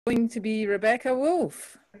going to be Rebecca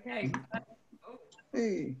Woolf. Okay.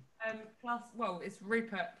 Hey. Plus, well, it's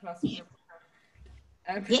Rupert plus Yay.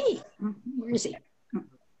 Where is he?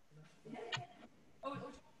 Oh,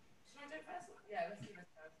 should I do it first? Yeah, let's do this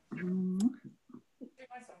first. Do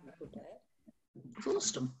my song first.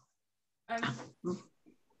 Forced them. Let's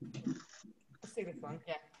do this one,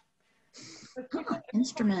 yeah.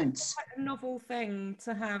 Instruments. It's quite a novel thing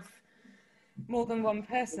to have more than one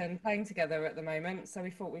person playing together at the moment, so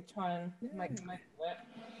we thought we'd try and make the most of it.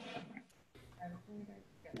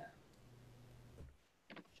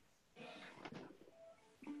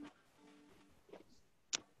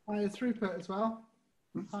 Hi, it's Rupert as well.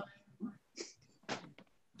 Hi.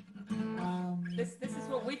 This is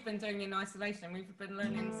what we've been doing in isolation. We've been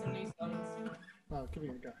learning some new songs. Well, give it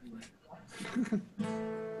a go anyway.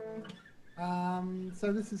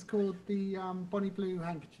 So this is called the Bonny Blue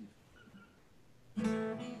Handkerchief.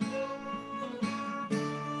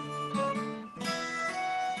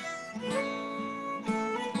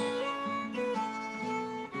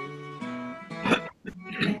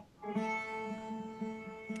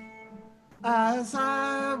 As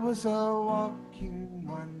I was walking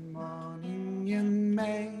one morning in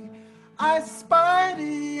May, I spied a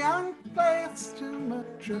young customer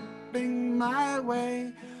tripping my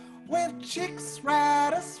way, with cheeks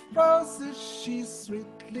red as roses she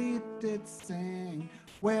sweetly did sing,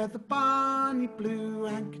 with a bonny blue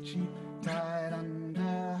handkerchief tied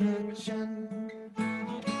under her chin.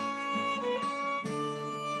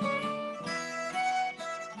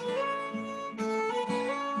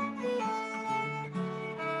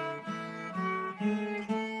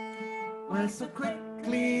 So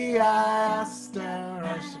quickly I asked her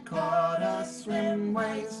as she caught her swim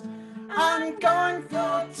waist, I'm going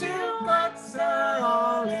for 2 bucks,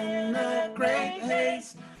 all in a great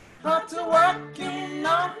haste, got to work in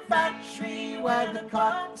a factory where the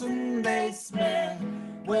cotton they spin,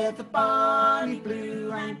 with a bonny blue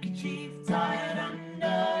handkerchief tied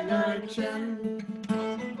under your chin.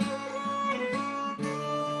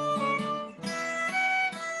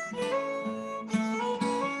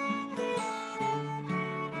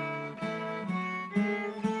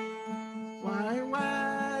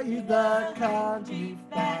 The handkerchief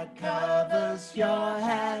that covers your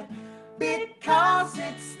head, because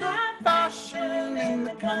it's the fashion in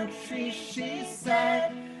the country, she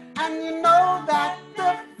said. And you know that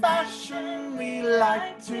the fashion we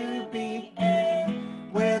like to be in,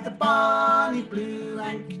 with a bonny blue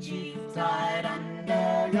handkerchief tied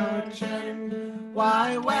under your chin.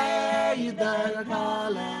 Why wear you the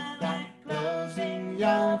collar that goes in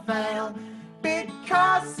your veil?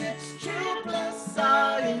 Because it's true bliss,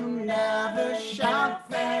 so you never shall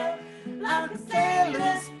fail. Like a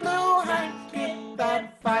sailor's blue handkerchief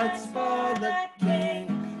that fights for the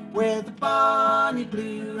king, with a bonny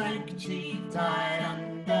blue handkerchief tied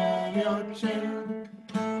under your chin.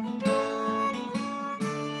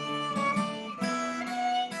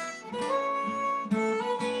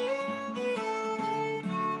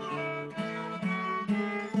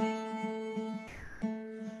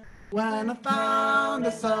 When I found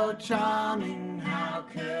her so charming, how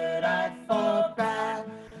could I forbear?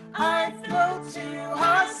 I flew to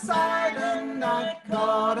her side and I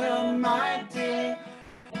called her my dear.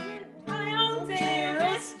 My own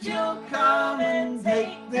dearest, you'll come and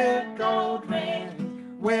take the gold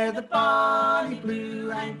ring, with a bonny blue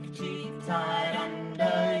handkerchief tied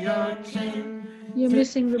under your chin. You're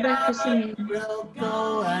missing Rebecca singing. We'll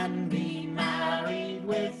go and be married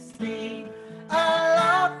with speed, a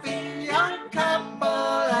laughing young couple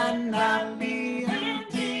and happy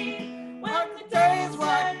indeed. When the day's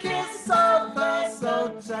work is over,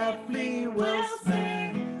 so softly we'll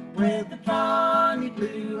sing, with the bonny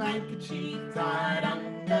blue handkerchief tied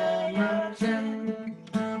under your chin.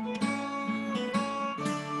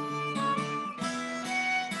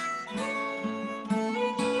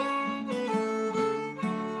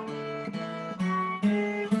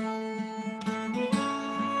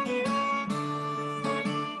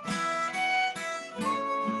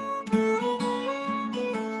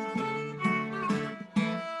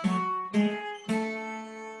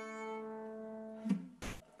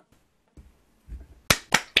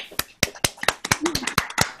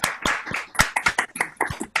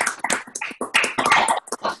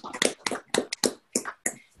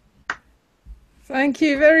 Thank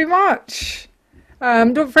you very much.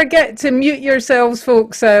 Don't forget to mute yourselves,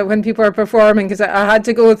 folks, when people are performing, because I had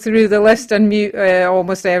to go through the list and mute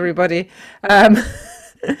almost everybody. But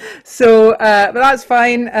that's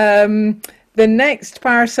fine. The next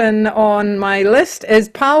person on my list is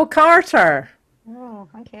Pal Carter. Oh,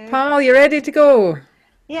 okay. Pal, you ready to go?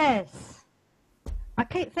 Yes. I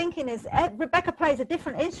keep thinking Rebecca plays a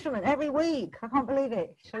different instrument every week. I can't believe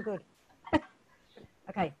it. So good.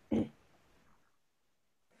 Okay.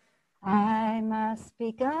 I must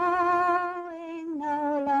be going,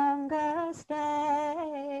 no longer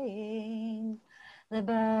staying. The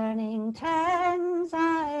burning Thames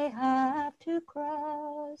I have to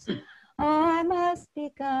cross. I must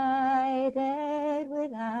be guided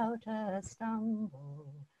without a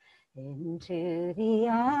stumble into the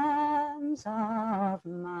arms of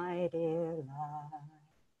my dear love.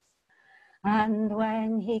 And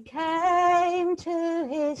when he came to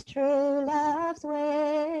his true love's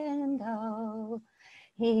window,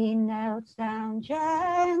 he knelt down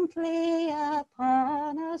gently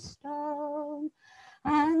upon a stone,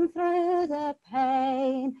 and through the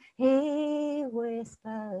pane he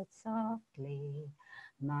whispered softly,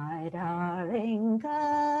 "My darling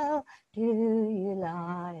girl, do you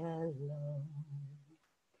lie alone?"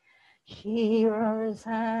 She rose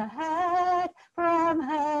her head from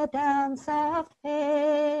her down soft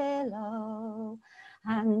pillow,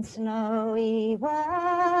 and snowy were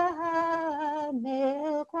her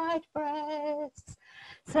milk-white breasts,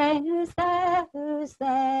 saying, who's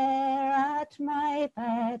there at my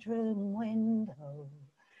bedroom window,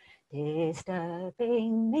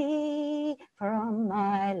 disturbing me from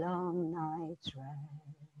my long night's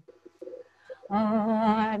rest? Oh,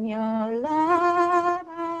 I'm your love,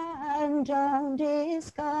 and don't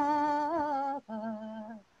discover.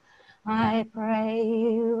 I pray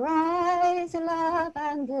you rise, love,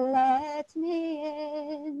 and let me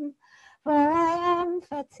in, for I am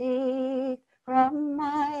fatigued from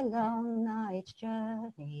my long night's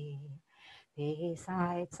journey.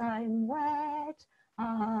 Besides, I'm wet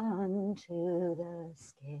unto the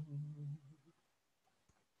skin.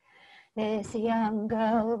 This young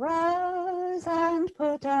girl rose and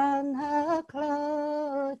put on her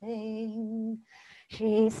clothing.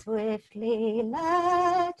 She swiftly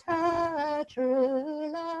let her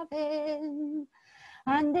true love in,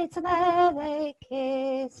 and it's there they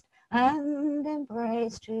kissed and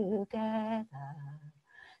embraced together.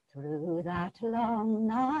 Through that long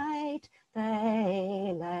night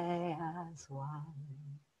they lay as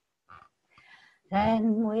one.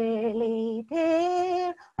 Then Willie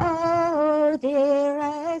dear, oh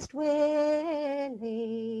dearest Willie,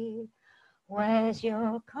 where's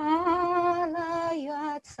your collar you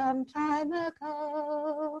had some time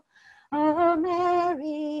ago? Oh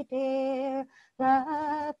Mary dear,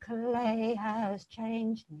 the clay has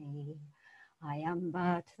changed me. I am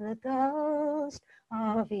but the ghost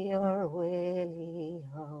of your Willie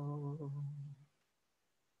ho.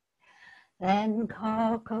 Then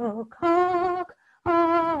cock, oh cock,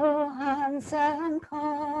 oh handsome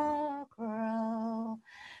cockerel,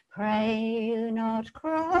 pray you not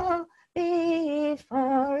crow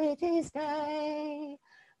before it is day,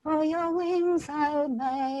 for your wings I'll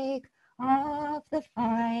make of the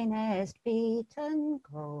finest beaten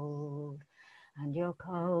gold, and your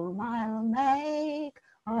comb I'll make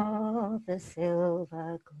of the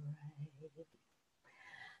silver grey.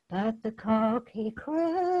 But the cock he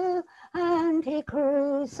crew, and he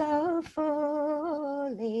crew so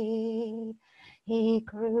fully. He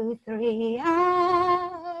crew 3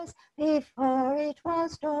 hours before it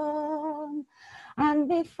was dawn, and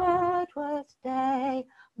before it was day,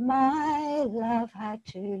 my love had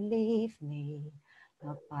to leave me,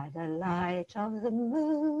 not by the light of the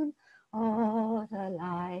moon or the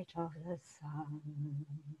light of the sun.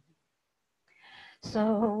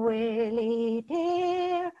 So Willie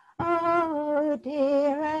dear, oh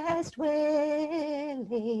dearest Willie,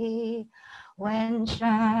 when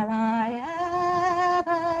shall I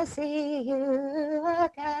ever see you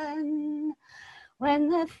again? When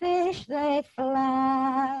the fish they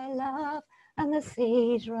fly, love, and the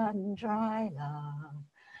seas run dry, love,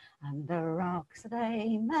 and the rocks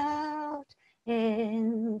they melt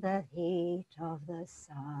in the heat of the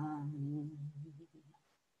sun.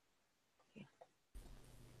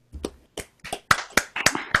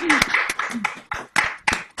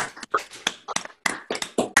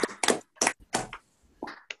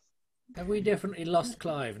 Have we definitely lost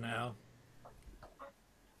Clive now?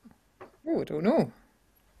 Oh, I don't know.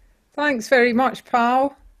 Thanks very much,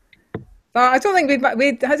 pal. I don't think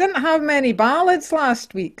we didn't have many ballads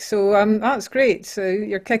last week, so that's great. So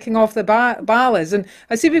you're kicking off the ballads, and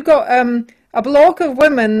I see we've got a block of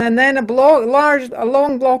women, and then a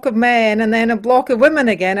long block of men, and then a block of women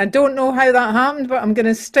again. I don't know how that happened, but I'm going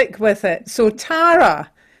to stick with it. So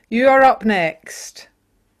Tara, you are up next.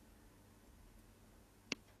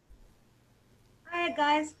 Hi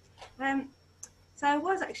guys. So I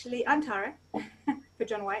was actually, I'm Tara for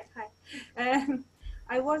John White. Hi.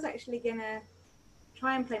 I was actually gonna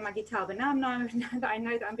try and play my guitar, but now now that I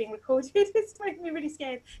know that I'm being recorded, it's making me really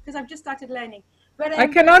scared because I've just started learning. But I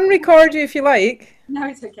can unrecord you if you like. no,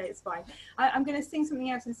 it's okay, it's fine. I'm going to sing something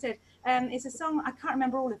else instead. It's a song, I can't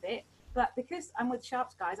remember all of it, but because I'm with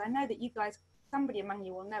Sharps guys, I know that you guys, somebody among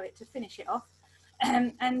you will know it to finish it off.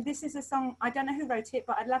 And this is a song, I don't know who wrote it,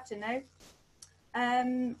 but I'd love to know.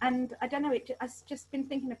 And I don't know, I've just been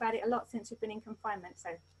thinking about it a lot since we've been in confinement. So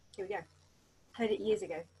here we go. Heard it years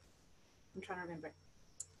ago. I'm trying to remember it.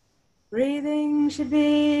 Breathing should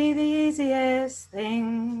be the easiest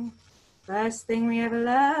thing. First thing we ever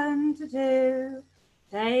learn to do.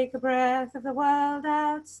 Take a breath of the world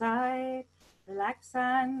outside. Relax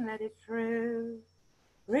and let it through.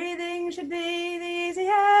 Breathing should be the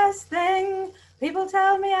easiest thing. People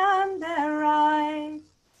tell me and they're right.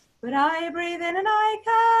 But I breathe in and I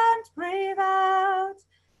can't breathe out.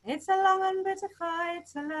 It's a long and bitter fight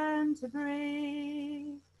to learn to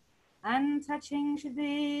breathe. And touching should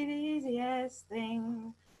be the easiest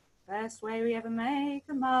thing. First way we ever make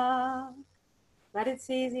a mark. But it's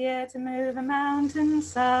easier to move a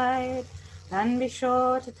mountainside than be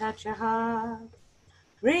sure to touch a heart.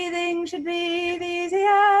 Breathing should be the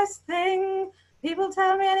easiest thing. People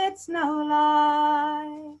tell me and it's no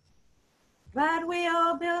lie. But we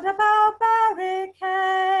all build up our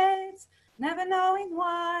barricades, never knowing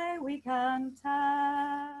why we can't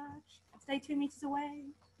touch. Stay 2 meters away.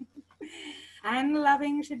 And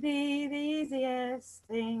loving should be the easiest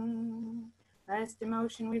thing. First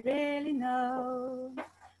emotion we really know.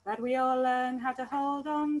 But we all learn how to hold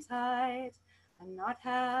on tight and not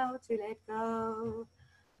how to let go.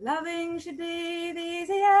 Loving should be the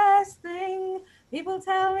easiest thing. People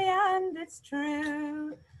tell me and it's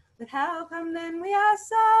true. But how come then we are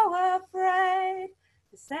so afraid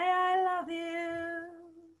to say I love you?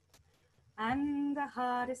 And the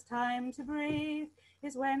hardest time to breathe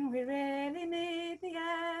is when we really need the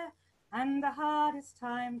air. And the hardest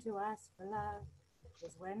time to ask for love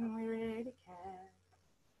is when we really care.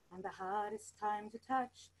 And the hardest time to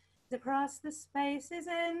touch is across the spaces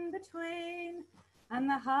in between. And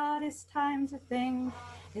the hardest time to think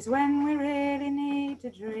is when we really need to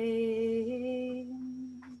dream.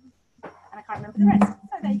 And I can't remember the rest,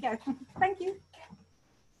 so there you go. Thank you.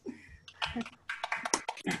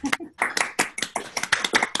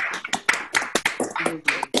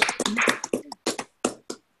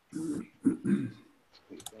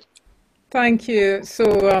 Thank you.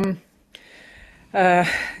 So,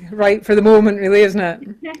 right for the moment, really, isn't it?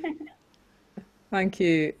 Thank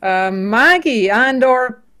you. Maggie and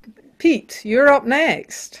or Pete, you're up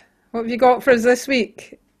next. What have you got for us this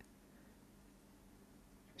week?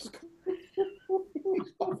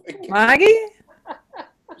 Maggie?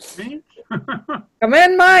 Me? Come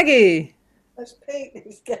in, Maggie. That's Pete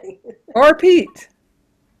who's getting it. Or Pete.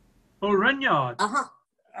 Oh, Renyard.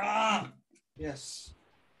 Ah, yes.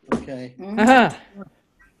 Okay. Uh-huh.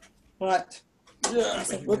 Right.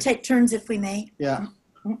 We'll take turns if we may. Yeah.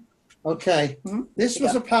 Okay. This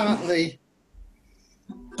was apparently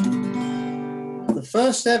the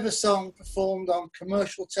first ever song performed on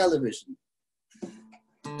commercial television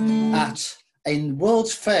at a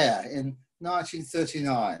World's Fair in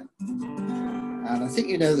 1939. And I think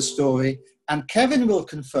you know the story. And Kevin will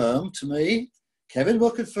confirm to me, Kevin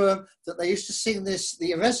will confirm that they used to sing this,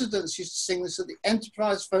 the residents used to sing this at the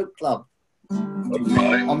Enterprise Folk Club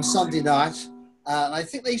on Sunday night. And I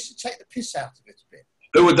think they used to take the piss out of it a bit.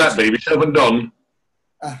 Who would that be? Myself and Don?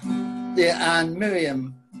 Yeah, and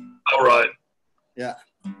Miriam. All right. Yeah.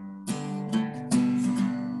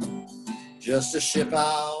 Just a ship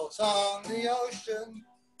out on the ocean,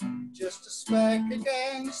 just a speck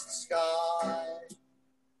against the sky.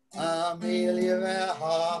 Amelia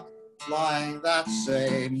Erhart flying that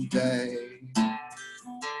same day,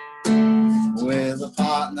 with a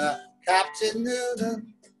partner, Captain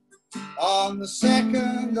Noonan, on the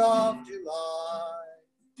 2nd of July.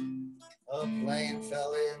 A plane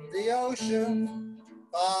fell in the ocean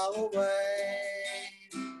far away,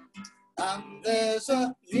 and there's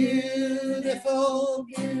a beautiful,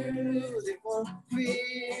 beautiful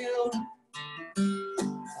field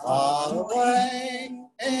far away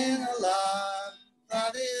in a land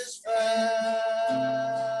that is fair.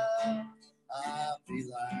 Happy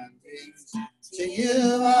landings to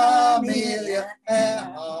you, Amelia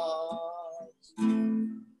Erhart.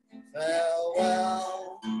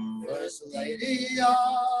 Farewell, First Lady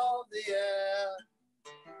of the Air.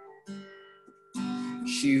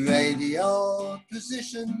 She radioed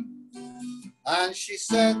position, and she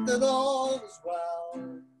said that all was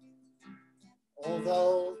well,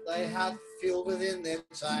 although they had fuel within their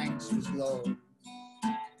tanks was low.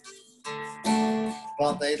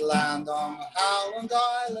 but they'd land on Howland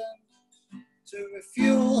Island to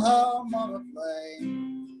refuel her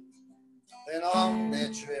monoplane. Then on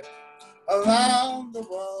their trip around the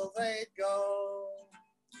world they'd go.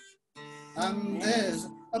 And there's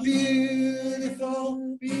a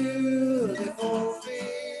beautiful, beautiful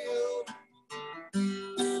field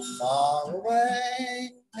far away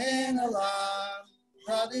in a land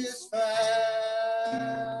that is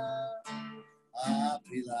fair.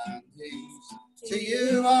 Happy landings to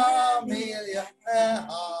you, Amelia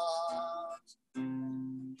Erhart.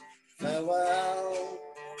 Farewell,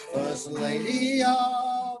 First Lady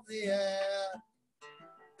of the Air.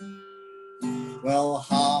 Well,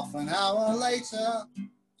 half an hour later,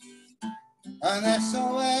 an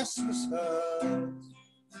SOS was heard.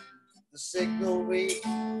 The signal weak,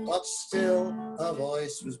 but still her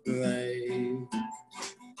voice was brave.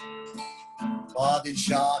 But in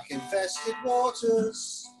shark-infested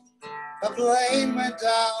waters, a plane went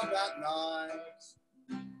down that night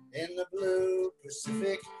in the blue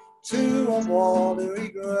Pacific to a watery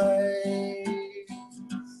grave.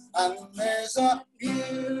 And there's a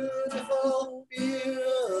beautiful,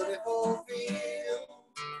 beautiful field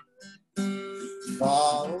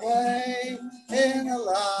far away in a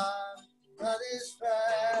land that is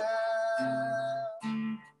fair.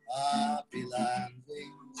 Happy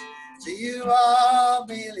landings to you,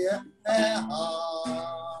 Amelia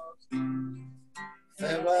Erhart.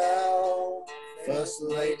 Farewell, First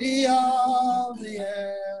Lady of the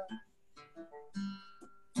Air.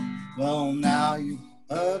 Well, now you've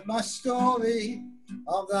heard my story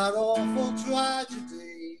of that awful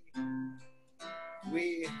tragedy.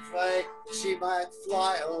 We pray she might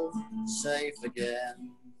fly home safe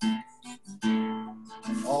again.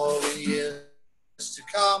 All the years to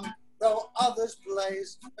come, though others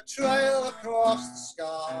blaze a trail across the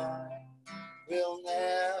sky, we'll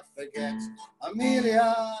ne'er forget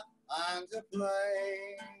Amelia and her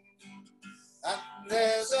plane. And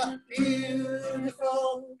there's a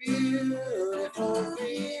beautiful, beautiful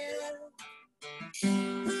field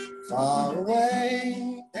far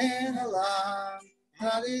away in a land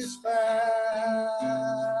that is fair.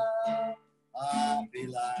 Happy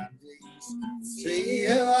landings to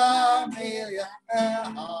you, Amelia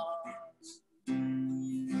Erhart.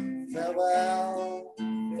 Farewell,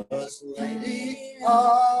 First Lady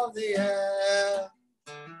of the Air.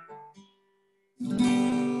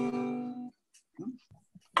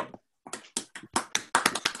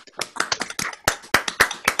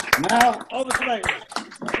 Now, over to ladies.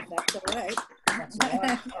 That's all right. That's all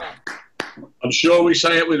right. I'm sure we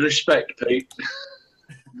say it with respect, Pete.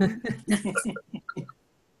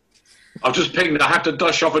 I've just pinged. I have to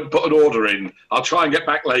dash off and put an order in. I'll try and get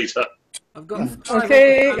back later. I've got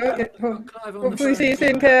Okay. Clive on Hopefully see you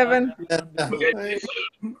soon, Kevin.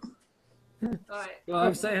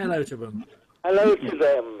 Clive, say hello to them. Hello to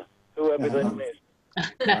them, whoever they is.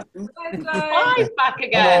 Clive's back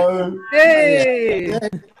again. Hello. Yay!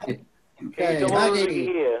 Okay, He's already Maggie.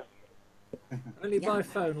 here. Only by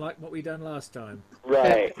phone, like what we done last time.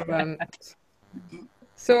 Right. Excellent.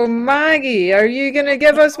 So Maggie, are you going to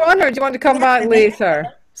give us one, or do you want to come back later?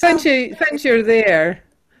 Since you're there.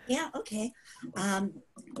 Yeah, okay.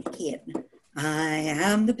 Here. I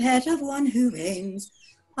am the pet of one who reigns.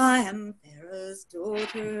 I am Pharaoh's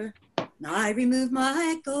daughter. And I remove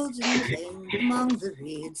my golden flame among the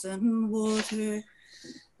reeds and water.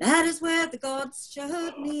 That is where the gods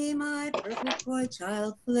showed me my perfect boy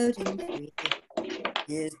child floating free.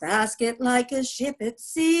 His basket like a ship at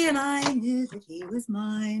sea, and I knew that he was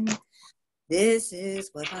mine. This is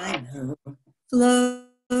what I know. Flow,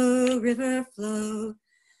 river, flow.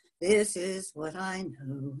 This is what I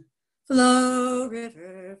know. Flow,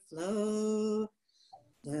 river, flow.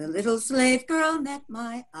 The little slave girl met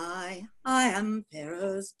my eye. I am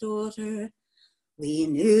Pharaoh's daughter. We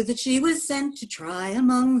knew that she was sent to try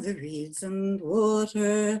among the reeds and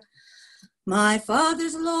water. My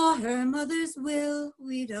father's law, her mother's will,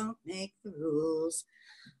 we don't make the rules.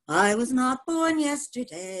 I was not born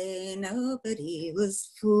yesterday, nobody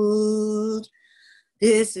was fooled.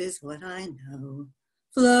 This is what I know.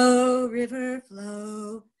 Flow, river,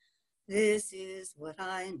 flow. This is what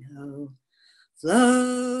I know.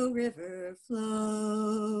 Flow, river,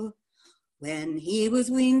 flow. When he was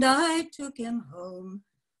weaned, I took him home.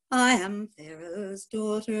 I am Pharaoh's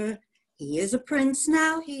daughter. He is a prince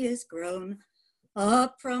now, he is grown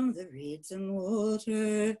up from the reeds and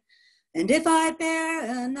water. And if I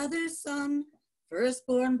bear another son,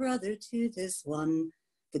 firstborn brother to this one,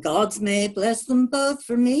 the gods may bless them both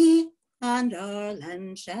for me, and our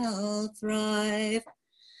land shall thrive.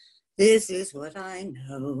 This is what I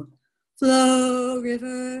know. Flow,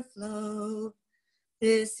 river, flow.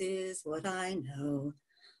 This is what I know.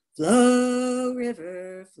 Flow,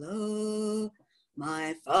 river, flow.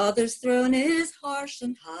 My father's throne is harsh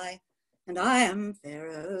and high, and I am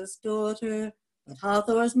Pharaoh's daughter. But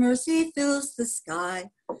Hathor's mercy fills the sky,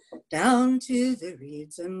 down to the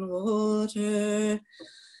reeds and water.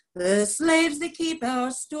 The slaves that keep our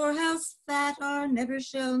storehouse fat are never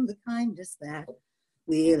shown the kindness that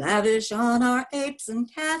we lavish on our apes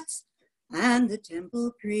and cats and the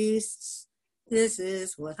temple priests. This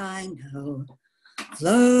is what I know.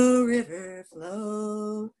 Flow, river,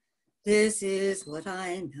 flow. This is what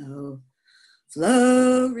I know.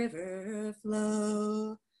 Flow, river,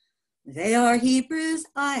 flow. They are Hebrews,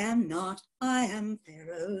 I am not. I am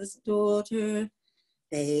Pharaoh's daughter.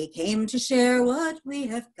 They came to share what we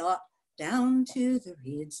have got, down to the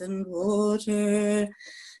reeds and water.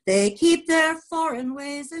 They keep their foreign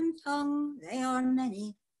ways and tongue. They are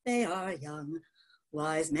many, they are young.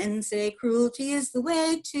 Wise men say cruelty is the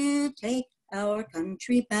way to take our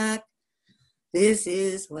country back. This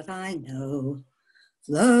is what I know.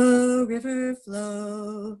 Flow, river,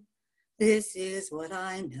 flow. This is what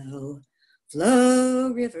I know.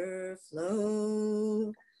 Flow, river,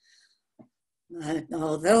 flow.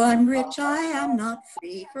 Although I'm rich, I am not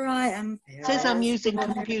free, for I am Pharaoh's It says I'm using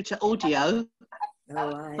daughter. computer audio.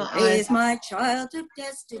 Though I raise my child of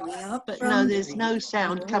destiny up But from no, the there's no reeds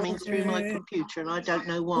sound and coming through my water. computer, and I don't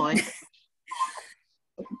know why.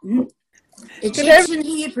 Egyptian,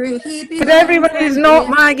 Hebrew, he Could belongs everyone who's and not is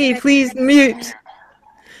Maggie please mute?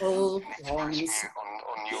 old ones.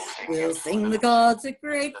 We'll sing the gods a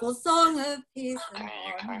grateful song of peace and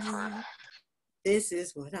harmony. This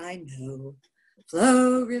is what I know.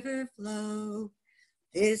 Flow, river, flow.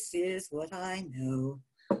 This is what I know.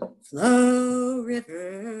 Flow,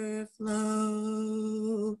 river,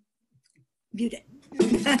 flow. Mute it.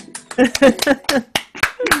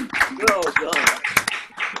 Well done.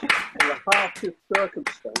 In the harshest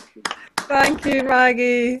circumstances. Thank you,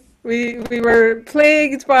 Maggie. We were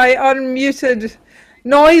plagued by unmuted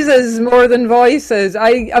noises more than voices.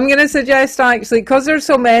 I'm going to suggest, actually, because there's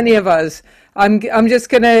so many of us, I'm just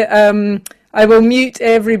going to I will mute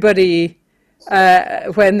everybody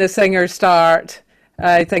when the singers start.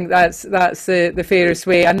 I think that's the fairest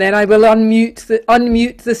way, and then I will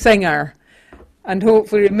unmute the singer, and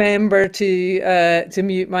hopefully remember to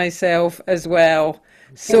mute myself as well.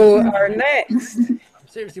 So our next. I'm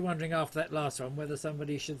seriously wondering after that last one whether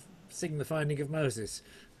somebody should sing The Finding of Moses.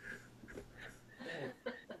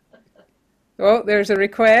 Oh, there's a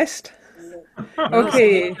request. No,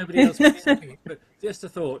 Okay. nobody else will be singing it, but just a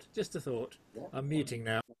thought. Just a thought. I'm muting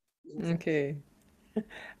now. Okay.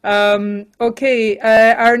 Okay.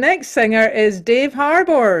 Our next singer is Dave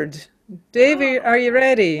Harbord. Dave, are you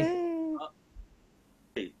ready?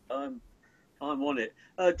 I'm on it.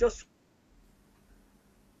 Just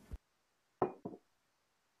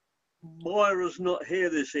Moira's not here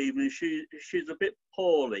this evening. She's a bit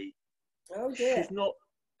poorly. Oh dear. She's not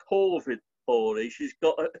COVID poorly. She's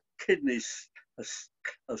got a kidney a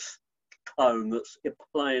stone that's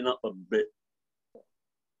playing up a bit,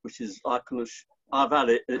 which is I've had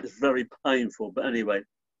it. It's very painful. But anyway,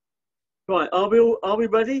 right. Are we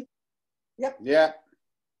ready? Yep. Yeah.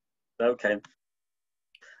 Okay.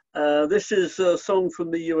 This is a song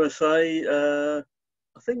from the USA.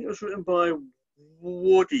 I think it was written by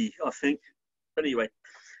Woody, I think. Anyway,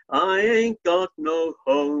 I ain't got no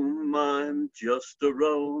home, I'm just a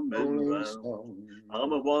roaming round.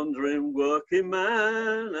 I'm a wandering working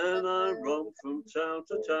man, and I roam from town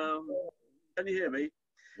to town. Can you hear me?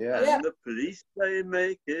 Yeah. And the police, they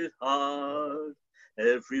make it hard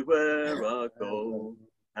everywhere I go.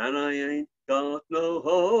 And I ain't got no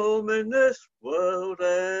home in this world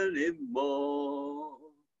anymore.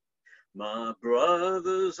 My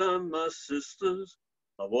brothers and my sisters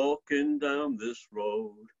are walking down this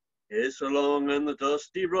road. It's a long and the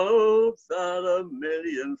dusty road that a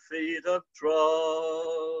million feet have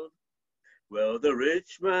trod. Well, the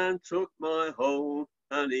rich man took my home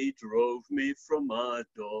and he drove me from my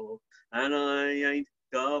door. And I ain't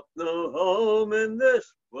got no home in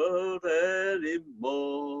this world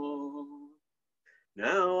anymore.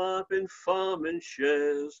 Now I've been farming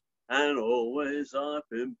shares and always I've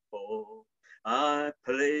been poor. I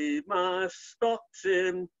played my stocks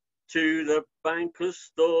in to the banker's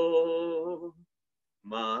store.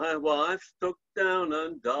 My wife stuck down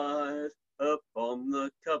and died upon the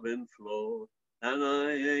cabin floor. And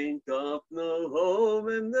I ain't got no home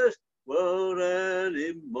in this world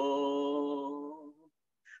anymore.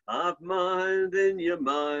 I've mined in your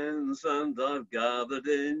mines and I've gathered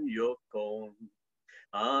in your corn.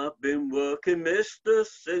 I've been working, mister,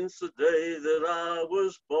 since the day that I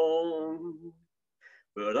was born.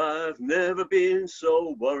 but I've never been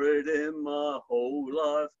so worried in my whole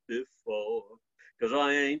life before. 'Cause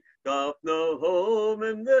I ain't got no home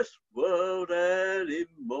in this world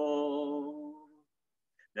anymore.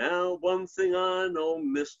 Now one thing I know,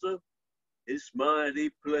 mister, it's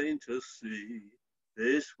mighty plain to see.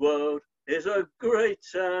 This world is a great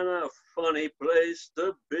and a funny place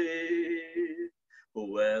to be,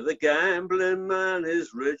 where the gambling man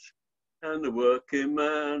is rich and the working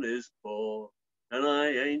man is poor. And I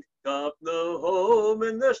ain't got no home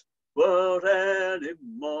in this world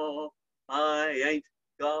anymore. I ain't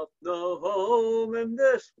got no home in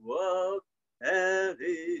this world anymore.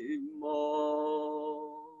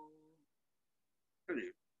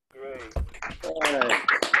 Brilliant. Great.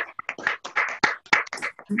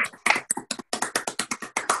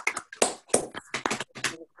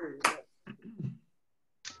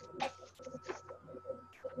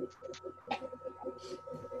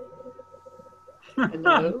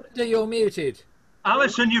 No, you're muted.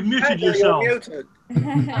 Alison, you've muted You're yourself. muted.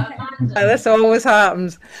 This always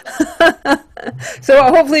happens. So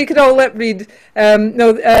hopefully you can all lip read.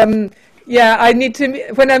 Yeah, I need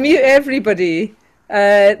to, when I mute everybody,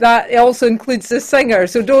 that also includes the singer.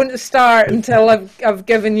 So don't start until I've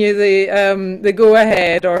given you the go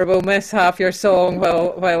ahead, or we'll miss half your song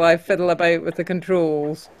while I fiddle about with the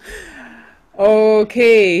controls.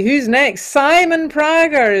 Okay, who's next? Simon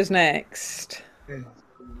Prager is next.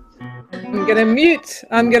 I'm gonna mute.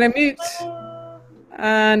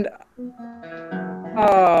 And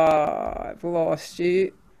I've lost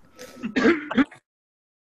you.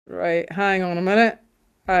 Right, hang on a minute.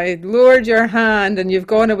 I lowered your hand and you've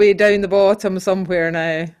gone away down the bottom somewhere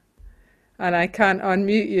now. And I can't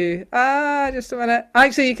unmute you. Just a minute.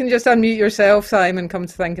 Actually, you can just unmute yourself, Simon, come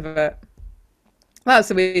to think of it. That's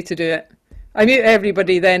the way to do it. I mute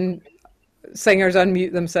everybody, then singers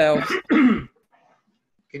unmute themselves.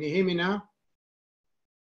 Can you hear me now?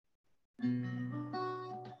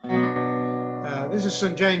 This is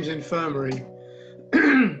St James Infirmary.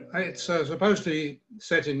 It's supposed to be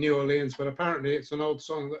set in New Orleans, but apparently it's an old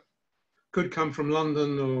song that could come from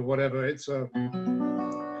London or whatever. There's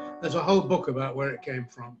a whole book about where it came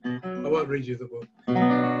from. I won't read you the book.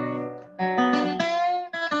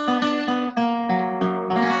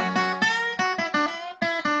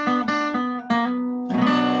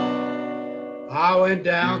 I went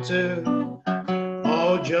down to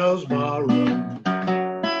old Joe's bar room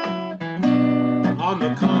on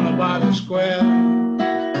the corner by the square.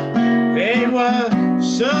 They were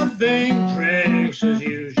serving drinks as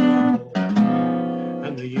usual,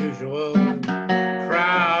 and the usual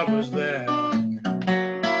crowd was there. On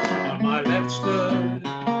my left stood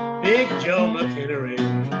Big Joe McEnery.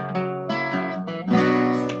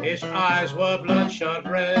 His eyes were bloodshot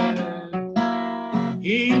red.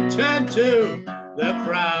 He turned to the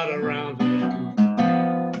crowd around him.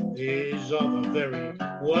 These are the very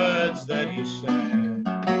words that he said.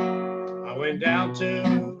 I went down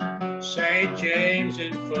to St James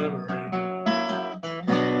Infirmary,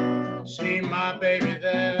 see my baby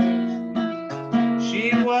there.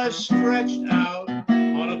 She was stretched out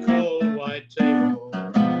on a cold white table,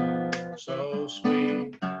 so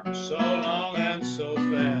sweet, so long and so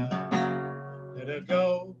fair. Let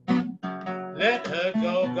her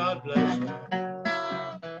go, God bless her.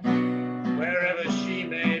 Wherever she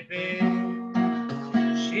may be,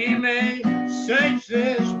 she may search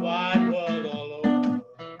this wide world all over,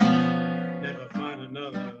 never find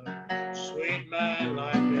another sweet man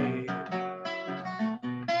like me.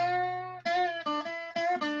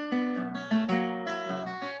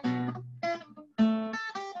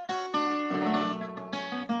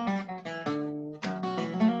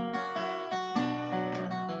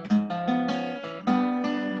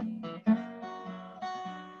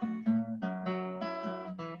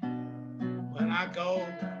 Go,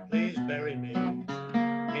 please bury me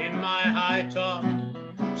in my high top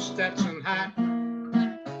Stetson hat.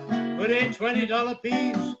 Put a $20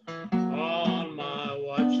 piece on my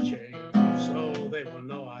watch chain, so they will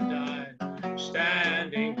know I died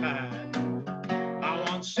standing pat. I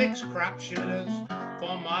want 6 crap shooters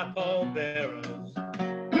for my pallbearers,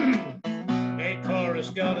 a chorus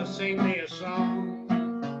girl to sing me a song.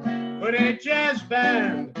 Put a jazz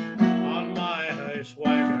band on my hearse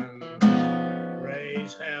wagon.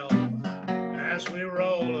 Raise hell as we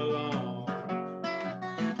roll along.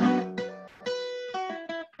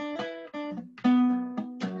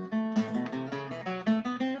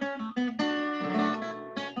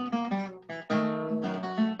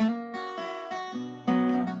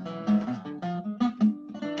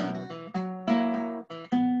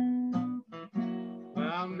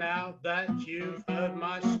 Well, now that you've heard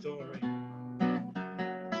my story,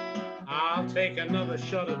 take another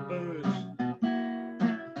shot at booze.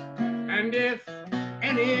 And if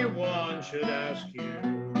anyone should ask you,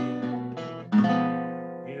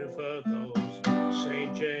 you've heard those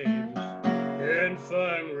St James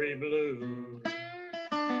Infirmary blues.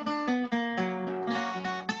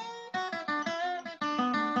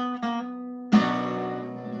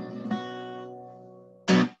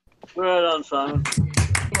 Well done, Simon.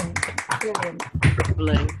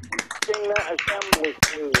 Brilliant. Sing that again with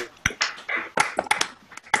you.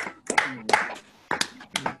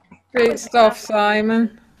 Great stuff,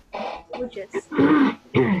 Simon. Gorgeous.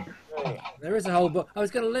 There is a whole book.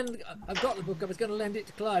 I've got the book. I was going to lend it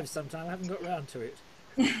to Clive sometime. I haven't got round to it.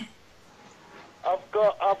 I've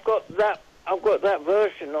got that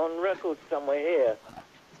version on record somewhere here.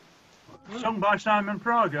 Sung by Simon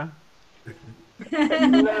Prager. No,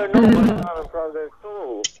 not by Simon Prager at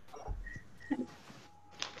all.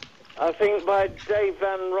 I think by Dave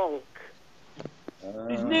Van Ronk.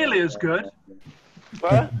 He's nearly as good.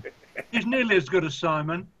 What? He's nearly as good as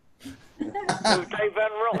Simon. Dave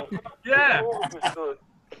Van Ronk. Yeah.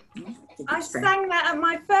 I sang that at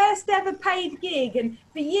my first ever paid gig, and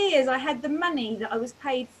for years I had the money that I was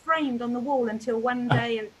paid framed on the wall until one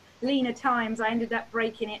day of leaner times I ended up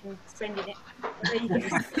breaking it and spending it. There you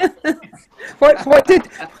go.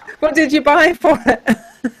 What did you buy for it?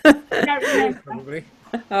 I don't remember. Probably.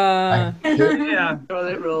 Yeah.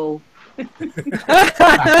 Toilet roll. For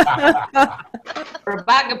a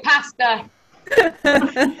bag of pasta.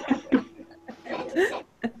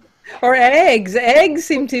 Or eggs. Eggs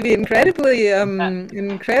seem to be incredibly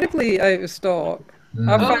out of stock.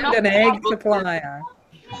 I've found an egg supplier.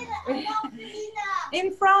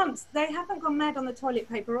 In France, they haven't gone mad on the toilet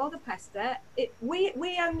paper or the pasta. We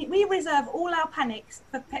reserve all our panics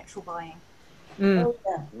for petrol buying. Mm.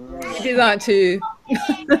 We do that too.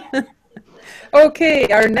 Okay,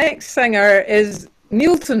 our next singer is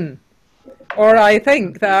Neilton, or I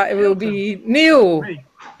think that it will be Neil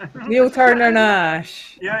Turner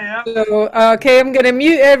Nash. Yeah. So, okay, I'm going to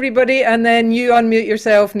mute everybody, and then you unmute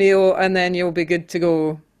yourself, Neil, and then you'll be good to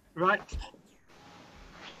go. Right.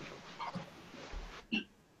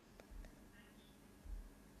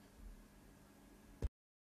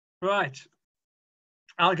 Right.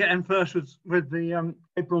 I'll get in first with the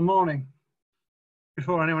April morning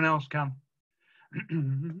before anyone else can.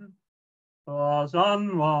 'Twas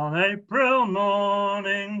on one April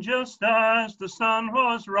morning, just as the sun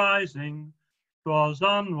was rising. 'Twas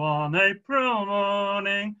on one April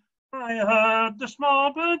morning, I heard the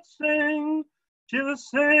small bird sing. She was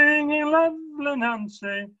singing lovely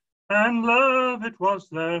Nancy, and love it was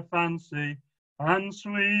their fancy. And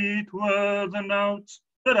sweet were the notes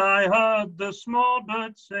that I heard the small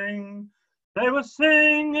bird sing. They were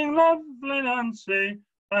singing lovely Nancy,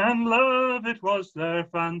 and love it was their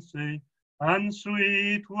fancy. And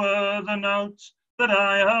sweet were the notes that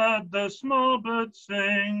I heard the small bird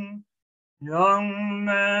sing. Young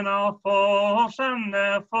men are false, and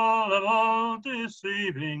they're full of all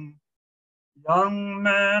deceiving. Young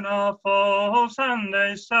men are false, and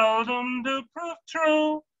they seldom do prove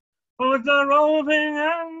true. With their roving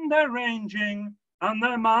and their ranging, and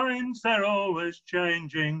their minds they're always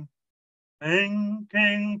changing,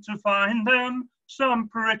 thinking to find them some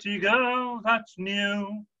pretty girl that's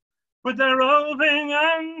new. With their roving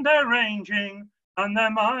and their ranging, and their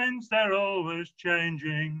minds they're always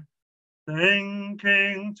changing,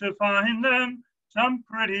 thinking to find them some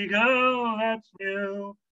pretty girl that's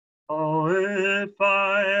new. Oh, if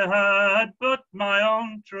I had but my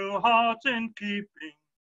own true heart in keeping,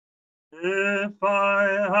 if I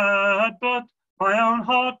had but my own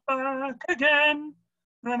heart back again,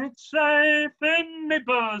 then it's safe in me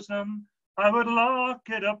bosom, I would lock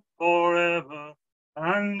it up forever,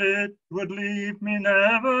 and it would leave me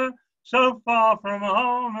never so far from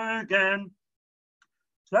home again.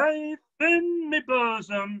 Safe in me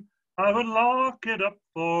bosom, I would lock it up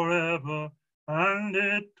forever, and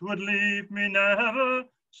it would leave me never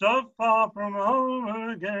so far from home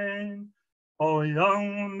again. Oh,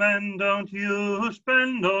 young men, don't you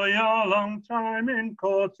spend all your long time in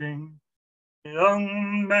courting.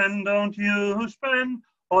 Young men, don't you spend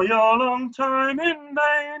all your long time in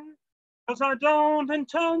vain. 'Cause I don't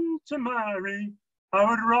intend to marry, I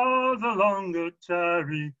would rather longer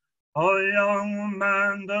tarry. Oh, young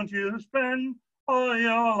man, don't you spend all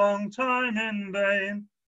your long time in vain.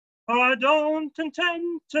 For I don't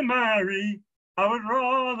intend to marry, I would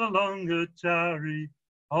rather longer tarry.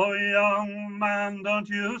 Oh, young man, don't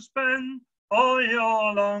you spend all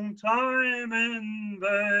your long time in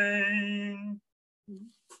vain.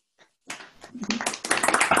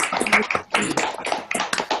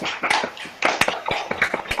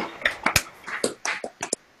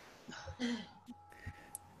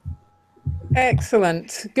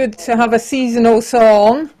 Excellent. Good to have a seasonal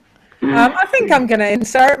song. I think I'm going to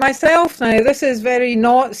insert myself now. This is very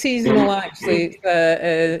not seasonal, actually.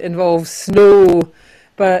 It involves snow,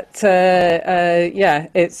 but yeah,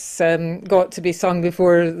 it's got to be sung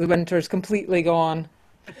before the winter's completely gone.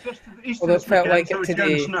 It's just Easter Although it felt weekend, like so it it's going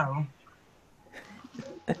to today. snow.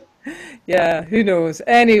 Yeah, who knows?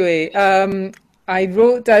 Anyway, I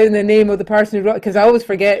wrote down the name of the person who wrote, because I always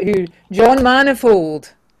forget who. John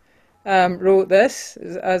Manifold wrote this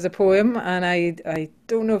as a poem, and I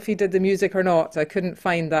don't know if he did the music or not. I couldn't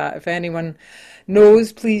find that. If anyone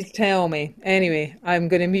knows, please tell me. Anyway, I'm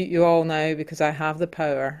going to mute you all now because I have the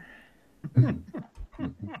power.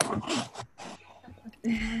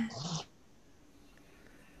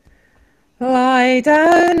 Lie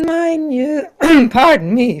down, my new...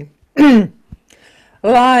 Pardon me.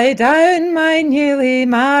 Lie down, my newly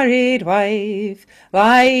married wife,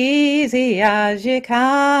 lie easy as you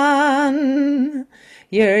can.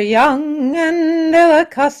 You're young and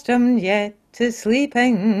ill-accustomed yet to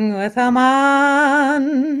sleeping with a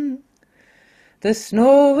man. The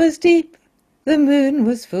snow was deep, the moon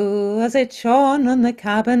was full as it shone on the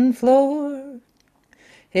cabin floor.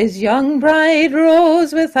 His young bride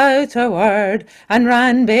rose without a word and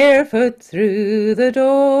ran barefoot through the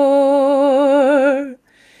door.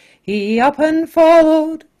 He up and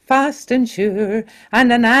followed, fast and sure,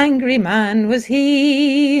 and an angry man was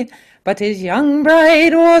he. But his young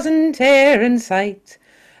bride wasn't there in sight,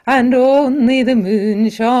 and only the moon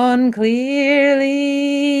shone clearly.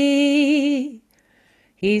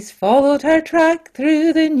 He's followed her track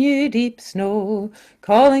through the new deep snow,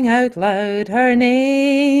 calling out loud her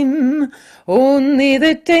name. Only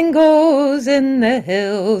the dingoes in the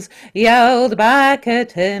hills yelled back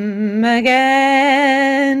at him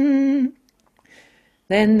again.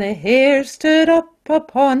 Then the hair stood up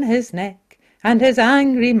upon his neck, and his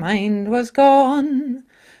angry mind was gone.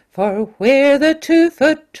 For where the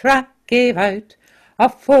 2-foot track gave out, a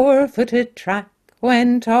 4-footed track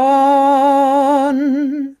went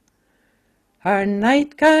on. Her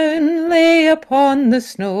nightgown lay upon the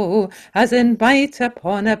snow as in bite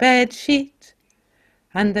upon a bed sheet,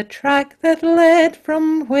 and the track that led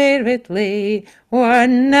from where it lay were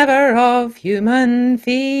never of human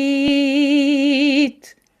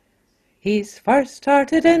feet. He's first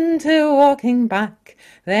started into walking back,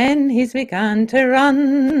 then he's began to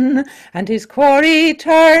run, and his quarry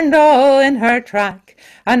turned all in her track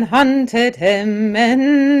and hunted him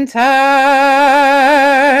in turn.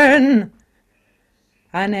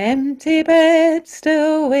 An empty bed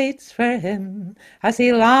still waits for him as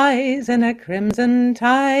he lies in a crimson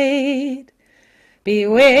tide.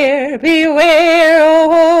 Beware, beware,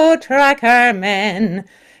 oh tracker men,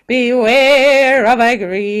 beware of a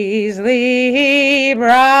griesly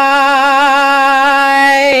bride.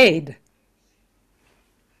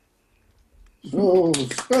 Oh,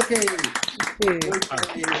 spooky.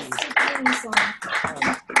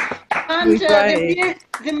 And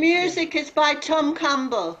the music is by Tom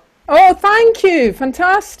Campbell. Oh, thank you.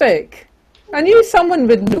 Fantastic. I knew someone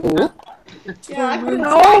would know. Yeah, I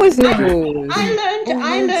always know.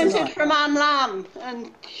 I learned it from Anne Lamb,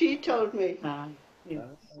 and she told me.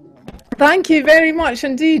 Thank you very much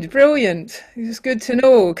indeed. Brilliant. It's good to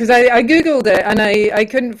know because I googled it and I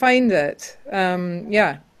couldn't find it.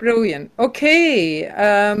 Yeah, brilliant. Okay.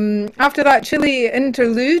 After that chilly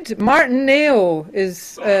interlude, Martin Nail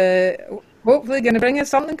is hopefully going to bring us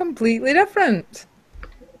something completely different.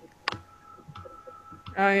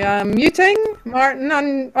 I am muting. Martin,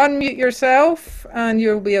 unmute yourself and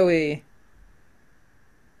you'll be away.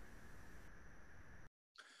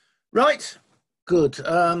 Right. Good.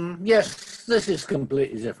 Yes, this is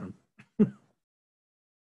completely different.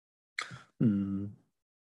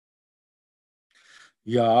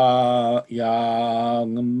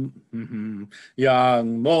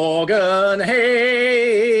 Young Morgan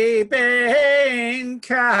he been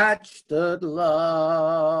catched at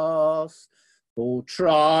last. For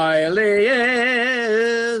trial he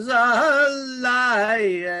is a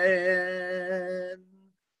lying.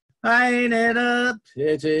 Ain't it a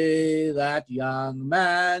pity that young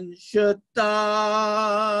man should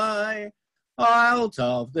die? Out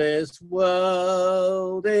of this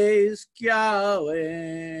world he's going.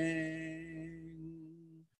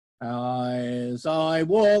 As I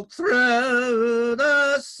walk through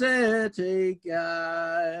the city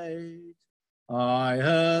gate, I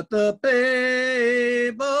heard the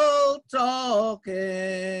people talking.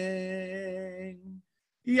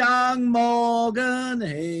 Young Morgan,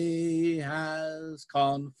 he has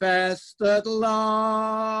confessed at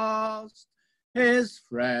last. his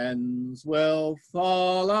friends will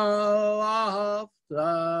follow after.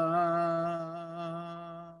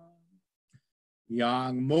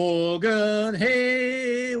 Young Morgan,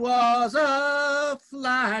 he was a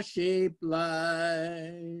flashy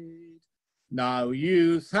blade. No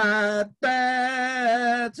youth had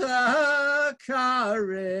better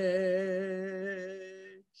courage.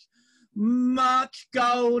 Much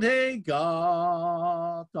gold he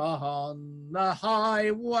got on the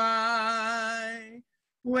highway,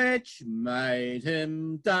 which made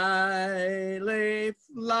him daily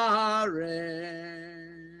flourish.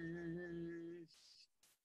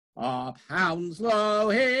 Up Hounslow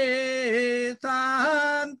Heath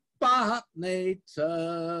and Putney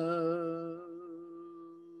too.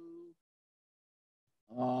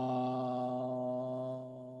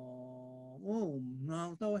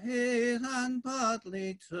 Hounslow Heath and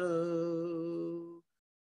Putney too.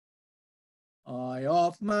 I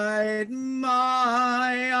oft made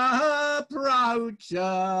my approaches,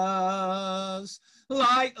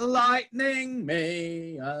 like lightning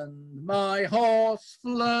me and my horse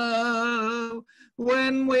flew,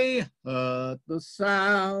 when we heard the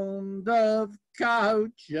sound of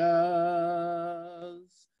coaches.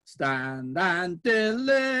 Stand and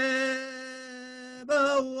deliver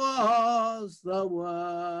was the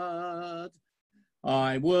word.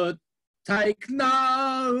 I would take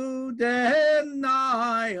no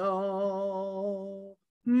denial,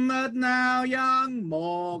 but now young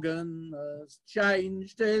Morgan has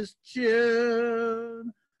changed his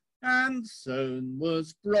tune and soon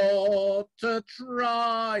was brought to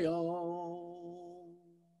trial.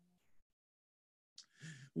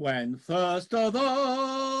 When first of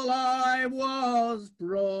all I was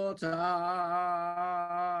brought up,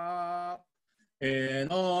 in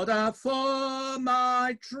order for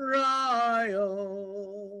my trial,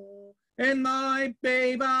 in my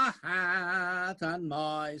beaver hat and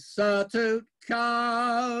my surtout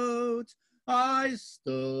coat, I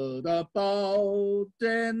stood a bold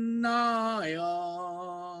denial.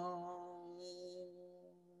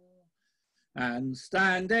 And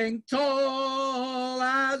standing tall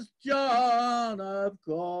as John of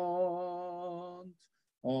Gaunt,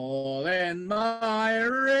 all in my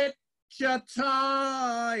rich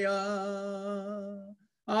attire,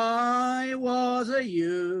 I was a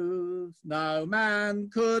youth no man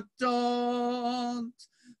could daunt,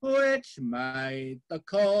 which made the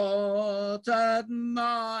court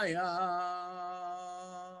admire.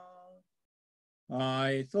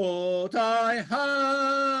 I thought I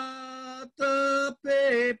heard the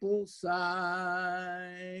people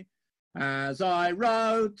say, as I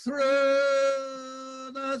rode through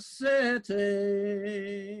the city,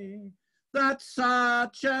 that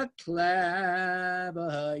such a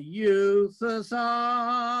clever youth as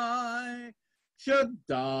I should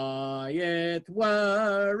die, it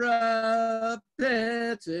were a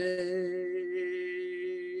pity.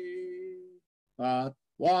 But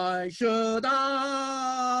why should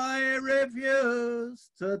I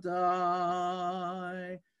refuse to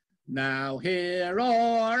die, now here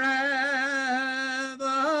or ever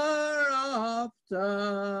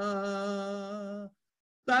after?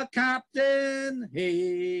 The captain,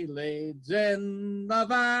 he leads in the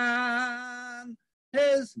van,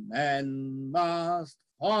 his men must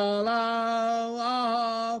follow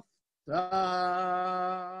after.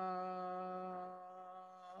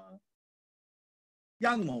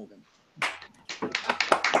 Young Morgan.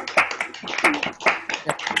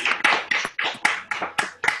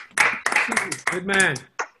 Good man.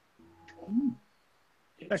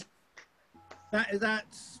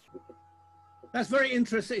 That's very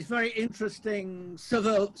interesting. It's very interesting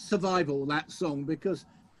survival, that song, because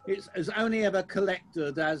it's only ever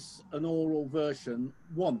collected as an oral version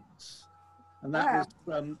once, and that was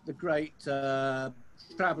from the great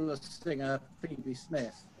traveller singer Phoebe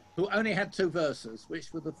Smith, who only had 2 verses,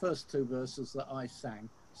 which were the first 2 verses that I sang.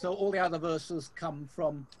 So all the other verses come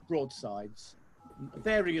from broadsides.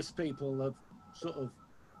 Various people have sort of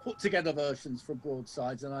put together versions from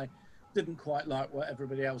broadsides, and I didn't quite like what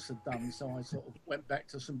everybody else had done, so I sort of went back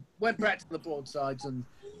to the broadsides and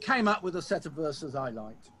came up with a set of verses I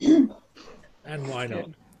liked. And why not?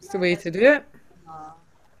 It's the way to do it.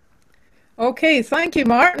 Okay, thank you,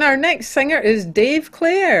 Martin. Our next singer is Dave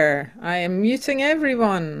Clare. I am muting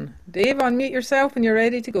everyone. Dave, unmute yourself when you're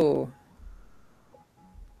ready to go.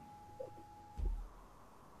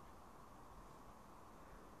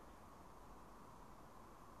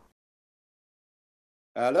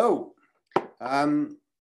 Hello.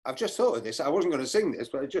 I've just thought of this. I wasn't going to sing this,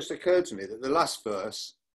 but it just occurred to me that the last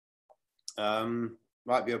verse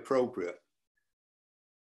might be appropriate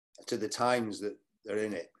to the times that they're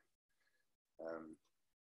in it.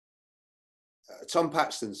 Tom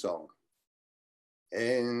Paxton song.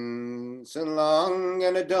 It's a long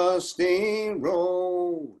and a dusty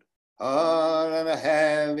road, hard and a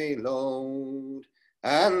heavy load,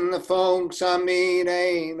 and the folks I meet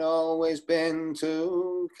ain't always been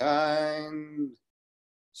too kind.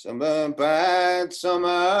 Some are bad, some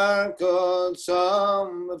are good,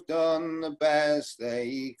 some have done the best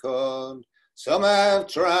they could. Some have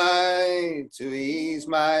tried to ease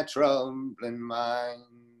my troubling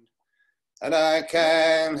mind, and I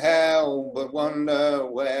can't help but wonder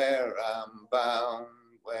where I'm bound,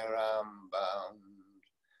 where I'm bound.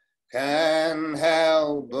 Can't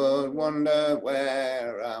help but wonder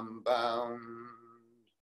where I'm bound.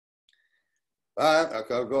 But I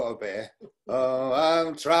could go a bit. Oh,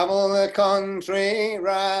 I've travelled the country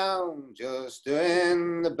round, just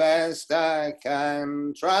doing the best I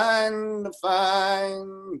can, trying to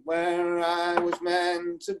find where I was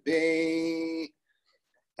meant to be.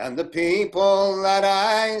 And the people that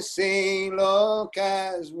I see look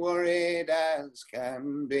as worried as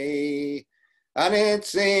can be. And it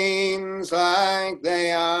seems like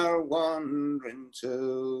they are wondering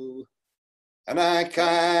too. And I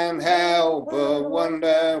can't help but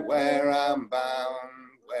wonder where I'm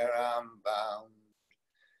bound, where I'm bound.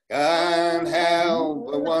 Can't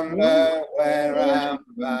help but wonder where I'm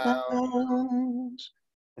bound.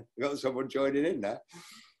 Got someone joining in now.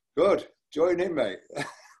 Good, join in, mate.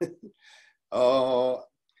 Oh,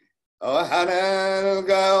 I had a little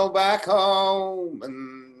girl back home,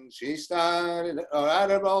 and she started, or I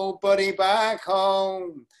had an old buddy back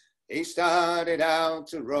home. He started out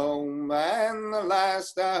to roam, and the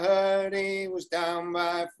last I heard he was down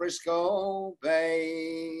by Frisco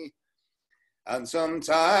Bay. And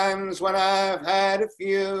sometimes when I've had a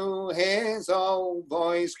few, his old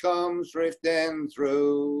voice comes drifting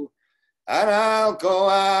through, and I'll go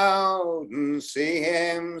out and see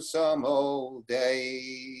him some old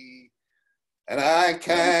day. And I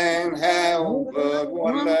can't help but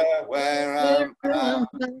wonder where I'm bound,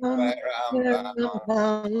 where I'm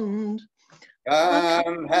bound.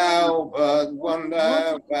 Can't help but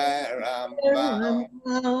wonder where I'm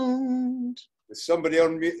bound. There's somebody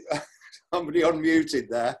somebody unmuted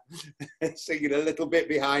there, singing a little bit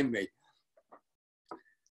behind me.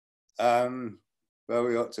 Where are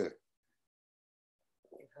we up to?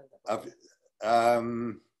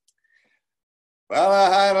 Well, I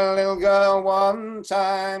had a little girl one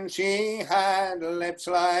time, she had lips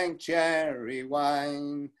like cherry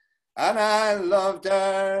wine, and I loved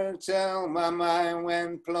her till my mind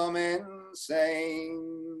went plumb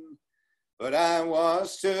insane. But I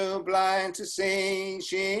was too blind to see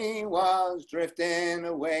she was drifting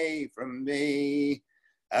away from me,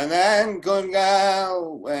 and then good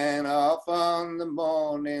gal went off on the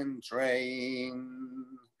morning train.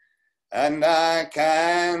 And I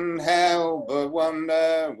can't help but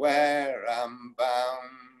wonder where I'm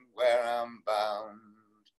bound, where I'm bound.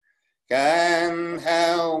 Can't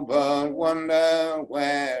help but wonder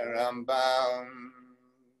where I'm bound.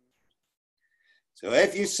 So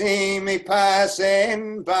if you see me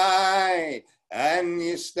passing by, and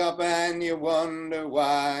you stop and you wonder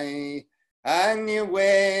why, and you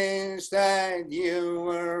wish that you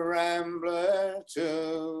were a rambler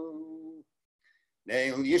too,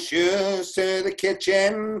 nail your shoes to the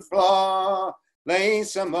kitchen floor,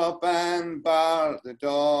 lace them up and bar the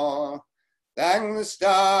door. Thank the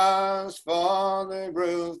stars for the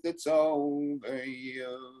roof that's over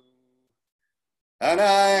you. And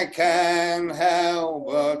I can't help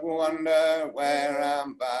but wonder where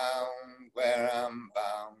I'm bound, where I'm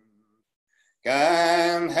bound.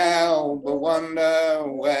 Can't help but wonder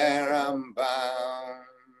where I'm bound.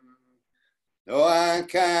 No, I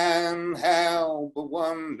can't help but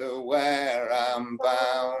wonder where I'm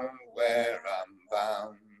bound, where I'm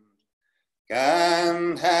bound.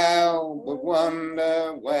 Can't help but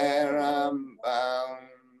wonder where I'm bound.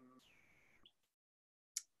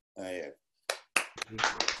 There you go.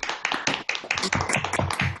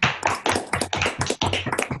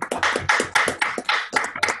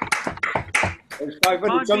 It's quite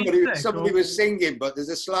funny. Somebody was singing, but there's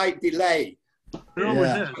a slight delay.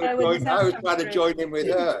 Yeah. I was trying to join in with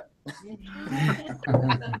her.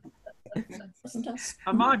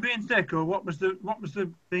 Am I being thick, or what was the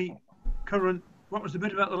current? What was the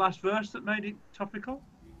bit about the last verse that made it topical?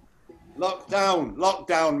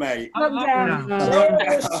 Lockdown, mate.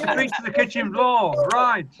 Lockdown. Feet to the kitchen floor.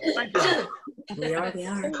 Right. Thank you. We are.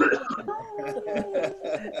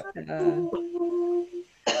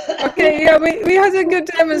 Okay, yeah, we had a good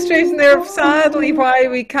demonstration there. Sadly, why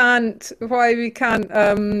we can't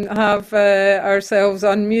have ourselves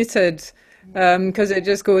unmuted. because it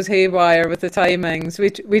just goes haywire with the timings.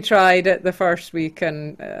 We tried it the first week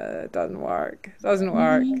and it doesn't work. It doesn't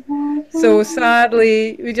work. So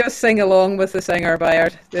sadly, we just sing along with the singer,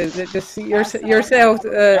 Bayard. Just yourself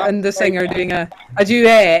and the singer doing a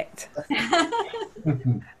duet.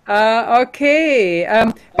 Okay.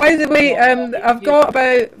 By the way, I've got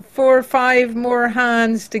about 4 or 5 more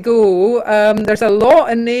hands to go. There's a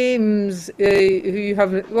lot of names a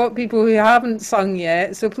lot of people who haven't sung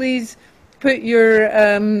yet. So please put your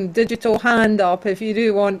digital hand up if you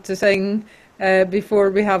do want to sing before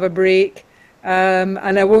we have a break.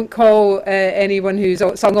 And I won't call anyone who's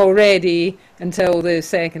sung already until the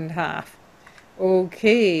second half.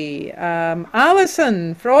 Okay,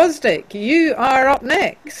 Alison Frosdick, you are up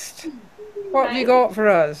next. What have you got for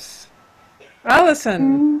us?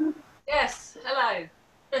 Alison. Yes, hello.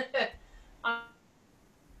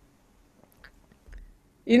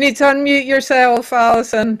 You need to unmute yourself,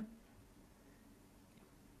 Alison.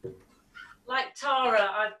 Like Tara,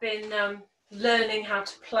 I've been learning how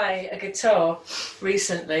to play a guitar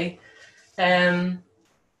recently.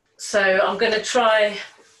 So I'm going to try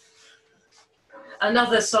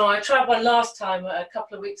another song. I tried one last time a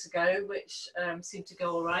couple of weeks ago, which seemed to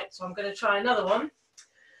go all right. So I'm going to try another one.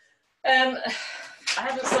 I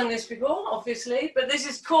haven't sung this before, obviously, but this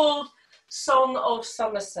is called Song of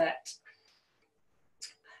Somerset.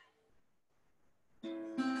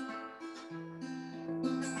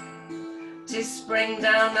 'Tis spring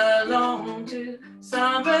down along to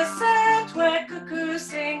Somerset, where cuckoos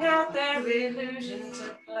sing out their illusion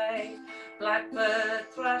to play.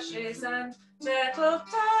 Blackbird thrushes and turtle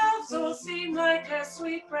doves all seem like a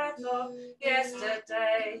sweet breath of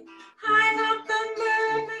yesterday. Hang up the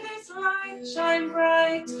moon with its light shine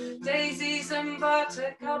bright, daisies and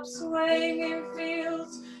buttercups swaying in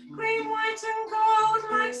fields, green, white and gold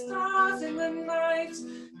like stars in the night,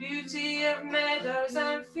 beauty of meadows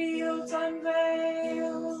and fields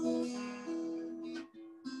unveiled.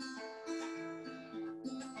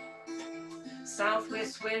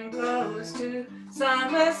 Southwest wind blows to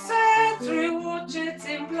Somerset, through orchards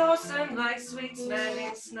in blossom like sweet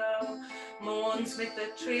smelling snow. Mourns with the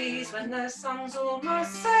trees when the sun's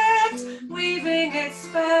almost set, weaving its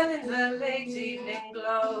spell in the late evening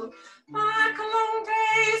glow. Back along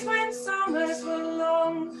days when summers were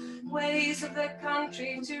long, ways of the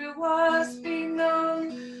country to us be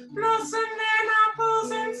known. Blossom then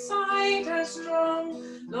apples and cider strong,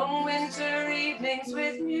 long winter evenings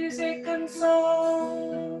with music and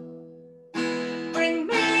song. Bring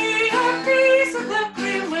me a piece of the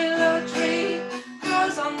green willow tree,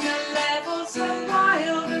 grows on the level so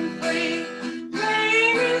wild and free.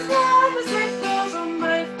 Rain is warm as it falls on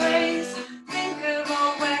my face, think of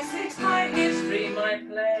old Wessex, my history, my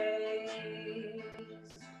place.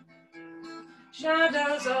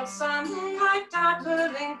 Shadows of sunlight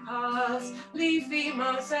dappling past, leafy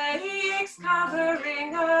mosaics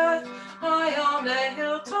covering earth, high on a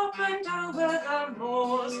hilltop and over the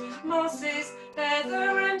moors, mosses,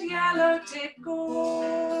 heather and yellow-tipped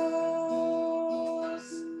gorse.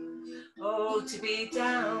 Oh, to be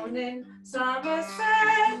down in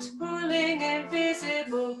Somerset, pulling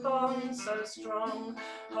invisible bonds so strong.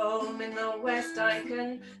 Home in the west I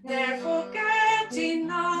can ne'er forget,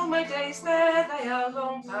 know my days there, they are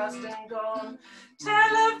long past and gone.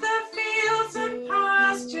 Tell of the fields and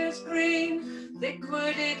pastures green, thick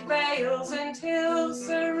wooded vales and hills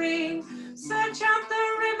serene. Search out the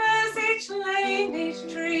rivers, each lane, each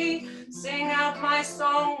tree, sing out my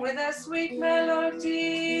song with a sweet melody.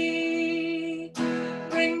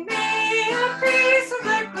 Bring me a piece of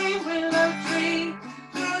the green willow tree,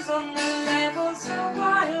 grows on the level so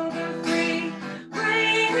wild and free.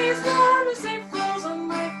 Rain is warm as it falls on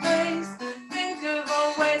my face, think of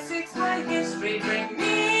old Wessex, my history. Bring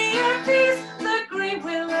me a piece of the green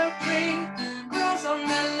willow tree, grows on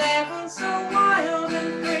the level so wild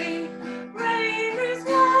and free. Rain is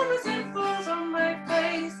warm as it falls on my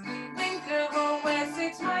face, think of old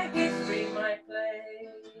Wessex, my history, my place.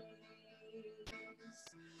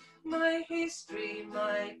 My history,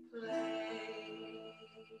 my place.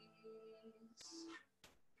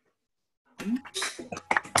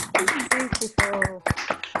 Beautiful.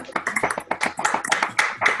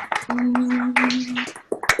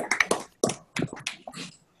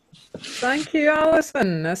 Thank you,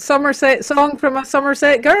 Alison. A Somerset song from a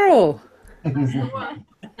Somerset girl.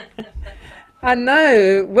 And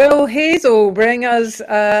now, will Hazel bring us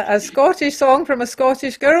a Scottish song from a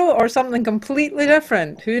Scottish girl or something completely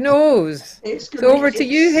different? Who knows? So over to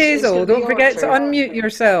you, Hazel. Don't forget to unmute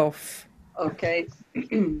yourself. Okay.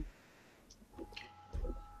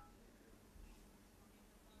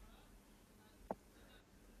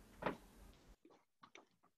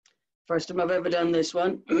 First time I've ever done this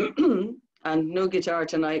one. And no guitar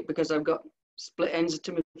tonight because I've got split ends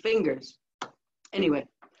to my fingers. Anyway,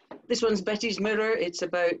 this one's Betty's Mirror. It's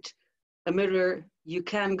about a mirror you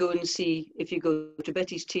can go and see if you go to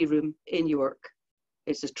Betty's Tea Room in York.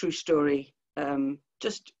 It's a true story,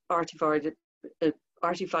 just artified a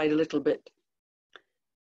little bit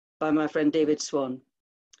by my friend David Swann.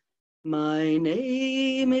 My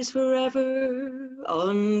name is forever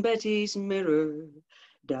on Betty's mirror,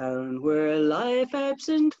 down where life ebbs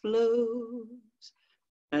and flows.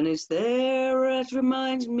 And it's there it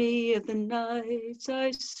reminds me of the nights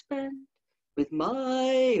I spent with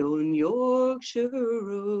my own Yorkshire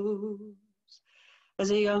rose. As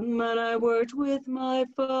a young man I worked with my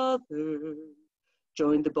father,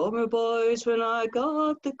 joined the bomber boys when I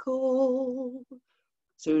got the call.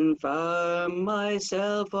 Soon found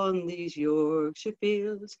myself on these Yorkshire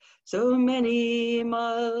fields, so many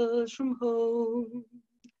miles from home.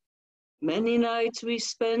 Many nights we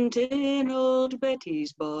spent in old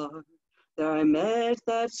Betty's bar. There I met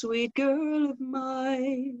that sweet girl of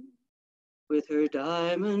mine. With her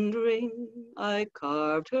diamond ring, I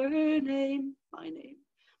carved her name, my name.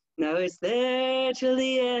 Now it's there till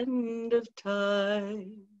the end of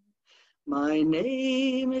time. My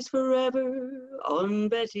name is forever on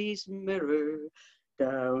Betty's mirror,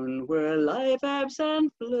 down where life ebbs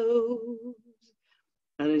and flows.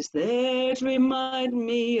 And it's there to remind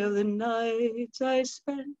me of the nights I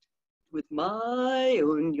spent with my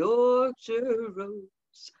own Yorkshire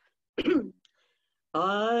rose.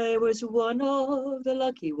 I was one of the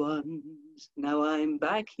lucky ones. Now I'm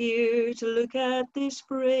back here to look at this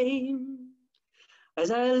frame. As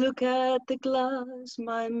I look at the glass,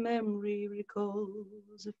 my memory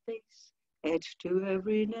recalls a face etched to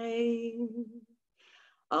every name.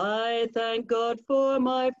 I thank God for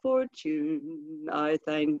my fortune. I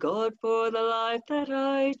thank God for the life that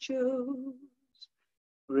I chose.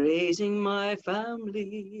 Raising my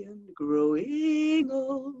family and growing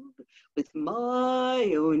old with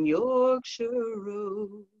my own Yorkshire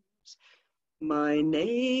rose. My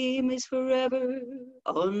name is forever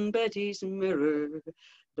on Betty's mirror,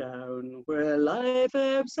 down where life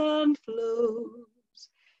ebbs and flows.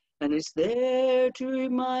 And it's there to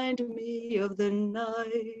remind me of the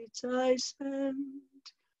nights I spent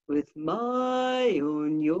with my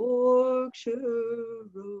own Yorkshire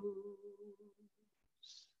rose.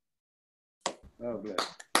 Oh, bless.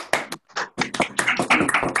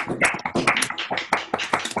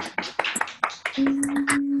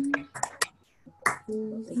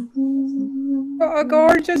 What a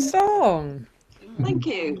gorgeous song. Thank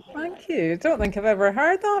you. Thank you. Don't think I've ever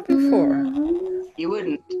heard that before. You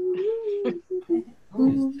wouldn't.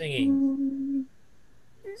 Who's singing?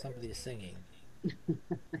 Somebody is singing.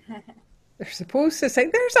 They're supposed to sing.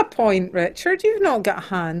 There's a point, Richard. You've not got a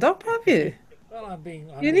hand up, have you? Well, I'm being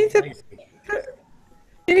You lazy.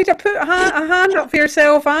 need to put a hand up for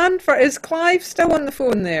yourself and for... Is Clive still on the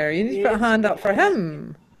phone there? You need to put a hand up for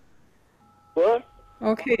him. What?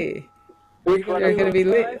 Okay. Which one? You're going to be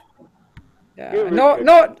late. Yeah. You,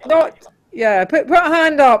 Not. Yeah. Put a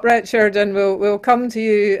hand up, Richard, and we'll come to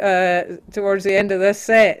you towards the end of this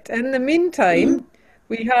set. In the meantime,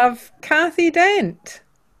 we have Kathy Dent.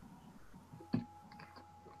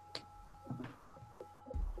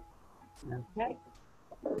 Okay.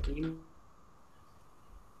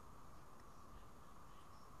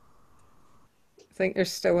 I think you're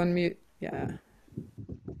still on mute. Yeah.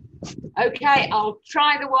 Okay, I'll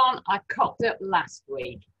try the one I cocked up last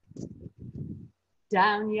week.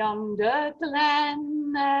 Down yonder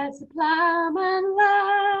glen, there's a ploughman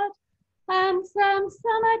lad, and some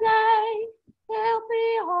summer day he'll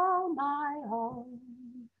be all my own.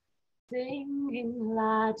 Singing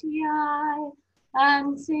laddie-I,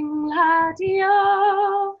 and sing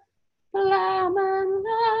laddie-o, ploughman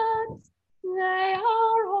lads, they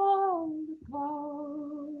are all the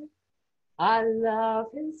gold. I love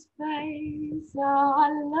his face, oh,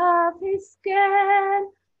 I love his skin,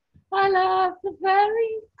 I love the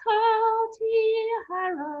very coat he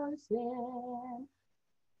harrows in.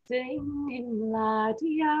 Singing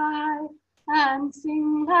laddie-I, and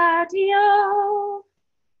sing laddie-o,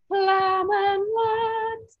 ploughman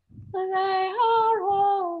lads, they are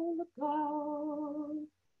all the gold.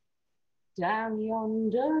 Down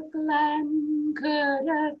yonder glen could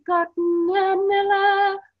have gotten a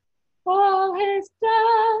miller, all his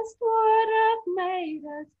dust would have made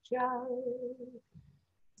us jolly.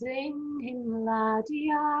 Singing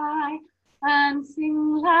laddie-I, and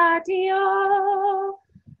sing laddie-o,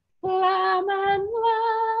 ploughman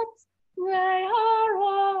lads, they are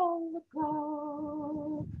all the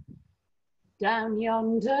gold. Down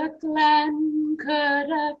yonder glen could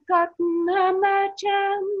have gotten a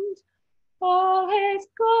merchant. All his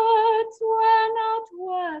goods were not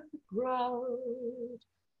worth the groat.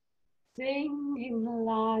 Sing him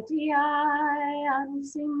laddie-I and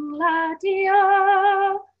sing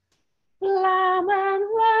laddie-o. Lamb and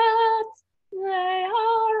lads, they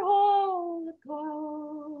are all the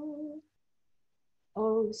gold.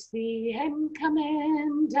 Oh, see him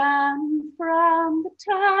coming down from the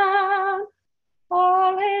town.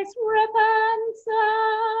 All his ribbons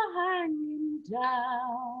are hanging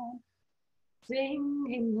down. Sing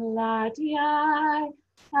him laddie-I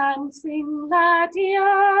and sing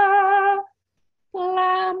laddie-o.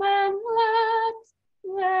 Lamb and lads,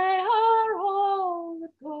 they are all the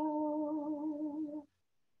gold.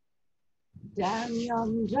 Down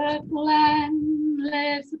yonder glen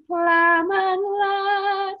lives a ploughman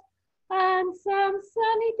lad, and some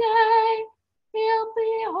sunny day he'll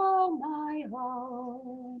be all my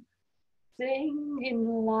own. Sing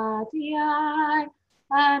him laddie-I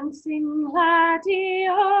and sing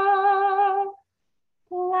laddie-o.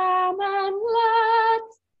 Lamb and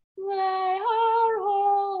lads, they are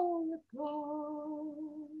all the gold.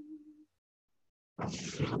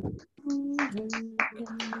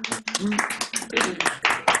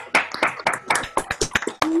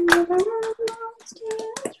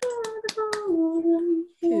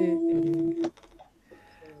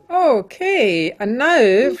 Okay, and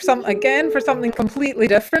now for something completely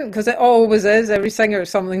different, because it always is. Every singer is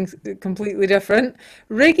something completely different.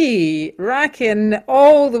 Riggy, racking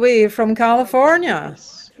all the way from California.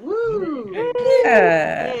 Woo!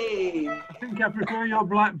 Yeah. I think I prefer your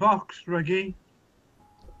black box, Reggie.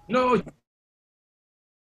 No.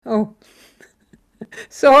 Oh,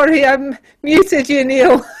 sorry, I muted you,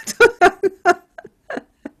 Neil.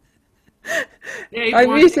 Yeah, I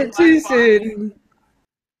muted too soon.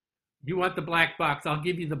 You want the black box? I'll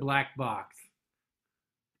give you the black box.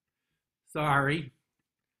 Sorry.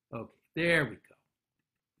 Okay, there we go.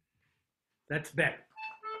 That's better.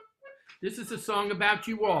 This is a song about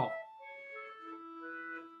you all.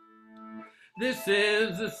 This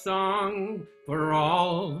is a song for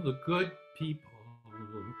all the good people.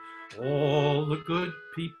 All the good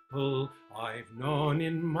people I've known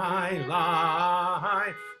in my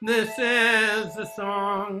life. This is a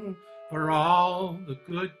song for all the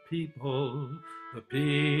good people, the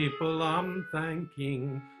people I'm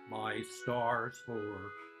thanking my stars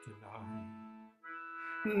for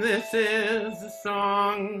tonight. This is a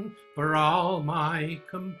song for all my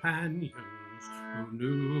companions who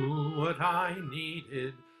knew what I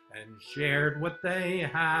needed and shared what they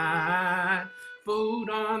had. Food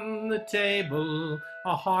on the table,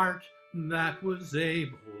 a heart that was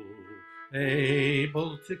able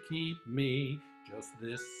to keep me just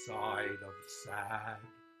this side of sad.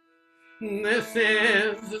 This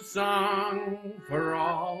is a song for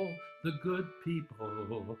all the good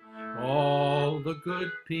people, all the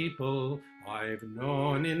good people I've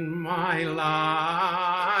known in my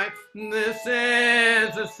life. This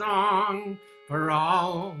is a song for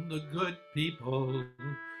all the good people,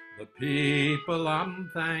 the people I'm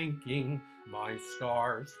thanking my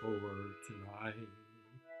stars for tonight.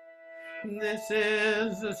 This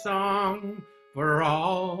is a song for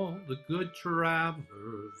all the good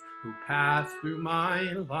travelers who passed through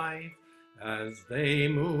my life as they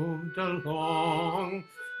moved along.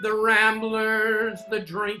 The ramblers, the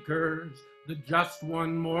drinkers, the just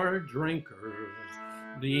one more drinkers,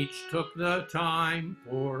 each took the time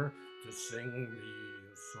to sing me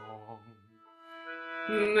a song.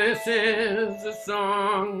 This is a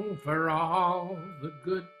song for all the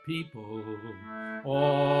good people,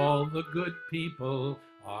 all the good people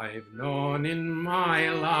I've known in my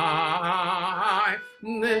life.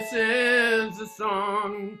 This is a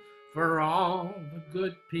song for all the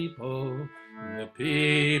good people, the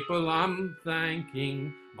people I'm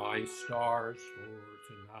thanking my stars for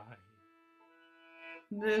tonight.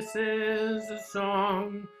 This is a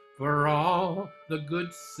song for all the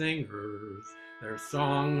good singers, their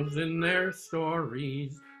songs and their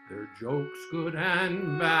stories, their jokes good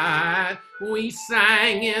and bad. We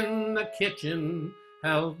sang in the kitchen,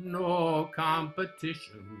 held no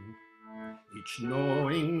competition, each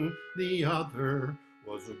knowing the other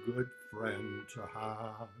was a good friend to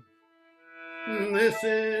have. This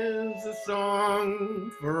is a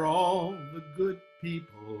song for all the good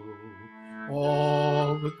people,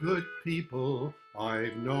 all the good people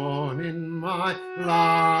I've known in my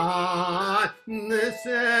life. This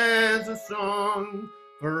is a song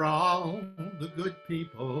for all the good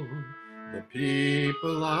people, the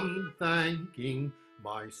people I'm thanking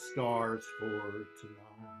my stars for tonight.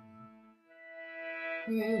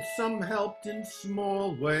 Some helped in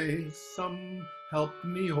small ways, some helped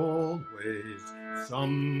me always,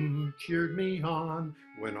 some cheered me on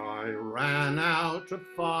when I ran out to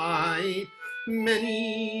fight.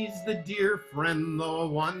 Many's the dear friend, though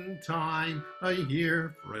one time a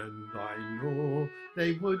dear friend, I know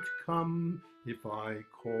they would come if I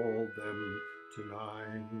called them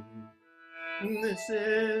tonight. This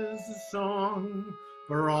is a song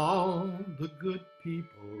for all the good people,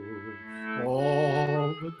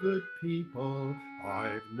 all the good people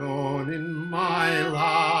I've known in my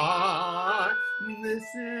life. This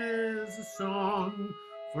is a song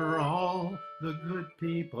for all the good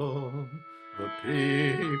people, the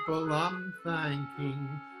people I'm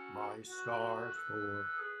thanking my stars for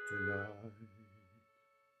tonight.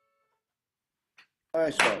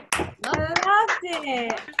 Nice one. Loved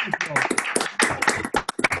it.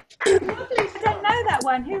 Lovely. I don't know that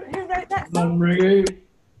one. Who wrote that song?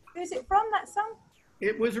 Who's it from, that song?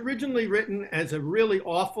 It was originally written as a really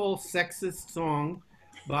awful sexist song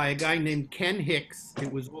by a guy named Ken Hicks.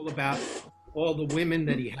 It was all about all the women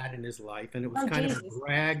that he had in his life, and it was kind of a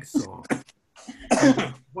brag song.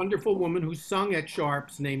 A wonderful woman who sung at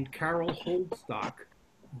Sharp's named Carol Holdstock,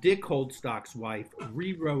 Dick Holdstock's wife,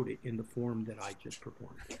 rewrote it in the form that I just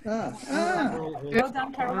performed. Well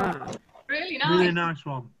done, Carol. Really nice. Really nice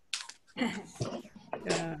one.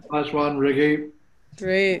 Yeah. Nice one, Ricky.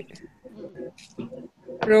 Great.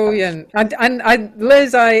 Brilliant. And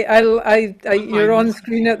Liz, you're on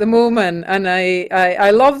screen at the moment, and I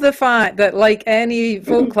love the fact that, like any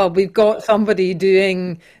folk club, we've got somebody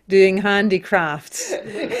doing handicrafts.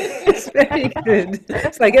 It's very good.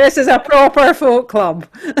 It's like this is a proper folk club.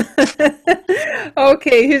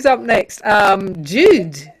 Okay, who's up next?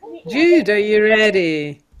 Jude. Jude, are you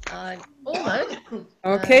ready? Almost.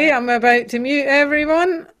 Okay, I'm about to mute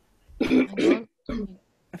everyone.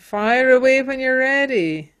 Fire away when you're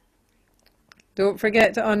ready. Don't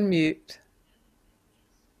forget to unmute.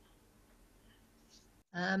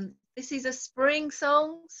 This is a spring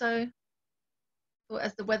song, so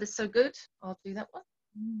as the weather's so good, I'll do that one.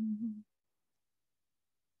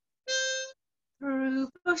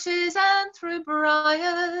 Through bushes and through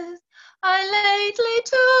briars, I lately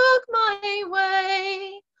took my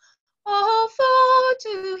way. Oh, for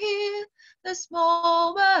to hear the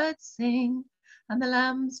small birds sing, and the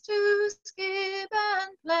lambs to skip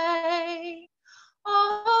and play.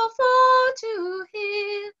 Oh, for to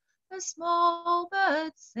hear the small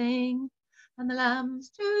birds sing, and the lambs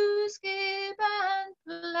to skip and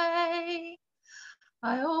play.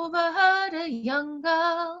 I overheard a young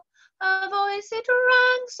girl, her voice it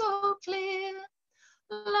rang so clear.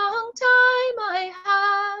 Long time I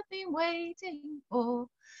have been waiting for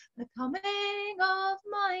the coming of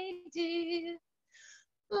my dear.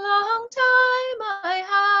 Long time I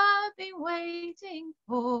have been waiting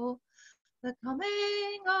for the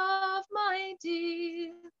coming of my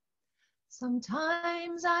dear.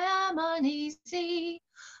 Sometimes I am uneasy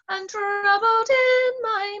and troubled in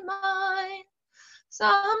my mind.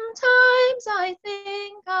 Sometimes I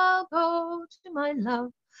think I'll go to my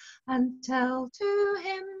love and tell to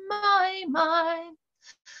him my mind.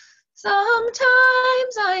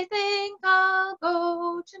 Sometimes I think I'll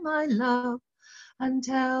go to my love and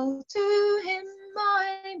tell to him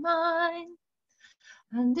my mind.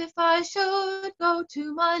 And if I should go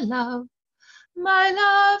to my love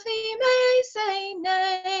he may say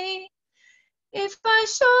nay. If I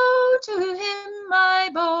show to him my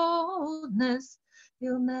boldness,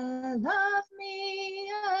 he'll ne'er love me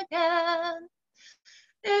again.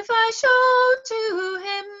 If I show to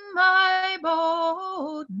him my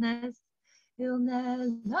boldness, he'll ne'er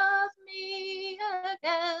love me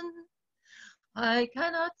again. I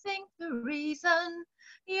cannot think the reason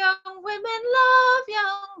young women love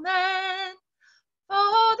young men,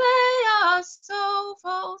 for they are so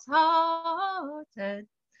false-hearted.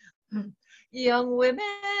 Young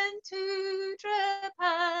women to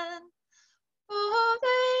Japan, for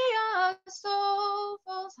they are so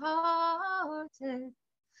false-hearted.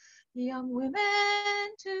 Young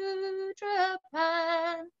women to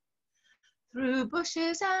Japan. Through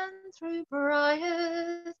bushes and through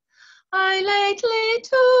briars, I lately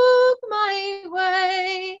took my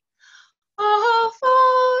way. Oh,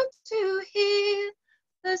 for to hear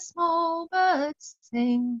the small birds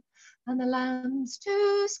sing, and the lambs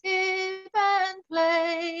to skip and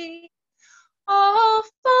play. Oh,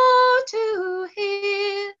 for to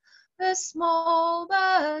hear the small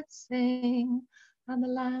birds sing, and the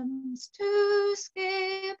lambs to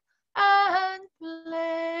skip and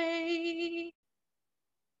play.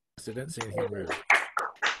 So don't say anything rude.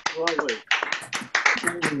 Lovely,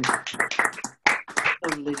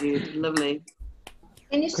 Jude. Lovely.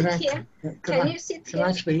 Can you sit here? Can you sit here? Can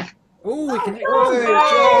I speak? Oh, we can.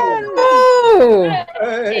 Oh,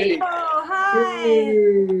 Hey. Oh, hi.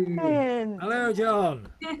 Hello, John.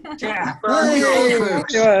 Yeah. Hey.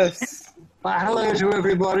 Folks. yes. Well, hello to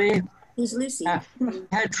everybody. Who's Lucy?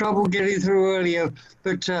 Had trouble getting through earlier,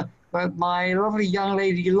 but my lovely young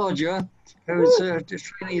lady lodger, who's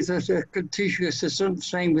training as a teaching assistant,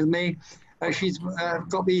 staying with me, she's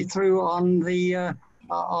got me through on the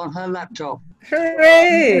on her laptop.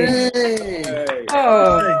 Hooray! Hey.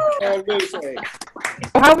 Oh, Oh, Lucy.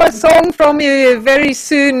 we'll have a song from you very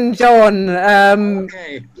soon, John.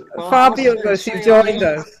 Okay. Well, Fabulous, you joined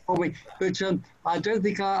us. But I don't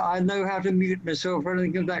think I know how to mute myself or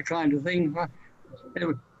anything of that kind of thing.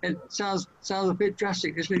 It sounds a bit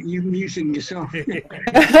drastic, isn't it? You muting yourself.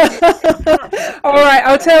 All right,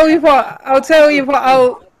 I'll tell you what.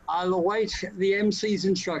 I'll await the MC's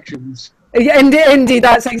instructions. Yeah, indeed,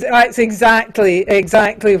 that's exactly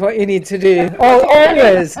what you need to do.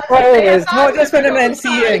 Always, not just when I'm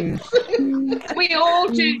emceeing. We all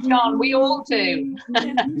do, John. We all do.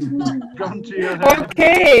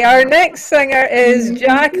 Okay, our next singer is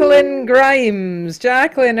Jacqueline Grimes.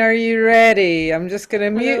 Jacqueline, are you ready? I'm just going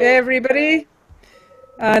to mute everybody,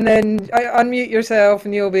 and then unmute yourself,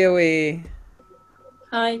 and you'll be away.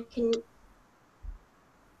 Hi, can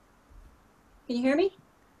you hear me?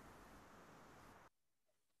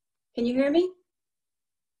 Can you hear me?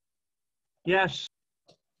 Yes.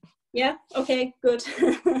 Yeah, okay, good.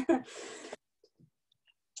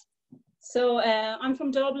 So I'm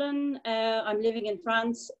from Dublin. I'm living in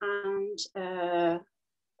France, and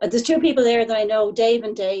there's two people there that I know, Dave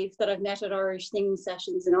and Dave, that I've met at Irish singing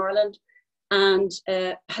sessions in Ireland. And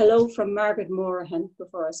hello from Margaret Morahan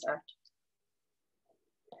before I start.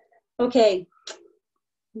 Okay.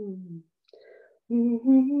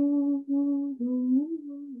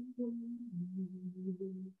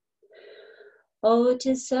 Oh,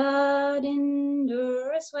 'tis sad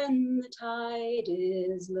indoors when the tide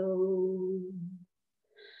is low,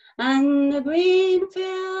 and the green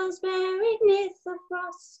fields buried neath the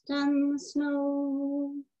frost and the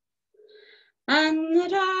snow, and the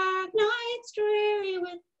dark nights dreary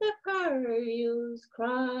with the curlew's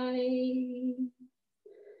cry.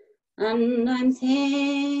 And I'm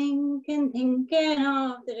thinking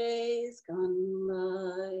of the days gone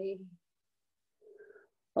by.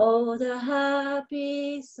 Oh, the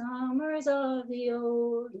happy summers of the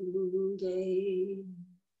olden days,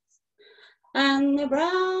 and the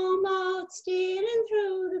brown moths stealing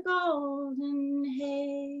through the golden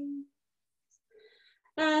haze,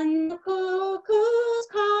 and the cuckoos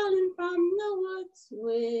calling from the woods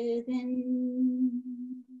within,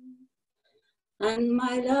 and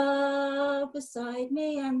my love beside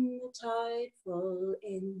me and the tide full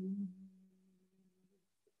in.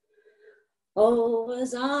 Oh,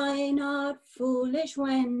 was I not foolish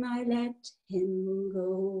when I let him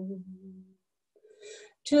go,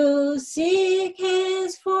 to seek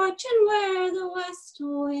his fortune where the west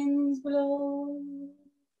winds blow?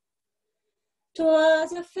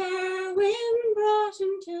 'Twas a fair wind brought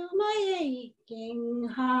him to my aching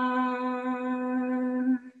heart.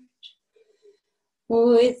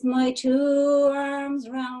 With my two arms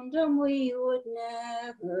round him we would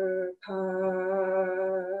never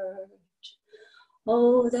part.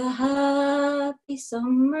 Oh, the happy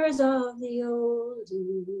summers of the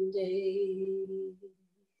olden days,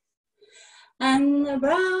 and the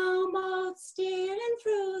brown moths stealing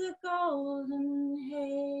through the golden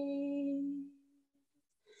haze,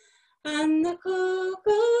 and the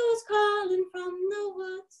cuckoos calling from the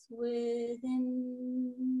woods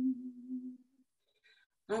within,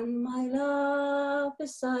 and my love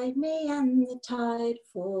beside me and the tide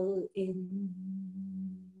full in.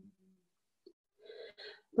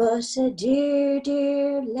 But a dear,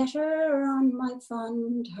 dear letter on my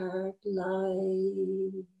fond heart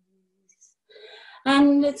lies,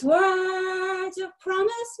 and its words of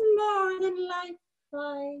promise more than life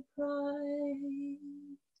I prize.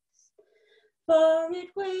 For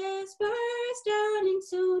it whispers, darling,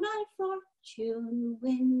 soon I'll fortune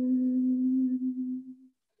win,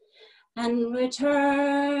 and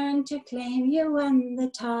return to claim you when the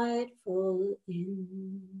tide full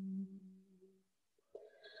in.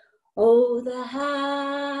 Oh, the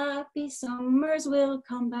happy summers will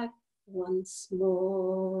come back once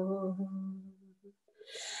more,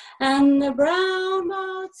 and the brown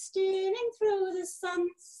moths stealing through the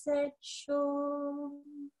sunset shore,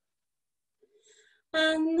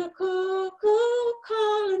 and the cuckoo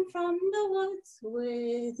calling from the woods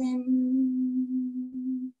within,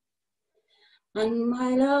 and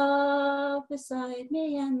my love beside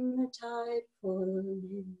me and the tide full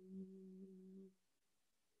in.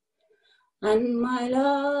 and my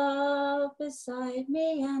love beside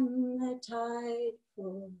me, and the tide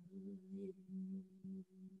falling.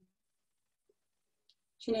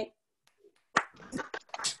 Sinead.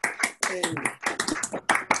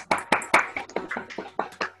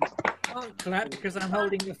 Can't clap because I'm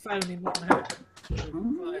holding the phone in one hand.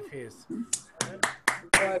 Clive hears.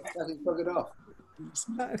 Clive hasn't buggered off.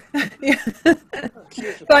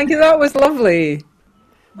 Thank you, that was lovely.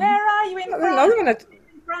 Where are you in France? Another one.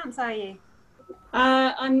 In France, are you?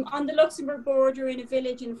 I'm on the Luxembourg border in a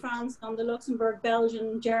village in France, on the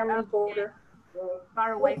Luxembourg-Belgian-German border.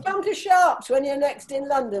 Far away. Well, come to Sharps when you're next in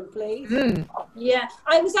London, please. Yeah,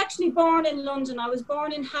 I was actually born in London. I was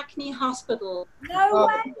born in Hackney Hospital. No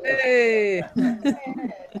way!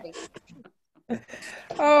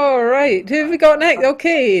 All right, who have we got next?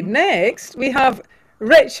 Okay, next we have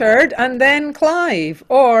Richard and then Clive,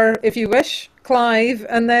 or if you wish, Clive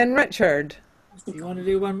and then Richard. Do you want to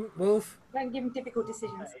do one, Wolf? Don't give him difficult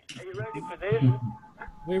decisions. Are you ready for this?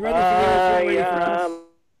 We're ready for you if you're ready for us.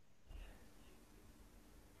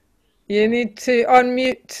 You need to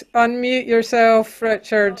unmute yourself,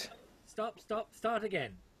 Richard. Start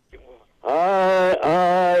again. I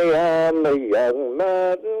am a young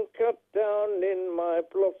man cut down in my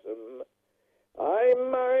blossom. I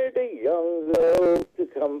married a young girl to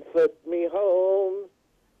comfort me home.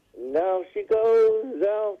 Now she goes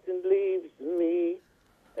out and leaves me,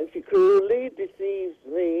 and she cruelly deceives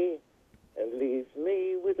me, and leaves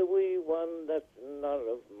me with a wee one that's none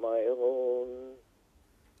of my own.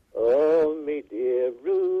 Oh, me dear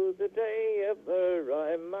Rue, the day ever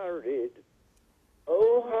I married.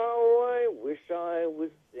 Oh, how I wish I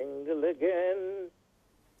was single again.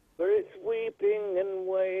 For it's weeping and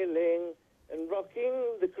wailing and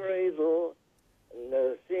rocking the cradle and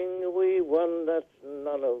nursing a wee one that's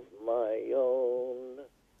none of my own.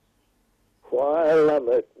 While I'm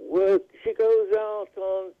at work, she goes out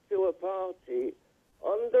on to a party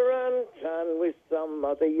on the rantan with some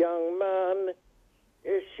other young man.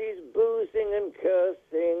 Yes, she's boozing and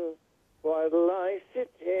cursing while I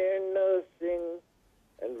sit here nursing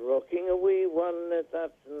and rocking a wee one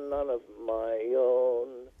that's none of my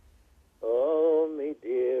own. Oh, me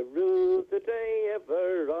dear Rue, the day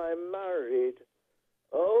ever I married.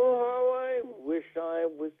 Oh, how I wish I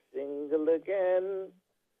was single again.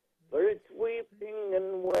 For it's weeping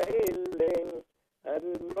and wailing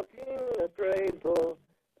and rocking a cradle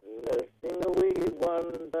and nursing a wee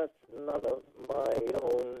one that's none of my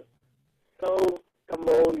own. So come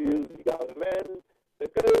all you young men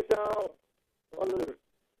that goes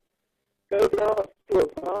out to a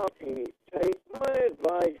party, take my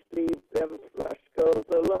advice, leave them flash girls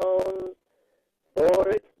alone. For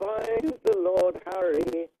it's by the Lord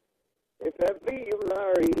Harry, if ever you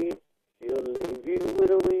marry, she'll leave you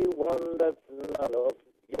with a wee one that's none of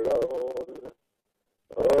your own.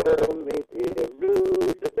 Oh, me dear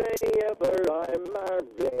Rue, the day ever I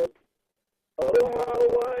married. Oh, how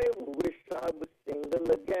I wish I was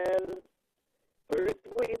single again. For it's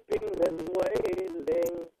weeping and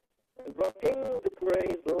wailing and rocking the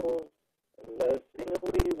cradle and nursing a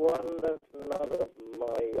wee one that's none of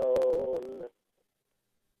my own.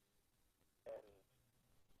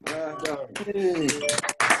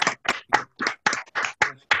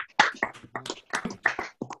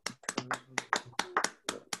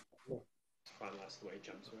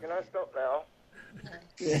 Can I stop now?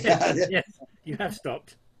 Yes, you have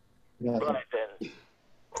stopped. Right then.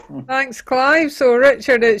 Thanks, Clive. So,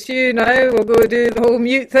 Richard, it's you now. We'll go do the whole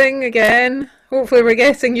mute thing again. Hopefully, we're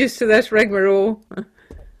getting used to this rigmarole.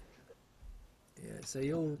 Yeah, so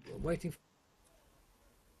you're waiting.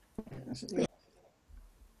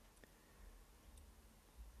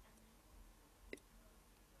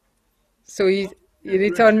 So you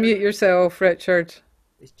need to unmute yourself, Richard.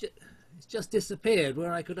 It's just disappeared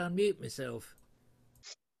where I could unmute myself.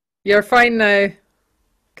 You're fine now.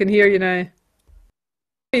 Can hear you now.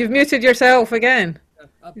 You've muted yourself again.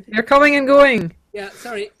 You're coming and going. Yeah,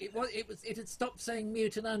 sorry. It had stopped saying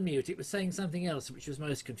mute and unmute. It was saying something else, which was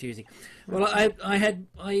most confusing. Well,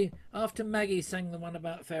 I after Maggie sang the one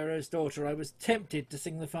about Pharaoh's daughter, I was tempted to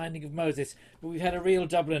sing the Finding of Moses, but we've had a real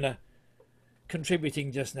Dubliner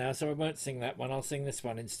contributing just now, so I won't sing that one. I'll sing this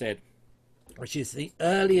one instead, which is the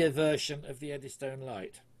earlier version of the Eddystone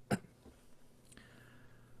Light.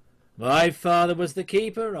 My father was the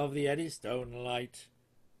keeper of the Eddystone Light,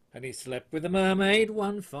 and he slept with a mermaid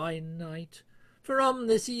one fine night. From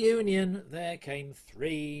this union there came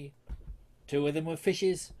three. Two of them were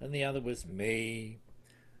fishes, and the other was me.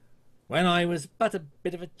 When I was but a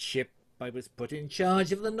bit of a chip, I was put in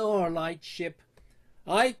charge of the Norlight ship.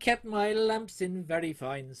 I kept my lamps in very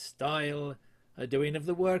fine style, a doing of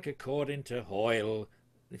the work according to Hoyle.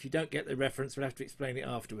 If you don't get the reference, we'll have to explain it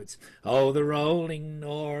afterwards. Oh, the rolling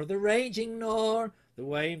Nore, the raging Nore, the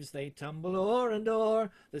waves they tumble o'er and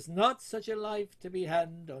o'er. There's not such a life to be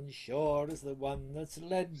had on shore as the one that's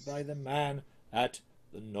led by the man at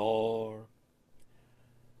the Nore.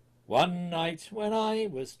 One night when I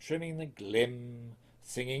was trimming the glim,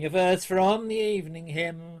 singing a verse from the evening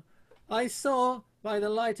hymn, I saw by the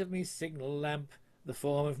light of me signal lamp the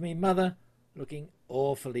form of me mother looking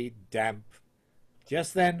awfully damp.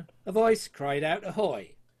 Just then a voice cried out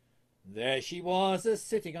ahoy. There she was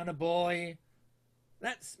a-sitting on a buoy.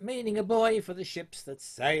 That's meaning a boy for the ships that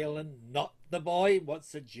sail, and not the boy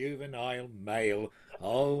what's a juvenile male.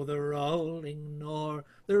 Oh, the rolling Nore,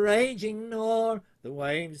 the raging Nore, the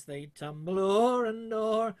waves they tumble o'er and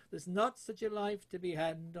o'er. There's not such a life to be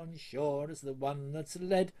had on shore as the one that's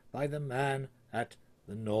led by the man at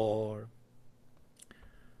the Nore.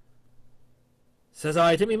 Says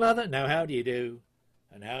I to me mother, now how do you do?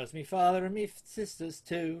 And how's me father and me sisters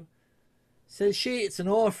too? Says she, it's an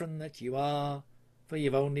orphan that you are, for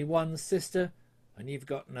you've only one sister and you've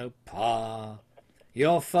got no pa.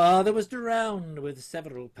 Your father was drowned with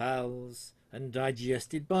several pals and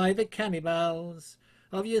digested by the cannibals.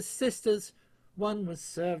 Of your sisters, one was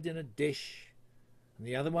served in a dish and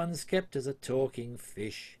the other one's kept as a talking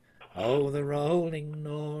fish. Oh, the rolling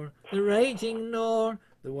Nore, the raging Nore,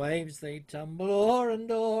 the waves they tumble o'er and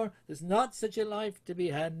o'er. There's not such a life to be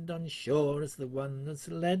had on shore as the one that's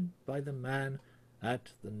led by the man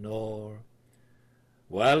at the Nore.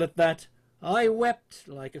 Well, at that I wept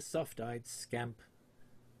like a soft-eyed scamp.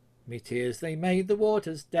 Me tears they made the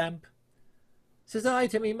waters damp. Says I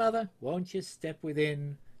to me mother, won't you step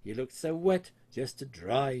within? You looked so wet just to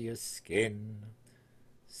dry your skin.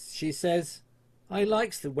 She says, I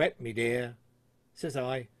likes the wet, me dear. Says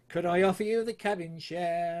I, could I offer you the cabin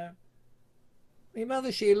chair? Me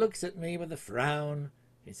mother, she looks at me with a frown.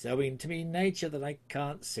 It's owing to me nature that I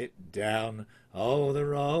can't sit down. Oh, the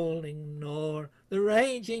rolling Nore, the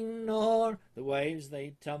raging Nore, the waves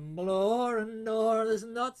they tumble o'er and o'er. There's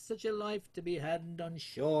not such a life to be had on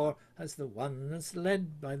shore as the one that's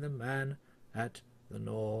led by the man at the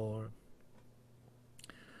Nore.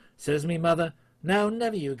 Says me mother, now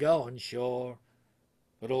never you go on shore,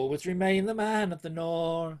 but always remain the man at the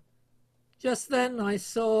Nore. Just then I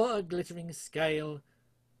saw a glittering scale,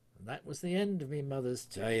 and that was the end of me mother's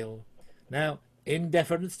tale. Now, in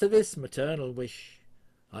deference to this maternal wish,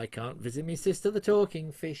 I can't visit me sister the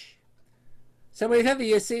talking fish. So if ever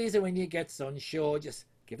you sees her when you gets on shore, just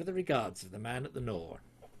give her the regards of the man at the Nore.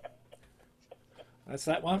 That's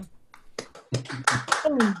that one.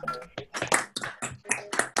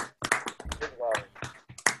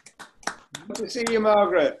 Good to see you,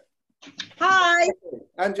 Margaret. Hi.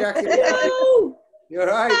 And Jackie. Hello. You're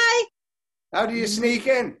right. Hi. How do you sneak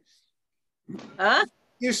in? Huh?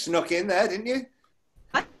 You snuck in there, didn't you?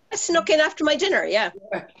 I snuck in after my dinner, yeah.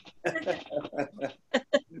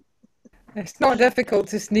 It's not difficult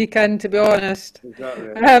to sneak in, to be honest.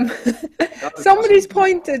 Exactly. Somebody's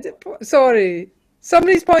pointed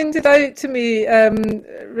out to me,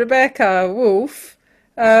 Rebecca Wolf,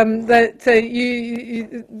 that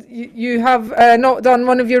you have not done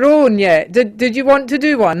one of your own yet. Did you want to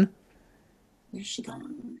do one? Where's she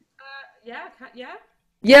gone?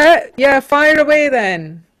 Yeah. Yeah, fire away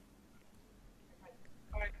then.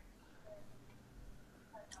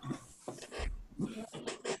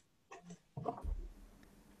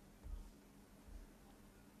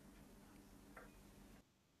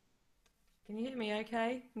 Can you hear me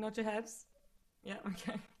okay? Nod your heads. Yeah,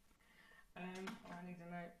 okay. I need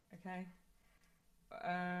a note, okay.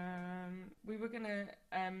 We were gonna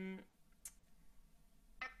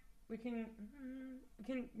we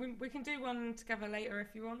can do one together later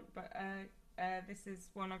if you want, but this is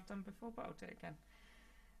one I've done before, but I'll do it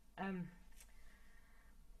again.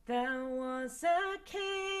 There was a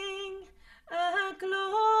king, a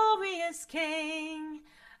glorious king,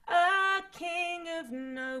 a king of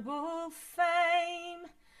noble fame,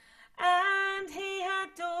 and he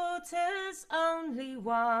had daughters, only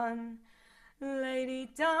one. Lady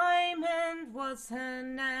Diamond was her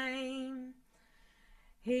name.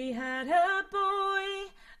 He had a boy,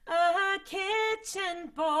 a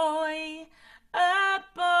kitchen boy, a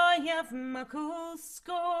boy of muckle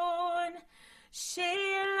scorn.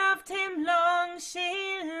 She loved him long,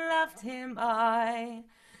 she loved him aye,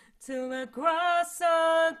 till the grass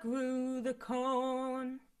grew the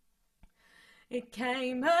corn. It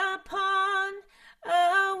came upon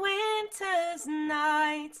a winter's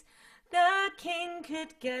night, the king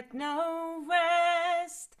could get no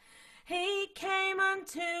rest. He came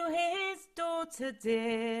unto his daughter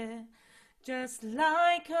dear, just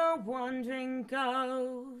like a wandering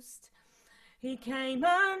ghost. He came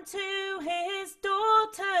unto his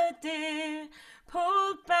daughter dear,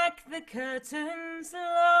 pulled back the curtains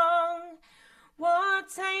long.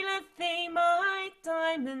 What aileth thee, my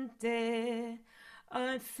diamond dear?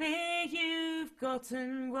 I fear you've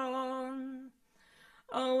gotten wrong.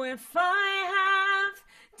 Oh, if I have,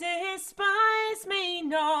 despise me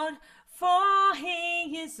not, for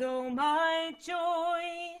he is all my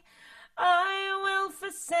joy. I will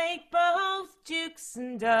forsake both dukes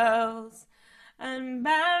and earls, and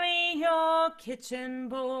marry your kitchen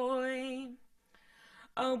boy.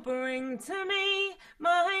 Oh, bring to me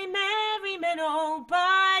my merry men all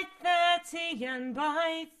by 30 and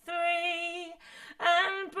by 3,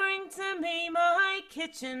 and bring to me my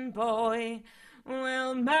kitchen boy,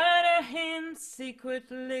 we'll murder him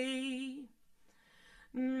secretly.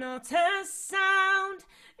 Not a sound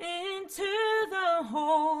into the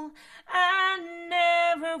hall, and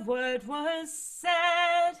ne'er a word was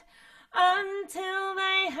said, until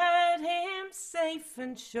they had him safe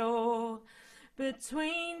and sure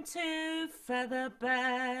between two feather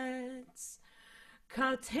beds.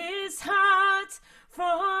 Cut his heart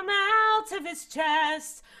from out of his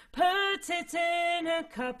chest, put it in a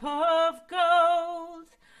cup of gold,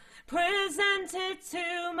 present it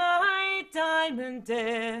to my diamond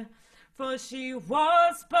dear, for she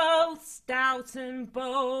was both stout and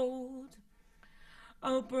bold.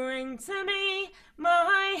 Oh, bring to me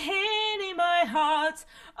my hinny, my heart,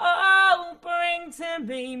 oh, bring to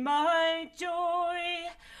me my joy.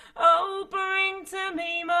 Oh, bring to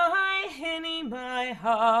me my hinny, my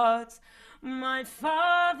heart, my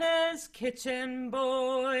father's kitchen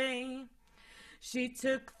boy. She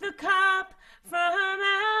took the cup from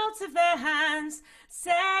out of their hands,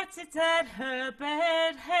 set it at her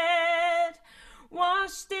bed head,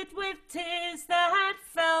 washed it with tears that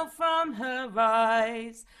fell from her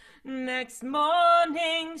eyes. Next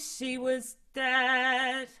morning she was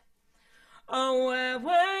dead. Oh, where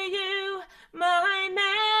were you, my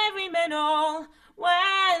merry men all, when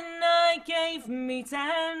I gave meat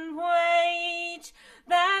and wage,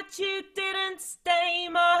 that you didn't stay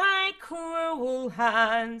my cruel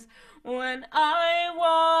hand when I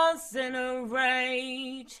was in a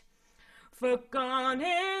rage? For gone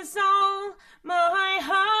is all my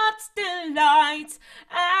heart's delight,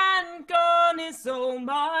 and gone is all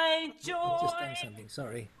my joy. I've just done something,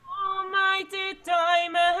 sorry. Oh, my dear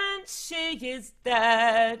diamond, she is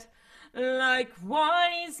dead.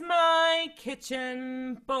 Likewise my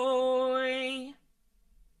kitchen boy.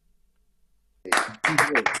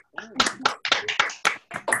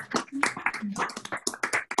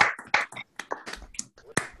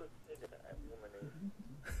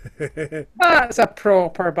 That's a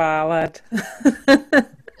proper ballad.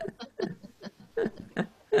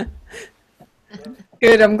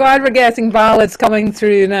 Good, I'm glad we're getting ballads coming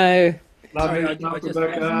through now. Sorry, I just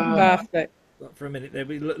Fantastic. for a minute there,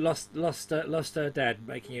 we lost her dad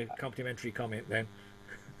making a complimentary comment then.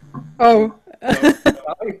 Oh.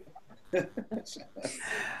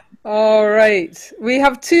 All right. We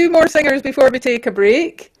have two more singers before we take a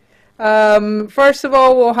break. First of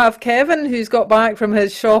all, we'll have Kevin, who's got back from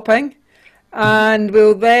his shopping, and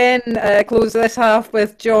we'll then close this half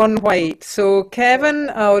with John White. So,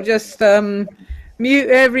 Kevin, I'll just mute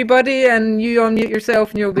everybody, and you unmute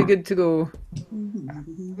yourself, and you'll be good to go.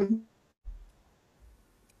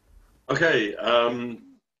 Okay.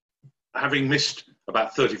 Having missed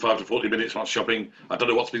about 35 to 40 minutes while shopping, I don't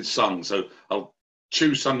know what's been sung, so I'll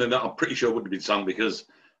choose something that I'm pretty sure wouldn't have been sung because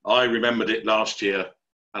I remembered it last year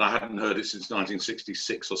and I hadn't heard it since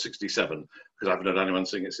 1966 or 67 because I haven't heard anyone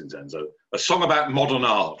sing it since then. So a song about modern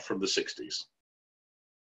art from the 60s.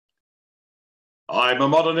 I'm a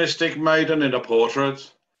modernistic maiden in a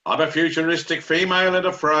portrait. I'm a futuristic female in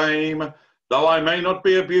a frame. Though I may not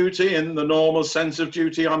be a beauty in the normal sense of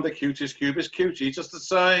duty, I'm the cutest cubist cutie just the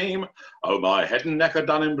same. Oh, my head and neck are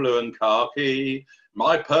done in blue and khaki.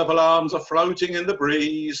 My purple arms are floating in the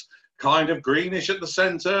breeze, kind of greenish at the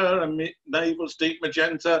centre and navel's deep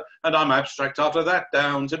magenta, and I'm abstract after that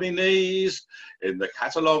down to me knees. In the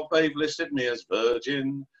catalogue they've listed me as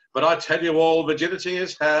virgin, but I tell you all, virginity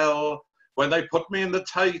is hell. When they put me in the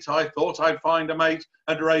Tate, I thought I'd find a mate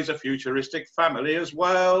and raise a futuristic family as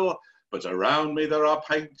well. But around me there are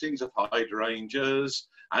paintings of hydrangeas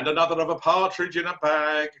and another of a partridge in a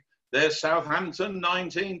bag. There's Southampton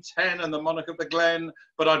 1910 and the Monarch of the Glen,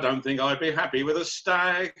 but I don't think I'd be happy with a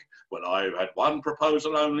stag. Well, I've had one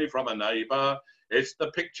proposal only from a neighbour. It's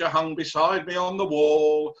the picture hung beside me on the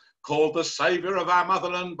wall, called The Saviour of Our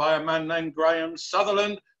Motherland by a man named Graham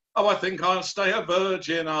Sutherland. Oh, I think I'll stay a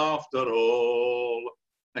virgin after all.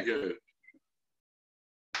 Thank you.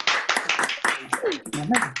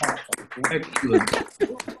 Excellent.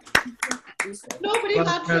 Nobody Well,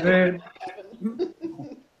 had Kevin.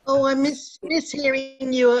 Oh, I miss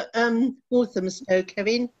hearing you at Walthamstow,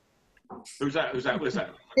 Kevin. Who's that? Who's that? Who's that?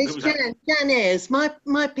 It's Who's that? Jan Ayres. My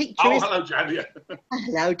picture Oh, is. hello, Jan. Yeah.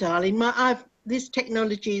 Hello, darling. This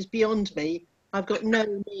technology is beyond me. I've got no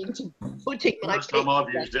means of putting my First time I've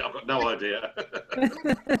picture. used it, I've got no idea.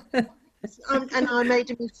 And I made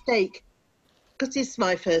a mistake because this is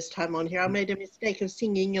my first time on here. I made a mistake of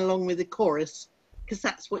singing along with the chorus because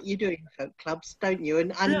that's what you do in folk clubs, don't you?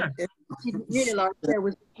 And I didn't realise there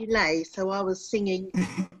was a delay, so I was singing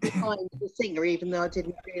behind the singer, even though I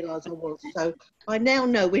didn't realise I was. So I now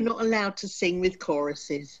know we're not allowed to sing with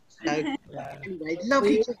choruses. So anyway,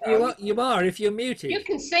 lovely to You are if you're muted. You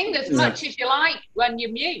can sing as much as you like when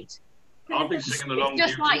you're mute. I'll be singing along.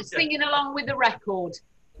 It's just like singing along with the record.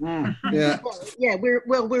 Yeah. Yeah,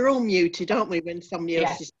 we're all muted, aren't we, when somebody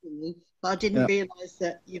else is singing? But I didn't Yeah. realise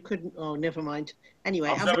that you couldn't. Oh, never mind. Anyway,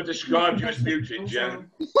 I've never described you as muted,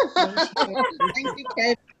 Jen. Thank you,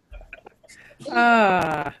 Kev.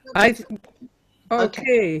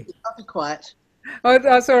 Okay. I'll be quiet. Oh,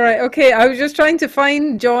 that's all right. Okay, I was just trying to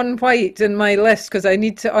find John White in my list because I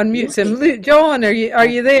need to unmute him. Luke, John, are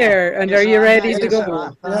you there? And are you ready to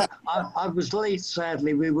go? I was late,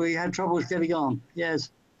 sadly. We had troubles getting on.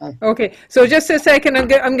 Yes. Okay, so just a second. I'm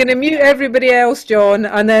going to mute everybody else, John,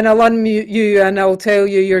 and then I'll unmute you and I'll tell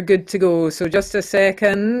you you're good to go. So just a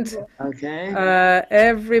second. Okay.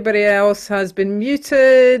 Everybody else has been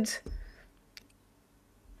muted.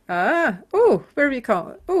 Oh, where have you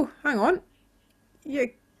come? Oh, hang on. You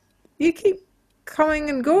keep coming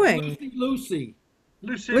and going. Lucy.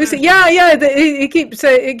 Lucy, yeah.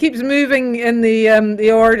 It keeps moving in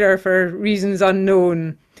the order for reasons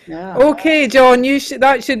unknown. Yeah. Okay, John,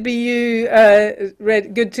 that should be you.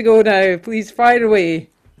 Good to go now. Please fire away.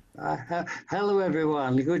 Hello,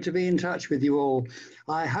 everyone. Good to be in touch with you all.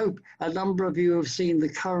 I hope a number of you have seen the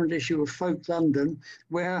current issue of Folk London,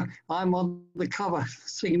 where I'm on the cover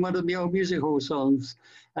singing one of the old music hall songs.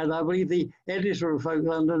 And I believe the editor of Folk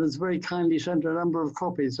London has very kindly sent a number of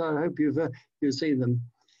copies. So I hope you've seen them.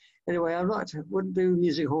 Anyway, wouldn't do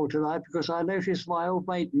music hall tonight because I noticed my old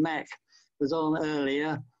mate Mac was on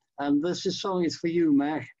earlier, and this song is for you,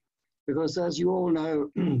 Mac, because as you all know,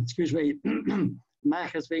 excuse me,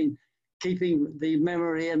 Mac has been keeping the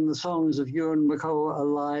memory and the songs of Ewan McCall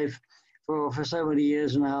alive for so many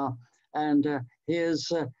years now. And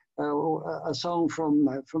here's a song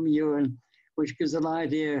from Ewan, which gives an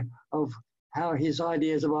idea of how his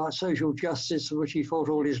ideas about social justice, for which he fought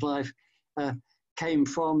all his life, came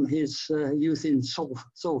from his youth in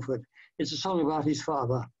Salford. It's a song about his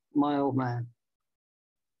father, my old man.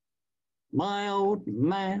 My old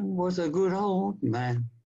man was a good old man,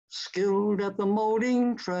 skilled at the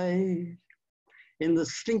moulding trade. In the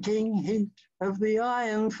stinking heat of the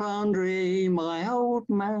iron foundry, my old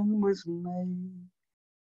man was made.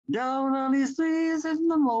 Down on his knees in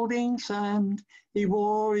the moulding sand, he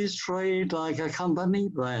wore his trade like a company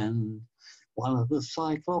brand. One of the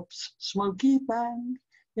Cyclops' smoky band,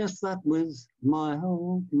 yes, that was my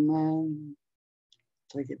old man.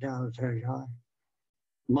 Take it down, Terry High.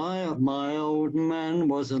 My old man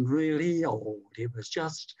wasn't really old, it was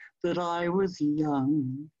just that I was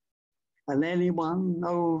young. And anyone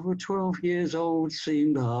over 12 years old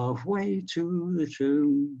seemed halfway to the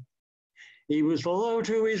tomb. He was loyal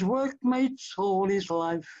to his workmates all his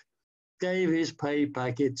life, gave his pay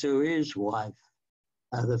packet to his wife.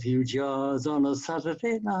 Had a few jars on a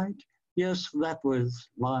Saturday night, yes, that was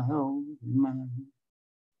my old man.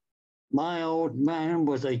 My old man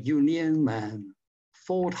was a union man,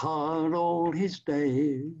 fought hard all his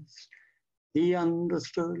days. He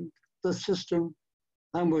understood the system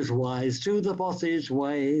and was wise to the boss's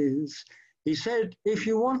ways. He said, if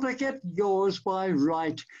you want to get yours by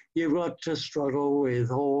right, you've got to struggle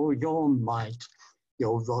with all your might.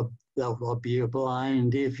 They'll rob you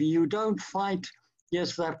blind if you don't fight.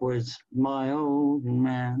 Yes, that was my old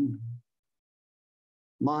man.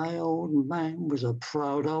 My old man was a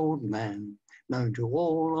proud old man, known to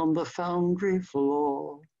all on the foundry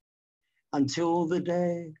floor. Until the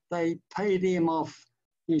day they paid him off,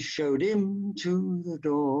 he showed him to the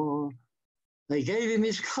door. They gave him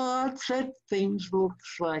his card, said things look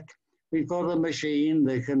slack. We've got a machine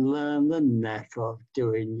that can learn the knack of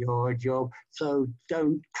doing your job, so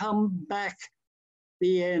don't come back.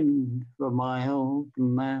 The end for my old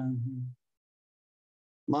man.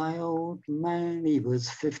 My old man, he was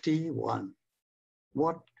 51.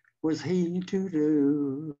 What was he to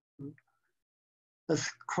do? A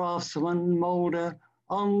craftsman moulder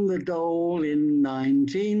on the dole in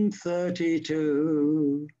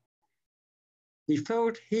 1932. He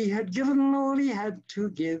felt he had given all he had to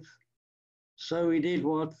give, so he did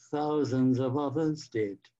what thousands of others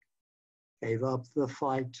did, gave up the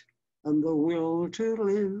fight and the will to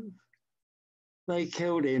live. They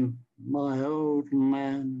killed him, my old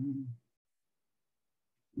man.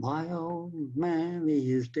 My old man,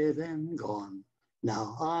 he is dead and gone.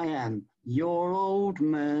 Now I am your old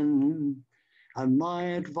man. And my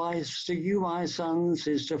advice to you, my sons,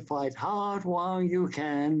 is to fight hard while you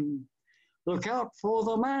can. Look out for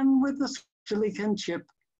the man with the silicon chip.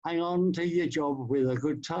 Hang on to your job with a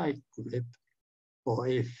good tight grip. For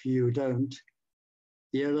if you don't,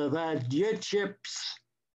 you'll have had your chips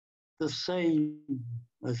the same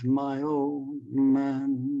as my old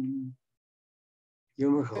man.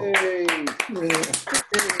 Hey.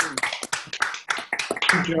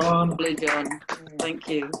 John. Lovely, John. Thank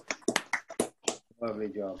you. Lovely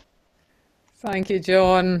job. Thank you,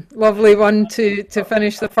 John. Lovely one to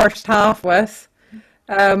finish the first half with.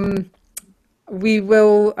 We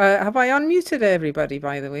will. Have I unmuted everybody,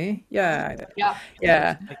 by the way? Yeah. I did. Yeah.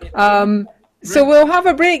 Yeah. So we'll have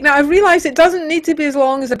a break. Now, I've realised it doesn't need to be as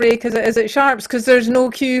long as a break as it is at Sharps because there's no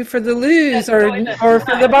queue for the loos or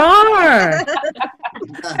for the bar.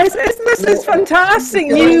 Isn't this fantastic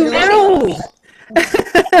new world?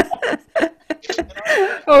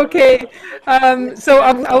 Okay. So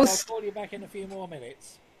I'll call you back in a few more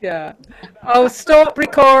minutes. Yeah, I'll stop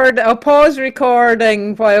record. I'll pause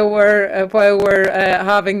recording while we're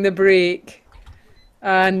having the break.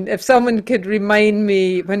 And if someone could remind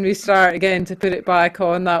me when we start again to put it back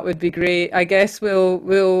on, that would be great. I guess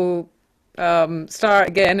we'll start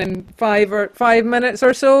again in 5 minutes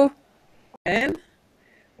or so. Again.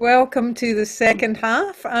 Welcome to the second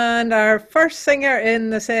half, and our first singer in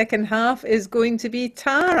the second half is going to be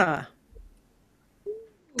Tara.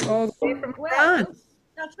 All the way from France.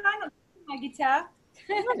 I'll try not to sing my guitar.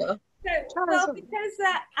 Well, because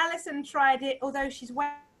Alison tried it, although she's way.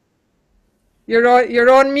 You're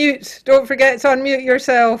on mute. Don't forget to unmute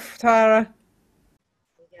yourself, Tara.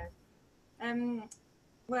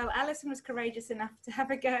 Well, Alison was courageous enough to have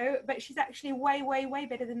a go, but she's actually way, way, way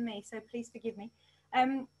better than me. So please forgive me.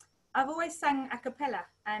 I've always sung a cappella,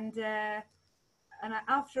 and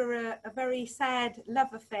after a very sad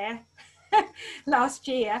love affair last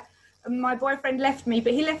year, my boyfriend left me,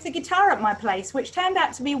 but he left the guitar at my place, which turned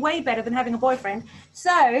out to be way better than having a boyfriend.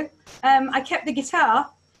 So I kept the guitar,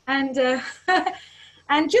 and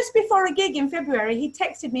and just before a gig in February, he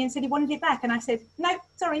texted me and said he wanted it back, and I said, no,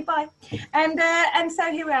 sorry, bye. And so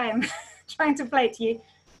here I am, trying to play it to you.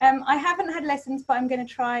 I haven't had lessons, but I'm going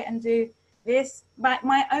to try and do this. But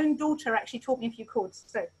my own daughter actually taught me a few chords.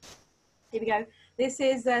 So here we go. This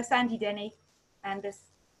is Sandy Denny, and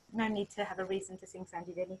there's no need to have a reason to sing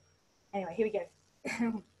Sandy Denny. Anyway, here we go.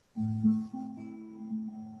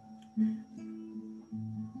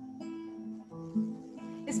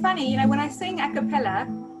 It's funny, you know, when I sing a cappella,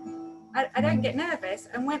 I don't get nervous.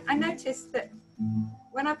 And when I notice that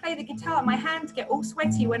when I play the guitar, my hands get all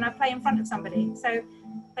sweaty when I play in front of somebody. So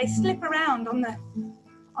they slip around on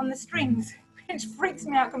the strings, which freaks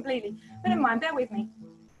me out completely. But never mind, bear with me.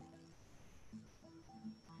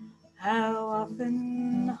 How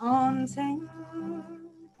often haunting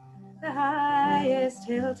the highest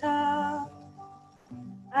hilltop,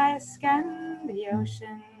 I scan the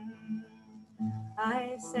ocean,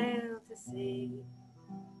 I sail to sea.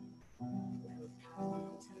 Will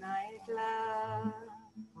come tonight, love,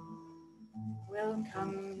 will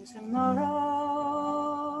come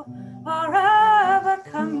tomorrow, or ever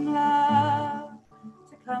come, love,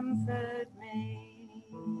 to comfort me.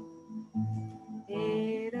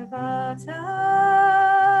 Idavata,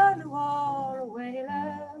 no all away,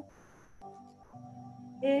 love.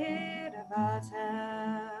 Idavata,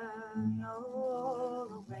 no all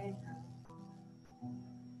away, love.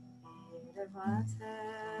 Idavata,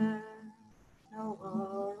 no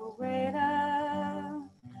all away, love.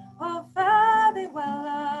 Oh, fare thee well,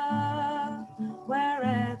 love,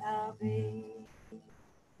 where'er thou be.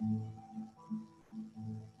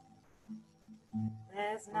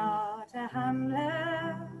 There's not a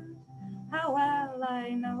hamlet, how well I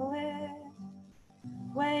know it,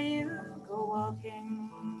 where you go walking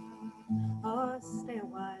or stay a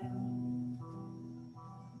while.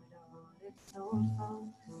 But all its old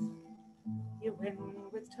folks you win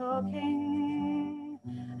with talking,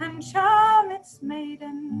 and charm its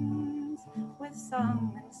maidens with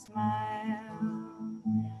song and smile.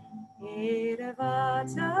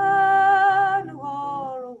 Idavata, no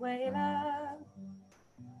all away, love.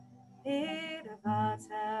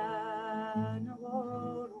 Idavata, no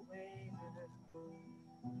all away, love.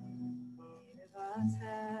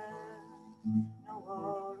 Idavata, no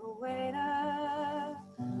all away, love.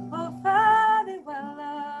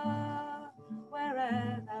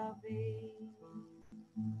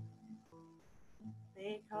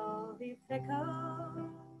 fickle,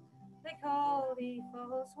 they call thee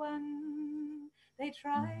false one. They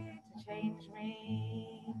try to change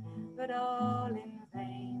me, but all in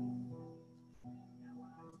vain. Thou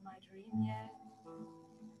art my dream yet,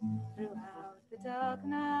 throughout the dark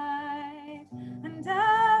night, and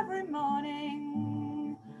every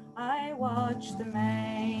morning I watch the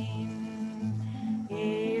main.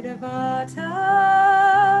 Idavata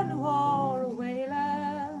war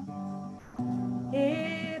whaler,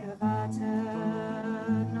 Idavata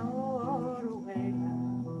no whaler,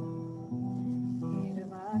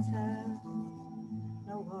 Idavata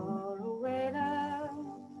no whaler.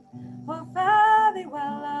 Oh, fare thee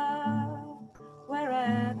well, love,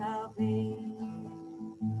 where'er thou be.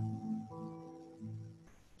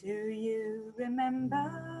 Do you remember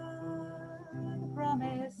the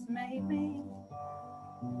promise made me?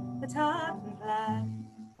 The tartan plaid,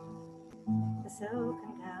 the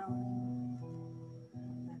silken gown,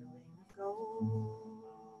 that ring of gold,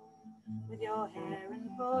 with your hair in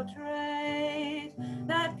portrait,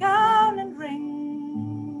 that gown and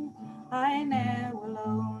ring, I ne'er will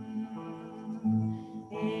own.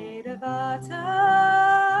 Idavata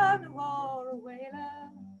war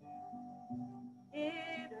whaler,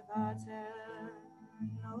 Idavata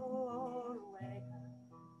no whaler,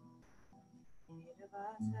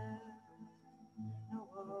 Idavata no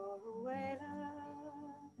whaler.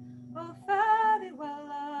 Oh, fare thee well,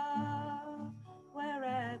 love,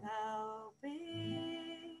 where'er thou be.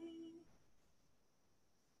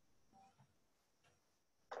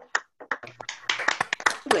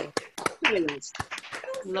 Lovely. Brilliant.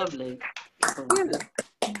 Lovely. Brilliant.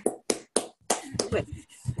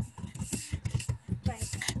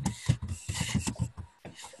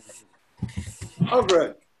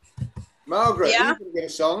 Margaret, Yeah? you can get a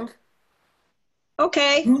song.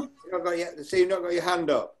 Okay. You've not got you've not got your hand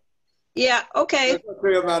up. Yeah, okay. Go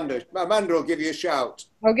through Amanda. Amanda will give you a shout.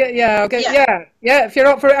 Yeah. If you're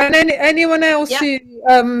up for it, and anyone else who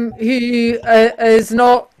is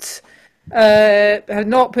not had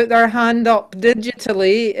not put their hand up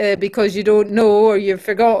digitally because you don't know or you've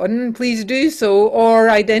forgotten, please do so, or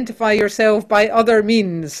identify yourself by other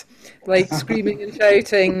means, like screaming and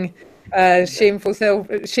shouting.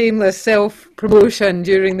 Shameless self-promotion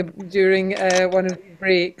during one of the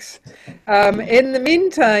breaks. In the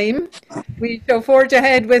meantime, we shall forge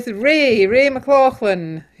ahead with Ray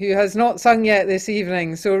McLaughlin, who has not sung yet this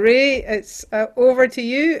evening. So Ray, it's over to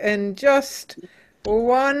you in just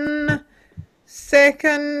 1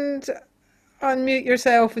 second. Unmute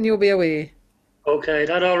yourself and you'll be away. Okay,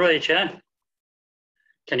 that all right, yeah?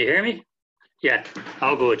 Can you hear me? Yeah,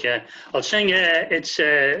 all good, yeah. I'll sing, it's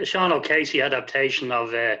Sean O'Casey adaptation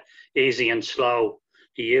of Easy and Slow.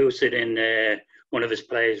 He used it in one of his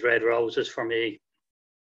plays, Red Roses, for me.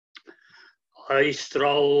 I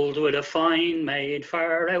strolled with a fine maid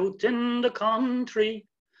far out in the country.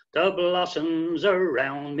 The blossoms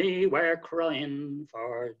around me were crying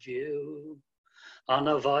for dew. On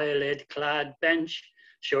a violet-clad bench,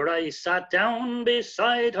 sure I sat down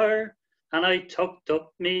beside her, and I tucked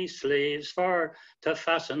up me sleeves for to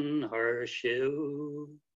fasten her shoe.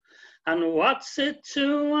 And what's it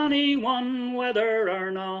to anyone whether or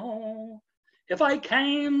no, if I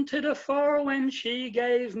came to the fore when she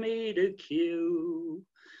gave me the cue?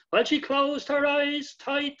 Well, she closed her eyes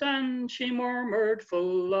tight and she murmured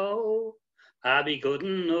full low, "I be good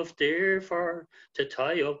enough, dear, for to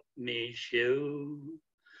tie up me shoe."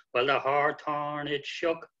 Well, the hawthorn it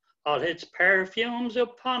shook all its perfumes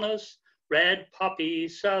upon us, red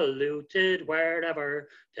poppies saluted wherever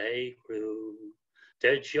they grew.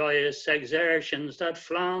 The joyous exertions that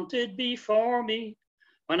flaunted before me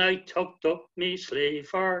when I tucked up me sleeve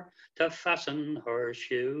for to fasten her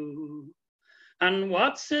shoe. And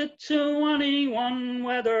what's it to anyone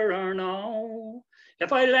whether or no,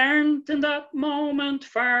 if I learnt in that moment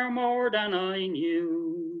far more than I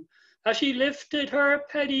knew, as she lifted her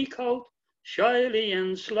petticoat shyly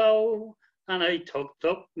and slow, and I tucked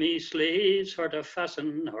up me sleeves for to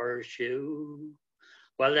fasten her shoe.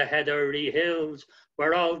 Well, the heathery hills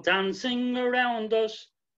were all dancing around us,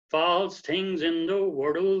 false things in the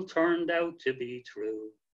world turned out to be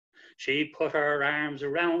true. She put her arms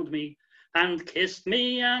around me and kissed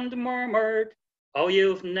me and murmured, "Oh,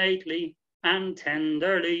 you've neatly and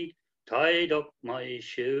tenderly tied up my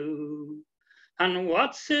shoe." And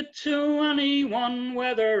what's it to anyone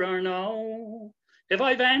whether or no, if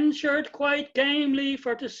I ventured quite gamely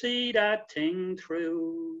for to see that thing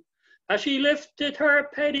through, as she lifted her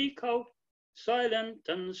petticoat silent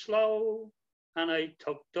and slow, and I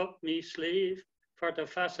tucked up me sleeve for to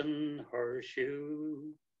fasten her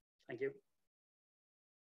shoe. Thank you.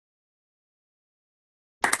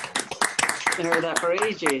 I heard that for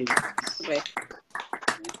ages. Okay.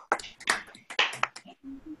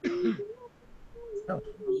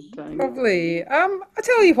 Lovely. I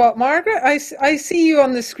tell you what, Margaret, I see you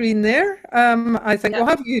on the screen there. I think we'll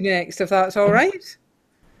have you next, if that's all right.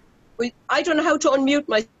 I don't know how to unmute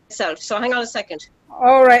myself, so hang on a second.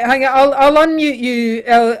 All right, hang on. I'll unmute you.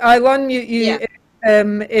 I'll unmute you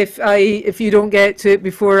if you don't get to it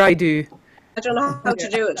before I do. I don't know how to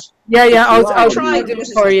do it. Yeah. I'll try do it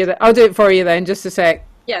for you. I'll do it for you then. Just a sec.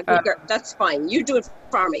 Yeah, good girl. That's fine. You do it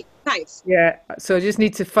for me. Thanks. Yeah. So I just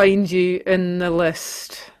need to find you in the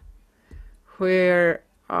list. Where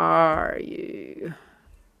are you?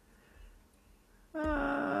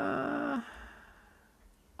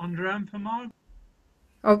 Under M for Margaret.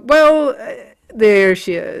 Oh, well, there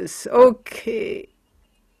she is. Okay.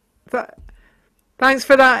 Thanks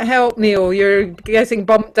for that help, Neil. You're getting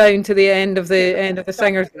bumped down to the end of the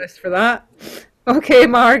singers list for that. Okay,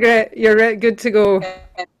 Margaret, you're good to go.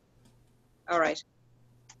 Okay. All right.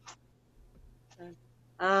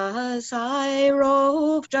 As I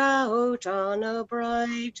roved out on a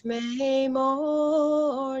bright May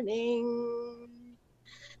morning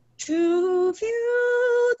to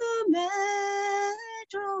view the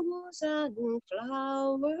meadows and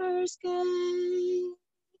flowers gay,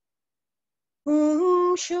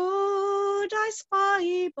 whom should I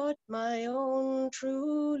spy but my own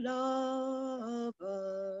true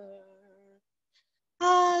lover,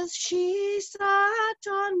 as she sat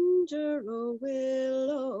under a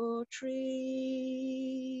willow tree.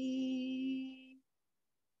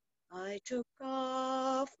 I took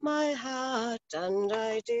off my hat and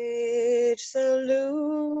I did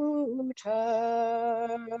salute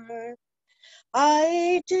her.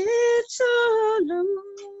 I did salute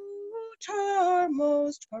her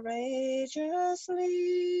most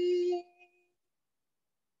courageously.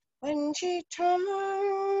 When she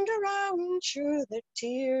turned around, sure the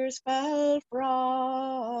tears fell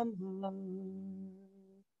from her,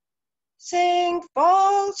 saying,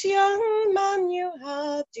 "False young man, you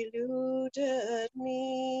have deluded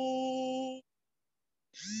me.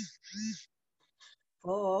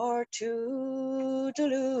 For to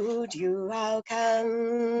delude you, how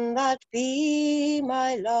can that be,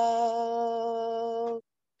 my love?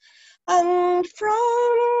 And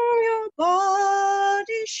from your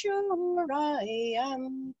body sure I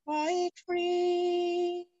am quite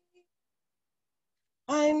free.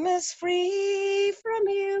 I'm as free from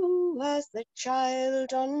you as the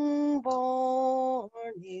child unborn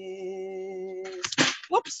is."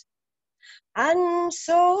 Whoops! And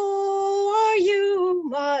so are you,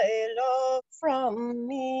 my love, from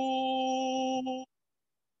me.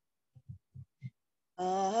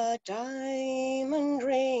 A diamond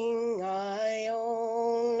ring I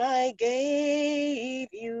own I gave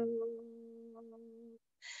you,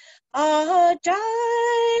 a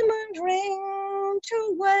diamond ring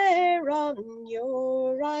to wear on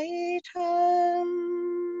your right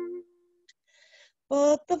hand.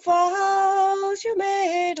 But the vows you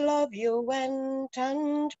made, love, you went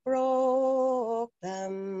and broke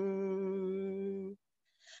them,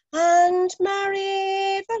 and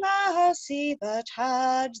married the lassie that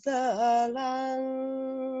had the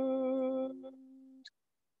land.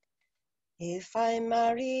 If I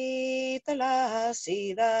married the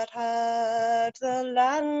lassie that had the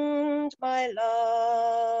land, my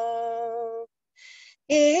love,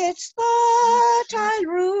 it's that I'll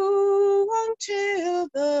rue until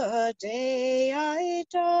the day I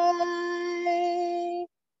die.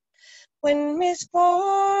 When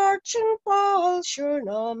misfortune falls, sure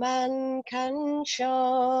no man can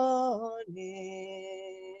shun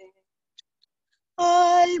it.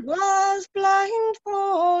 I was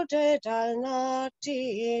blindfolded, I'll not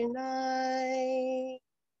deny.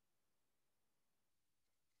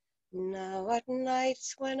 Now at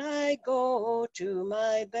nights when I go to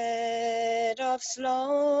my bed of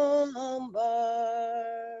slumber,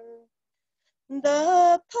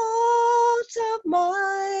 the thoughts of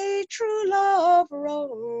my true love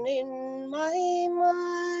roam in my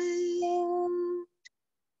mind.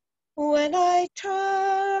 When I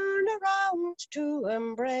turn around to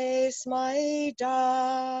embrace my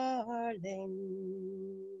darling,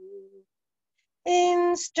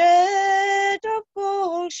 instead of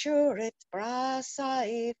gold, sure it's brass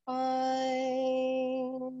I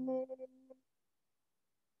find.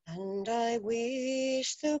 And I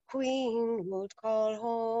wish the Queen would call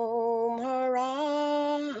home her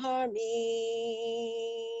army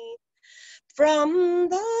from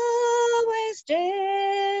the West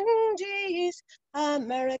Indies,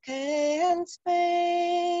 America and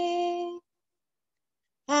Spain.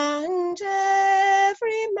 And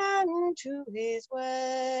every man to his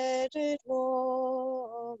wedded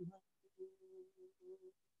woman,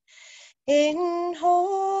 in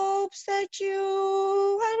hopes that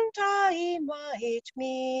you and I might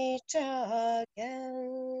meet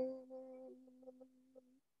again.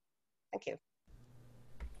 Thank you.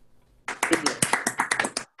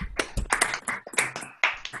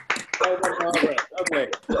 Lovely.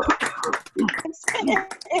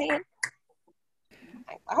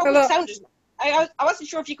 I hope it sounded. I wasn't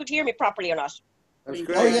sure if you could hear me properly or not. That was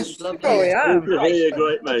great. Oh, yes. Oh, yeah. Right. Hear you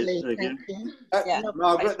Great, mate. Thank you.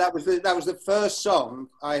 Margaret, that was the first song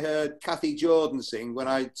I heard Kathy Jordan sing when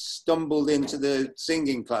I stumbled into the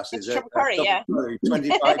singing classes at Curry, yeah. Curry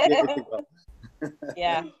 25 years ago.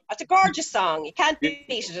 Yeah, it's a gorgeous song. You can't beat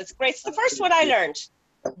it. It's great. It's the first one I learned.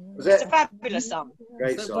 Was It's it? a fabulous song. Great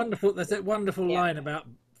There's that song. wonderful. There's that wonderful line about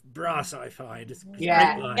brass. I find it's a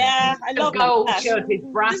Yeah. great line. Yeah, I love gold that. shirt is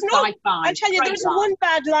brass There's no, sci-fi. I tell you, there Great isn't line. one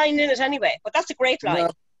bad line in it anyway, but that's a great line.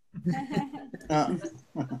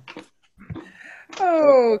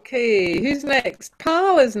 Okay, who's next?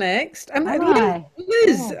 Pal is next. And Aye.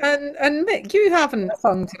 Liz and Mick, you haven't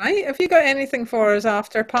sung tonight. Have you got anything for us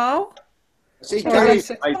after Pal? See, Or Gary's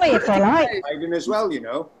is it- hiding as well, you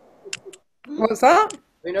know. What's that?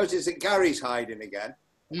 We noticed that Gary's hiding again.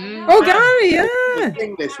 Oh, Gary, yeah.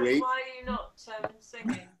 Sing this week. Why are you not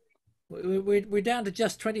singing? We're down to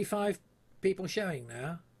just 25 people showing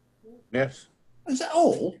now. Yes. Is that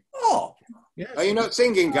all? Oh. Yes. Are you not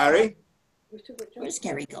singing, Gary? Where's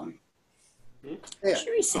Gary gone? Yeah.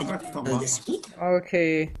 Sure, he said this week.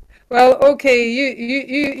 Okay. Well, okay,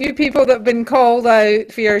 you people that have been called out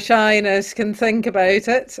for your shyness can think about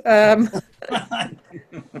it. And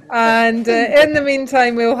in the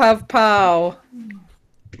meantime, we'll have Pal.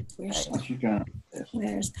 Where's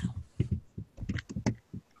Pal?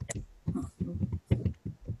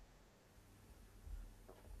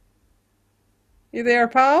 You there,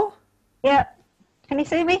 Pal? Yeah. Can you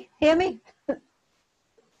see me? Hear me?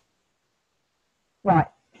 Right.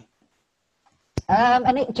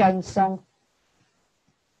 A Nick Jones song.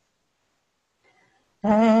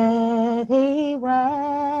 Fare thee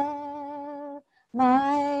well,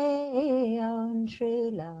 my own true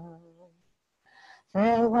love.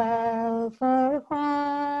 Farewell for a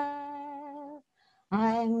while.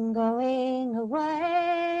 I'm going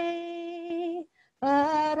away,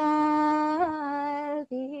 but I'll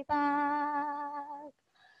be back,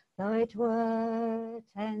 though it were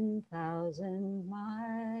 10,000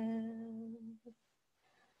 miles.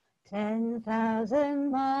 10,000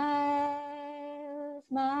 miles,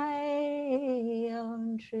 my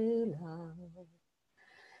own true love.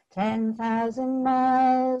 10,000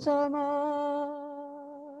 miles or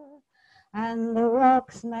more, and the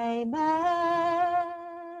rocks may melt,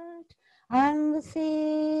 and the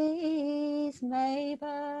seas may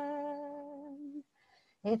burn,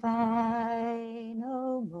 if I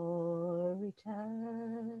no more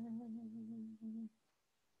return.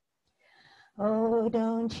 Oh,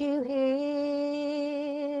 don't you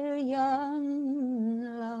hear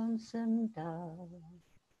yon lonesome dove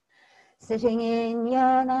sitting in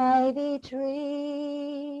yon ivy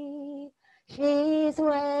tree? She's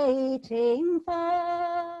waiting for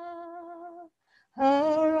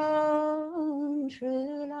her own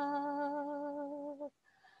true love,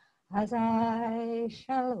 as I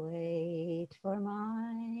shall wait for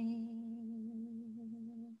mine.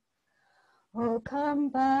 Oh, come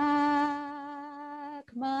back,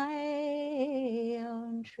 my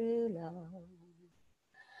own true love,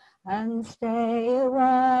 and stay a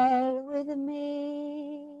while with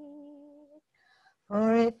me.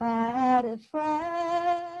 For if I had a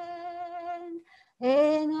friend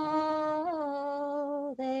in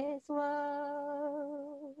all this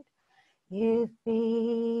world, you've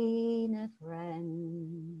been a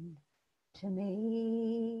friend to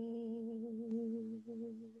me.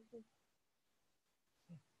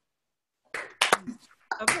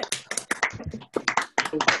 Okay.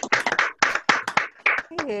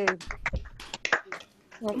 Thank you.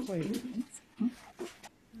 Lovely.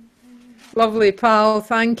 Lovely, Pal.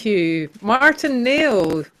 Thank you. Martin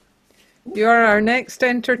Neil, you're our next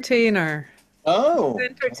entertainer. Oh.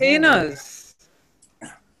 Entertain us.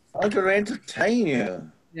 I'm going to entertain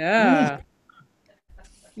you. Yeah.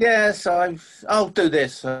 Yes, I'll do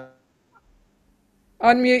this.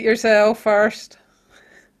 Unmute yourself first.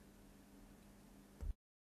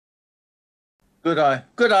 Good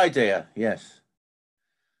idea, yes.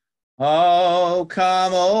 Oh,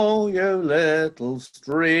 come all you little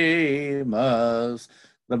streamers,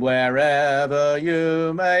 wherever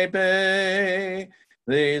you may be,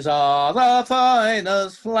 These are the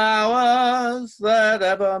finest flowers that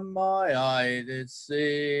ever my eye did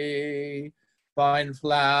see. Fine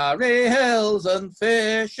flowery hills and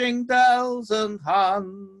fishing dells and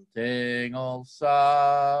hunting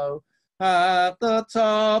also. At the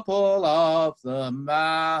top all of the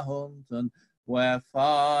mountain where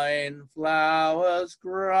fine flowers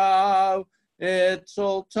grow. It's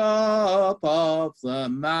all top of the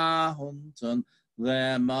mountain,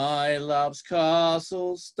 there my love's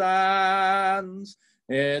castle stands.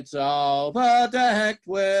 It's overdecked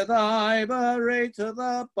with ivory to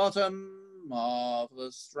the bottom of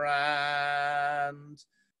the strand.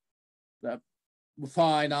 The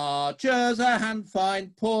fine arches and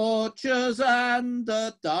fine porches and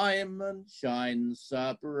a diamond shines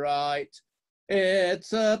so bright.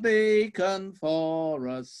 It's a beacon for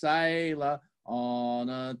a sailor on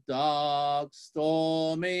a dark,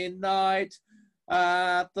 stormy night.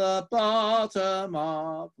 At the bottom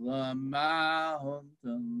of the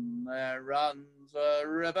mountain there runs a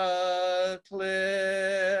river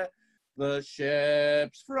clear. The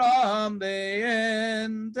ships from the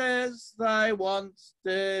Indies, they once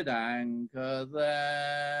did anchor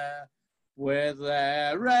there. With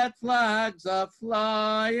their red flags a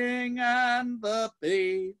flying and the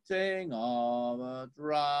beating of a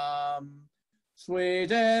drum.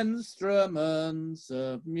 Sweet instruments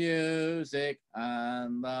of music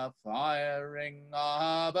and the firing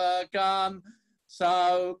of a gun.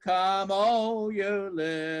 So come all you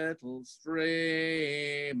little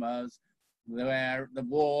streamers, where the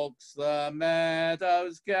walks, the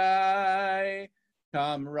meadows gay.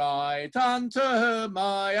 Come right unto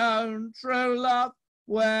my own true love,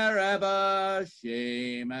 wherever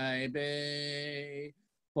she may be.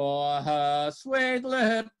 For her sweet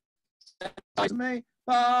lips tells me,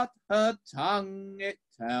 but her tongue it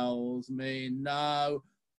tells me no.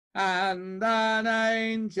 And an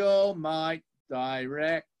angel might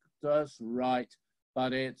direct us right,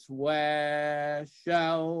 but it's where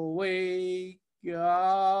shall we go?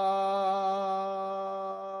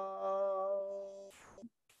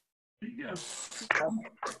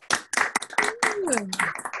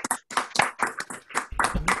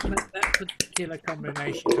 That particular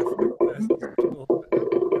combination there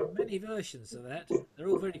are many versions of that. They're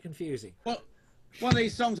all very confusing. Well, one of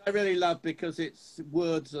these songs I really love because its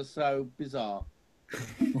words are so bizarre.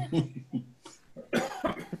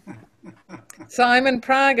 Simon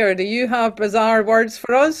Prager, do you have bizarre words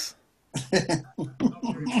for us?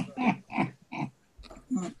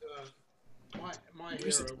 My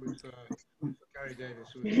hero was Gary Davis,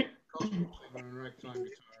 who was a gospel singer and ragtime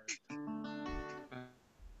guitarist.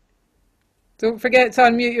 Don't forget to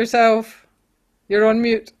unmute yourself. You're on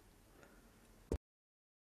mute.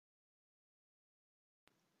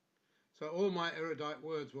 So all my erudite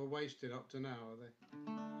words were wasted up to now, are they?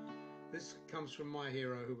 This comes from my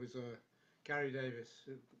hero, who was Gary Davis,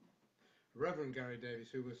 Reverend Gary Davis,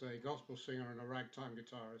 who was a gospel singer and a ragtime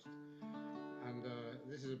guitarist. And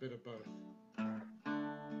this is a bit of both.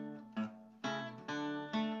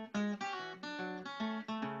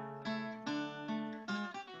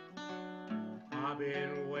 I've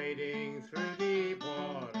been wading through deep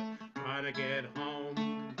water, trying to get home.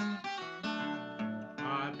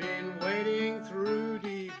 I've been wading through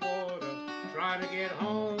deep water, trying to get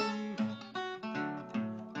home.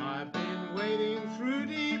 I've been wading through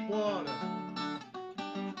deep water.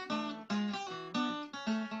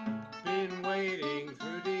 Been wading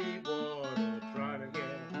through deep water, trying to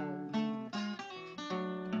get home.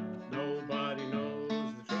 Nobody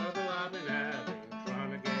knows the trouble I've been having,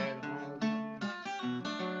 trying to get home.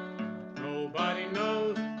 Nobody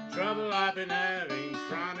knows the trouble I've been having,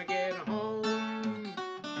 trying to get home.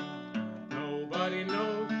 Nobody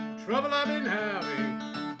knows the trouble I've been having.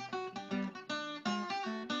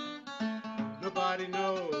 Nobody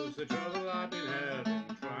knows the trouble I've been having,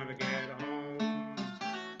 trying to get home.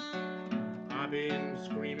 I've been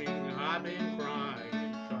screaming, I've been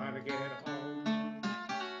crying, trying to get home.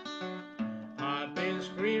 I've been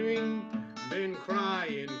screaming, been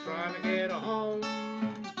crying, trying to get home.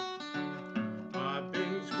 I've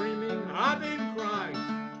been screaming, I've been crying.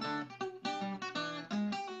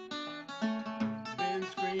 Been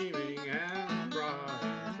screaming and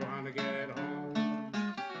crying, trying to get home.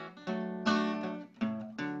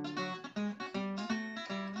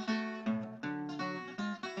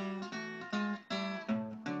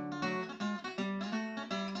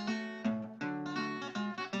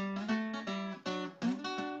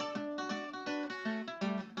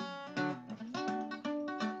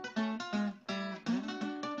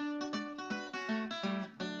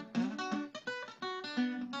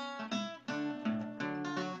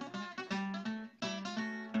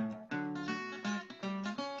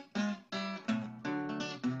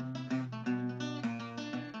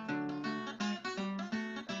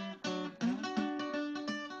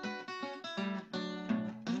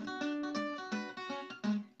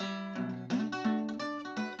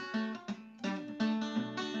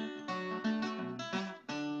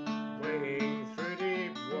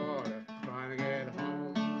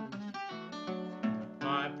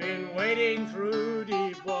 wading through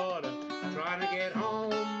deep water, trying to get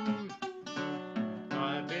home.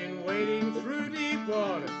 I've been wading through deep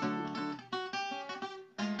water.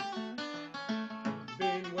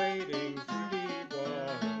 Been wading through deep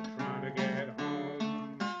water, trying to get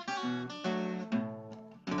home.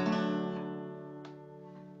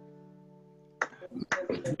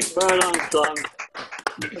 Well done, son.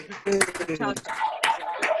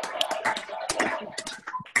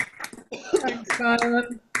 Thanks,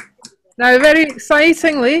 Simon. Now, very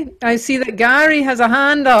excitingly, I see that Gary has a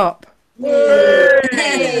hand up.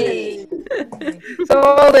 Yay! So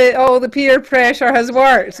all the peer pressure has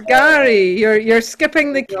worked. Gary, you're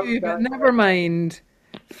skipping the queue, but never mind.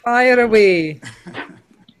 Fire away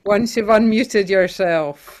once you've unmuted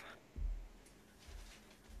yourself.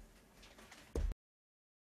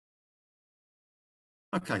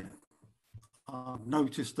 Okay. I've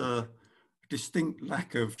noticed a distinct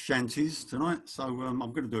lack of shanties tonight, so I'm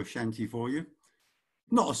going to do a shanty for you.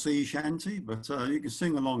 Not a sea shanty, but you can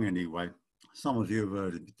sing along anyway. Some of you have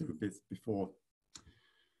heard it do a bit before.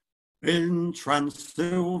 In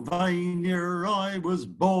Transylvania I was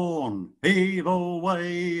born, heave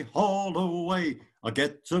away, haul away. I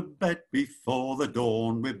get to bed before the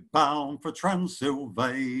dawn, we're bound for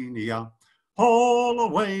Transylvania. Haul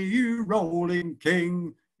away, you rolling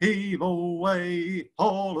king, heave away,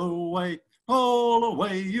 haul away. All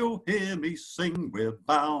away, you'll hear me sing, we're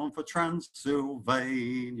bound for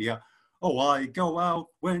Transylvania. Oh, I go out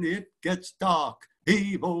when it gets dark,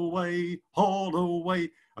 heave away, haul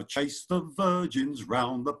away. I chase the virgins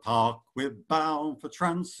round the park, we're bound for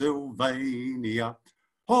Transylvania.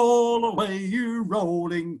 Haul away, you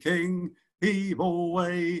rolling king, heave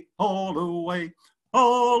away, haul away.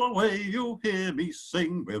 All away, you'll hear me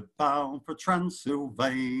sing, we're bound for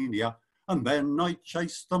Transylvania. And then I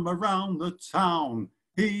chase them around the town,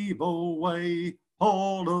 heave away,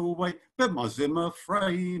 haul away. But my Zimmer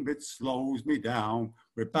frame, it slows me down,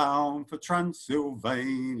 we're bound for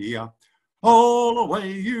Transylvania. Haul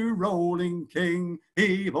away, you rolling king,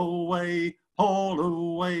 heave away, haul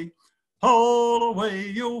away. Haul away,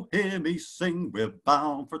 you'll hear me sing, we're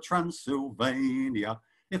bound for Transylvania.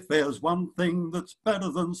 If there's one thing that's better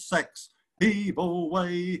than sex, heave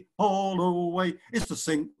away, haul away, is to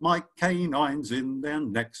sink my canines in their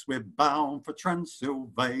necks. We're bound for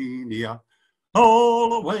Transylvania.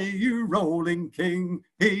 Haul away, you rolling king,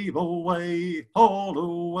 heave away, haul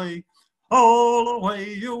away. Haul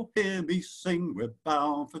away, you'll hear me sing, we're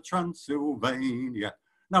bound for Transylvania.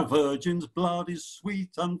 Now virgin's blood is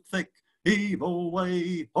sweet and thick, heave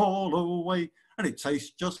away, haul away, and it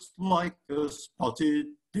tastes just like a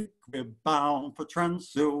spotted dick. We're bound for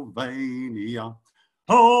Transylvania.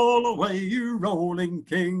 Haul away, you rolling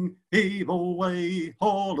king, heave away,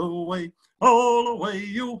 haul away. Haul away,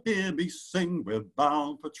 you'll hear me sing, we're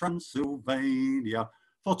bound for Transylvania.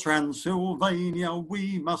 For Transylvania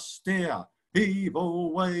we must steer, heave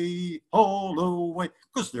away, haul away,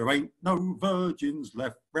 'cause there ain't no virgins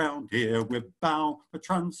left round here, we're bound for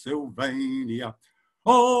Transylvania.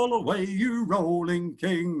 Haul away, you rolling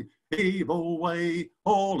king, heave away,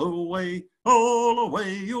 haul away, haul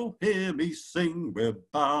away, you'll hear me sing, we're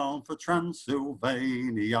bound for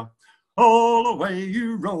Transylvania. Haul away,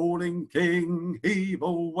 you rolling king, heave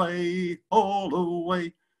away, haul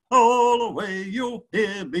away. All away, you'll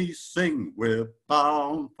hear me sing, we're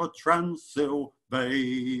bound for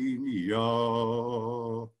Transylvania.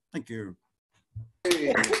 Thank you.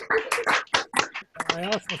 I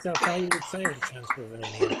asked myself how you would say it,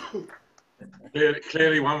 Transylvania.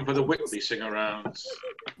 Clearly one for the Whitby sing-arounds.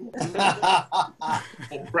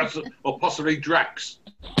 or possibly Drax.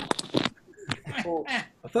 I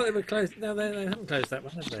thought they were closed. No, they haven't closed that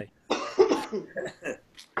one, have they?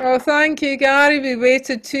 Oh, thank you, Gary. We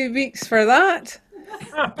waited 2 weeks for that.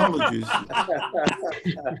 Apologies.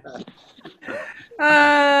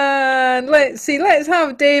 And let's see, let's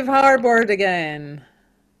have Dave Harbord again.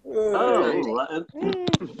 Oh,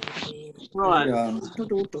 right.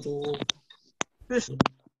 This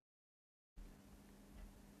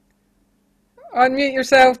Unmute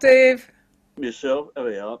yourself, Dave. yourself. There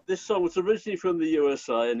we are. This song was originally from the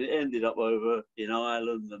USA and it ended up over in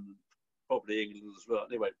Ireland and probably England as well.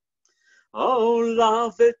 Anyway. Oh,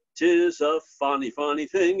 love, it is a funny, funny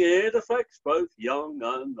thing. It affects both young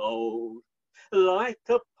and old. Like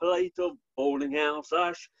a plate of boarding house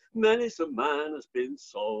ash, many's a man has been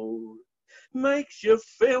sold. Makes you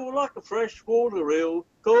feel like a freshwater eel,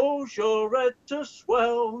 cause your head to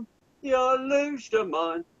swell. You lose your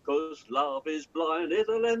mind, cause love is blind,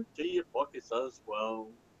 it'll empty your pockets as well.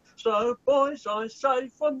 So boys, I say,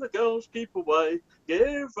 from the girls keep away,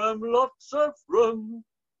 give them lots of room.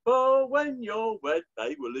 For when you're wed,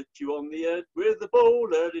 they will hit you on the head with the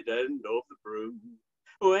bald-headed end of the broom.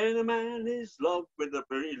 When a man is loved with a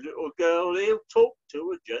pretty little girl, he'll talk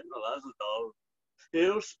to her gentle as a dove.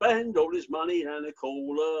 He'll spend all his money and he'll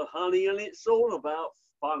call her honey, and it's all about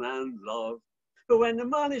fun and love. But when the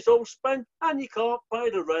money's all spent and you can't pay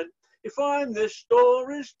the rent, you find this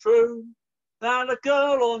story's true. Now the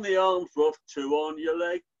girl on the arm's worth two on your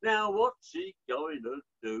leg, now what's he going to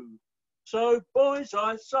do? So boys,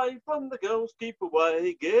 I say, from the girls keep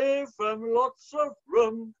away, give them lots of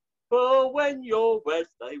room. For when you're wed,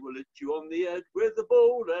 they will hit you on the head with the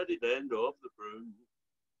bald-headed end of the broom.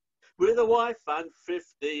 With a wife and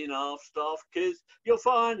 15 half-starved kids, you'll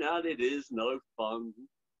find out it is no fun.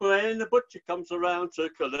 When the butcher comes around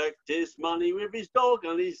to collect his money with his dog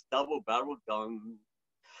and his double-barreled gun.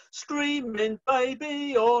 Screaming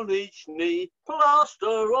baby on each knee, plaster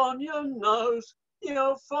on your nose.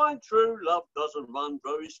 You'll find true love doesn't run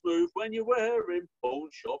very smooth when you're wearing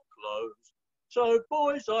pawn shop clothes. So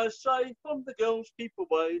boys, I say, from the girls keep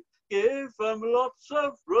away, give them lots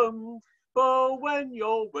of room. For when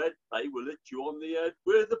you're wed, they will hit you on the head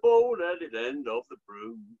with the bald-headed end of the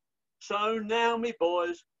broom. So now, me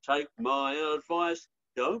boys, take my advice,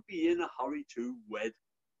 don't be in a hurry to wed.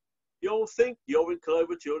 You'll think you're in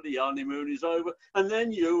clover till the honeymoon is over, and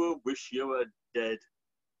then you will wish you were dead.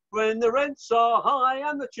 When the rents are high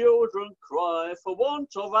and the children cry for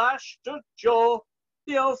want of ash to jaw,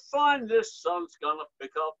 you'll find this son's gonna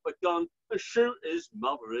pick up a gun and shoot his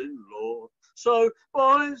mother-in-law. So,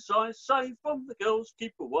 boys, I say, from the girls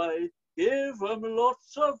keep away, give them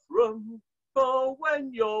lots of room. For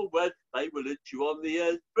when you're wed, they will hit you on the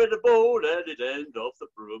head with the bald-headed end of the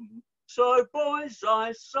broom. So, boys,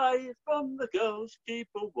 I say, from the girls keep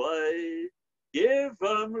away, give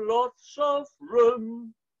them lots of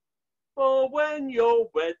room. For when you're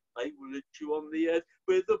wed, they will hit you on the head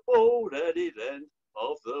with the bald-headed end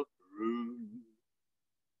of the broom.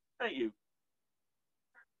 Thank you.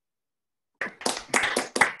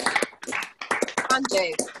 And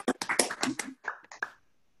Dave.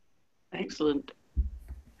 Excellent.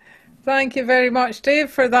 Thank you very much,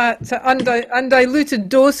 Dave, for that undiluted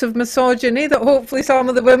dose of misogyny that hopefully some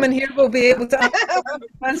of the women here will be able to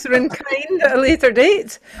answer in kind at a later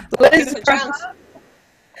date. Liz,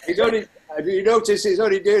 He's only, have you noticed he's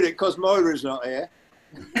only doing it because Moira's not here?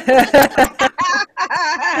 She's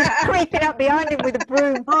creeping up behind him with a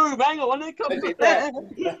broom. Hang on, it comes.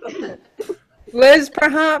 Liz,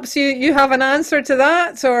 perhaps you have an answer to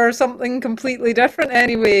that or something completely different.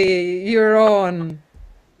 Anyway, you're on.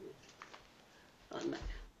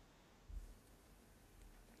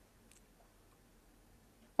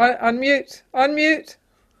 Unmute, unmute.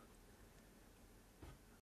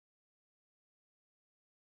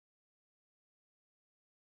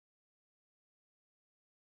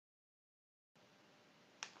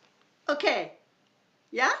 Okay.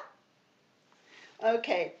 Yeah?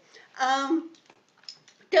 Okay.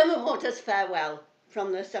 Dermot Mortimer's Farewell from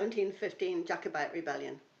the 1715 Jacobite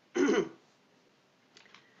Rebellion.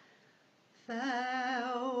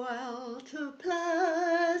 Farewell to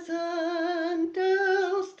pleasant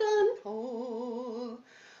Durlston Hall,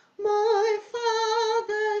 my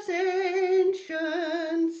father's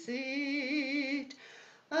ancient seat.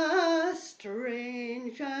 A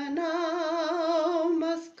stranger now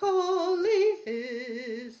must call he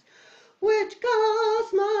his, which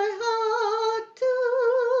gars my heart to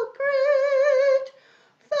greet.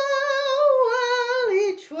 Farewell,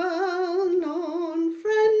 each well-known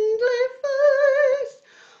friendly face,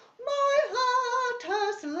 my heart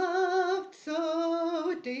has loved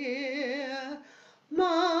so dear.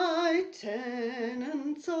 My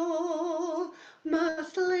tenants all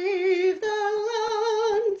must leave their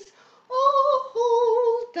lands, or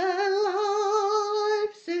hold their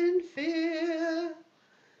lives in fear.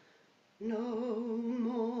 No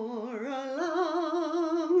more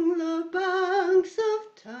along the banks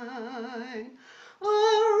of Tyne I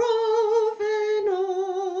rove in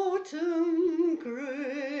autumn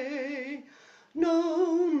grey.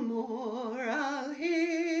 No more I'll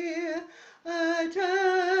hear at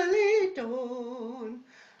early dawn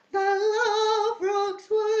the lavrocks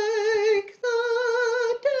wake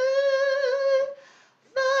the day.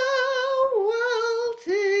 Farewell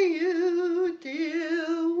to you,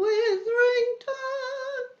 dear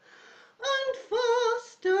Witherington, and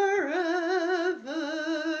foster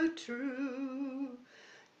ever true.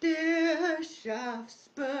 Dear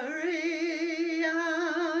Shaftesbury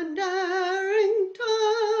and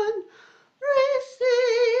Errington,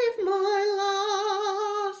 receive my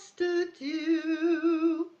last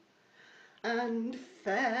adieu, and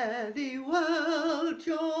fare thee well,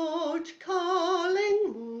 George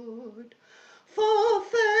Collingwood, for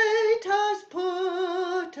fate has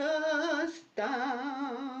put us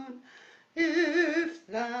down. If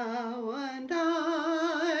thou and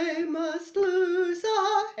I must lose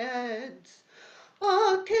our heads,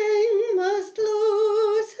 our king must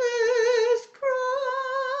lose his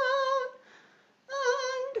crown.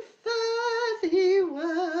 And fare thee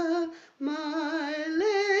well, my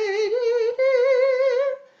lady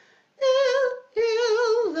dear,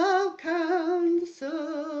 ill thou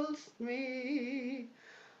counsel'st me.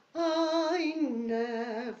 I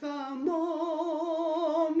never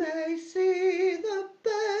more may see the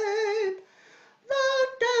babe thou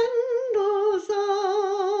dandles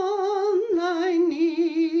on thy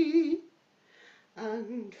knee.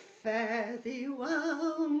 And fare thee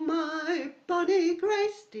well, my bonny grey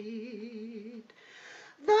steed,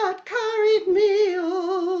 that carried me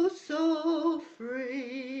oh so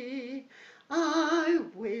free. I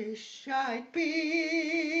wish I'd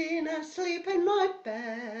been asleep in my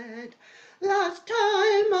bed last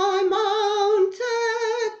time I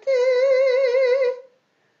mounted thee.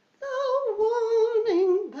 The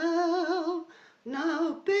warning bell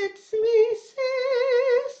now bids me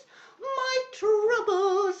cease, my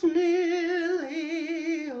troubles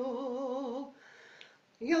nearly o'er.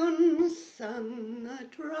 Yon sun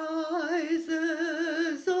that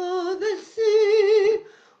rises o'er the sea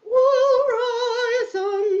will rise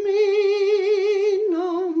on me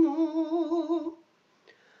no more.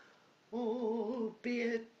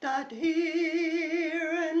 Albeit that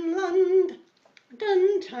here in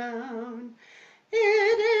London town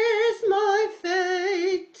it is my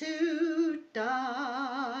fate to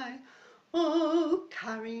die. Oh,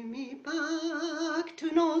 carry me back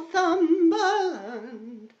to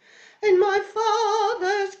Northumberland, in my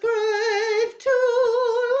father's grave to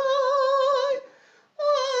lie,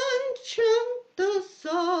 and chant the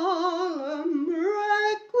solemn requiem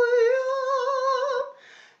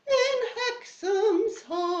in Hexham's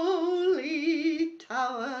holy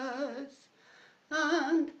towers,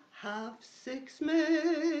 and have 6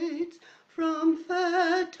 maids from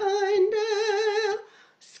fair Tynedale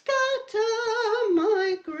scatter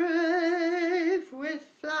my grave with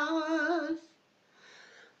flowers.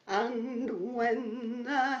 And when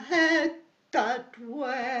the head that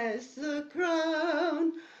wears the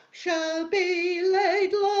crown shall be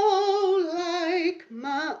laid low like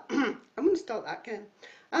I'm going to start that again.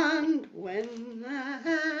 And when the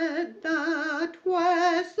head that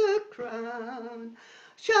wears the crown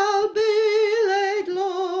shall be laid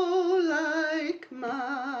low like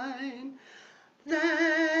mine,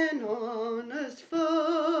 then honest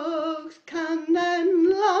folks can then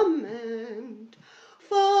lament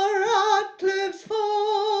for Ratcliffe's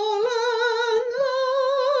fallen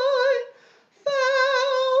line.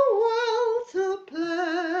 Farewell to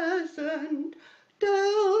pleasant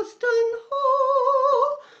Dalston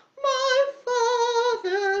Hall, my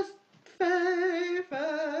father's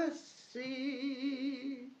favourite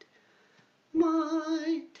seat.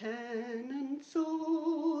 My tenants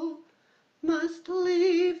all must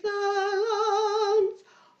leave their lands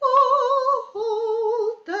or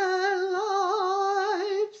hold their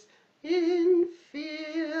lives in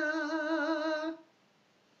fear.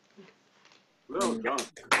 Well done.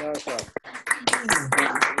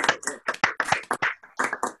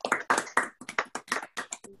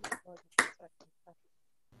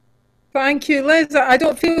 Thank you, Liz. I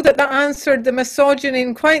don't feel that answered the misogyny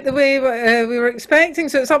in quite the way we were expecting,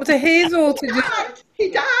 so it's up to Hazel to do. He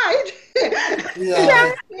died.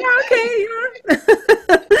 Yeah, okay.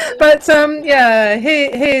 But yeah,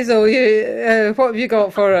 Hazel, you, what have you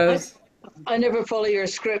got for us? I never follow your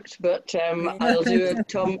script, but I'll do a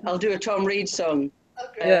Tom Reed song.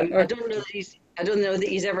 Okay. I don't know that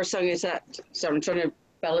he's ever sung it at. So I'm trying to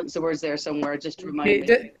balance the words there somewhere just to remind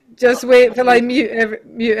me. Just wait till I mute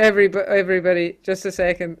everybody. Just a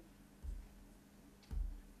second.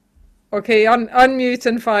 Okay, unmute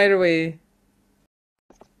and fire away.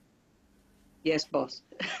 Yes, boss.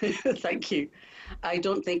 Thank you. I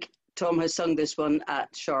don't think Tom has sung this one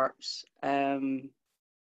at Sharps. Anyway,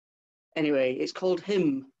 it's called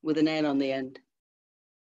Hymn with an N on the end.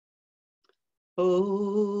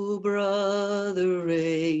 Oh, brother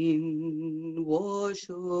rain, wash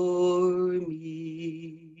o'er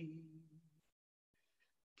me,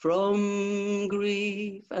 from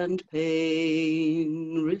grief and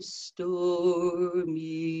pain restore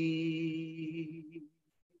me.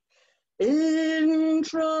 In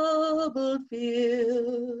troubled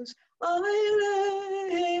fears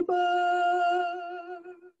I labor,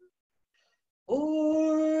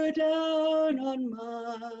 pour down born on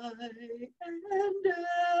my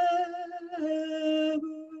endeavour.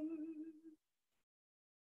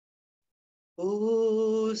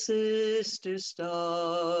 O sister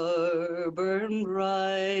star, burn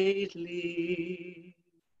brightly,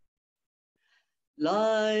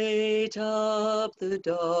 light up the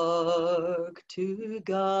dark to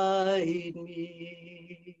guide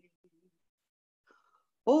me.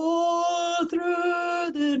 All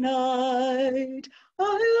through the night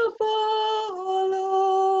I'll follow.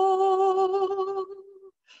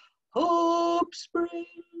 Hope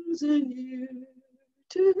springs anew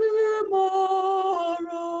tomorrow.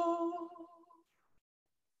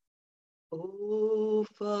 Oh,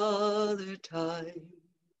 Father Time,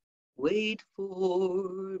 wait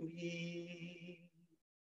for me.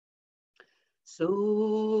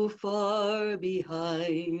 So far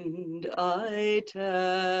behind I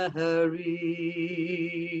tarry.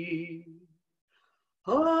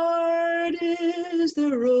 Hard is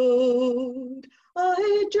the road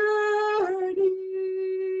I journey,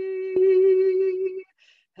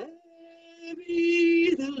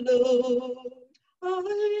 heavy the load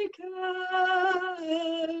I carry.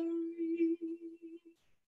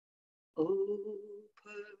 Oh,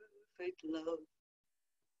 perfect love,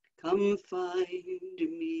 come find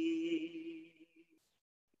me.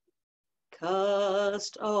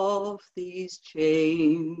 Cast off these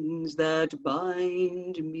chains that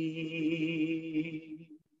bind me.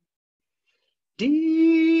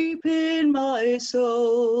 Deep in my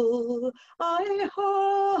soul I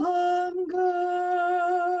hunger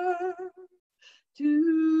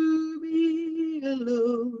to be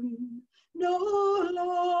alone no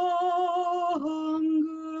longer.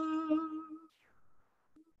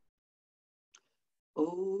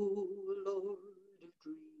 O Lord of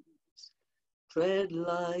dreams, tread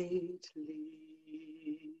lightly.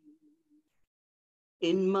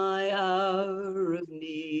 In my hour of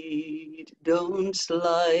need, don't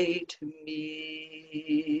slight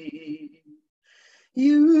me.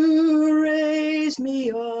 You raise me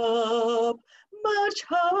up much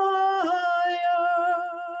higher.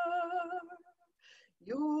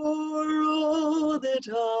 You're all that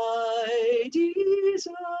I desire.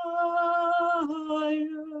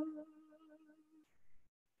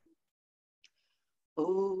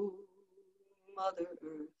 Oh, Mother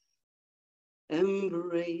Earth,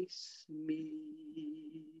 embrace me.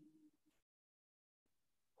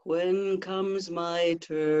 When comes my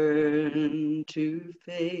turn to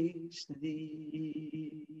face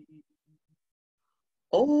thee?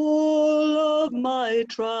 All of my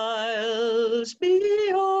trials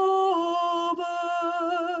be over,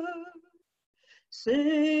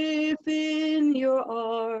 safe in your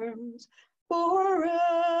arms forever.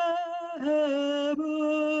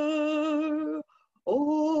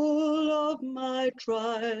 All of my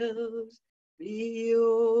trials be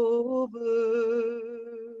over,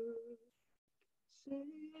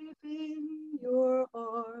 safe in your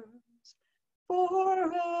arms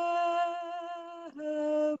forever.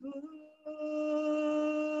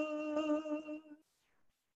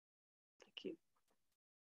 Thank you.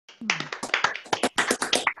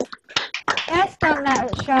 Yes, done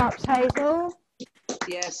that at Sharps, Hazel.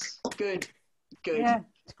 Yes, good, good. Yeah,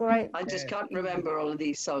 it's great. I just can't remember all of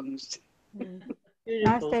these songs.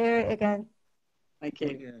 Nice to hear it again. Thank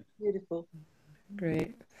you. Beautiful.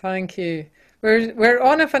 Great, thank you. We're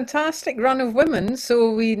on a fantastic run of women,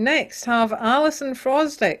 so we next have Alison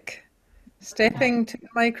Frosdick stepping to the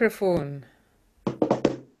microphone.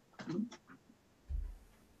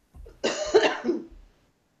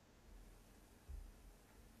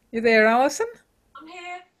 You there, Alison? I'm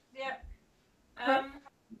here, yeah.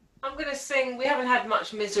 I'm going to sing, we haven't had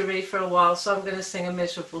much misery for a while, so I'm going to sing a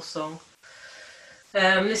miserable song.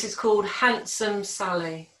 This is called Handsome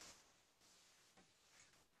Sally.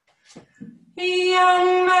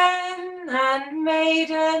 Young men and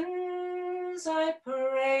maidens, I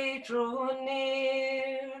pray draw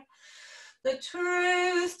near. The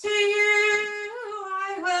truth to you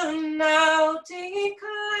I will now declare.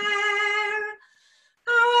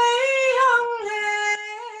 How a young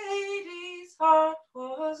lady's heart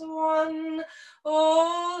was won,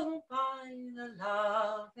 all by the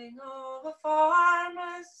loving of a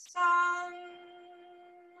farmer's son.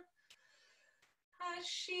 As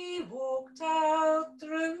she walked out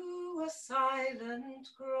through a silent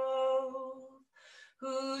grove,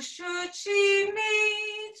 who should she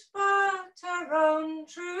meet but her own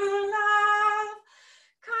true love?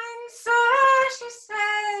 Kind sir, she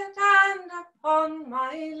said, and upon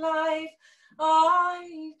my life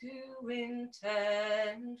I do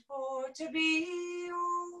intend for to be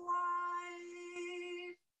your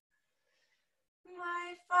wife.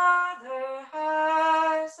 My father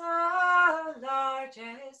has a large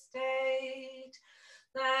estate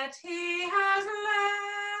that he has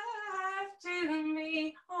left to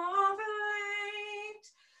me of late,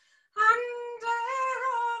 and heir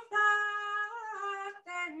of that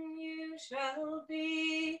then you shall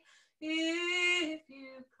be, if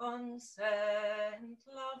you consent,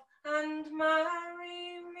 love, and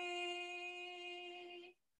marry me.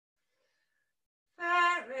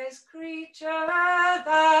 Fairest creature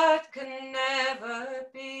that can never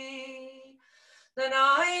be, then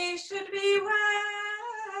I should be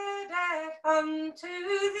wedded unto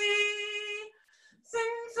thee,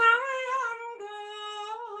 since I am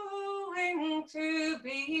going to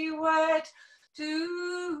be wed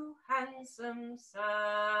to handsome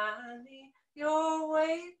Sally, your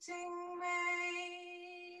waiting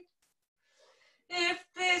maid. If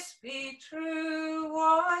this be true,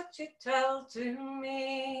 what you tell to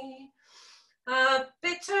me, a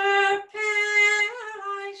bitter pill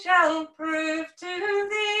I shall prove to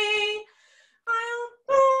thee. I'll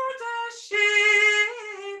board a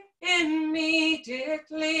ship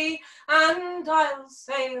immediately, and I'll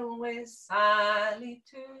sail with Sally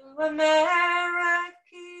to America.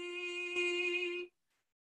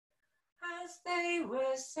 As they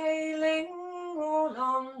were sailing all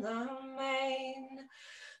on the main,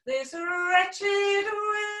 this wretched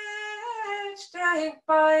witch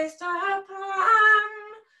devised a plan.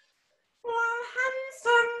 While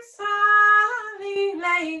handsome Sally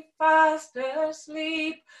lay fast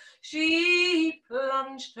asleep, she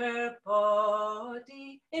plunged her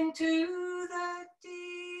body into the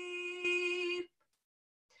deep.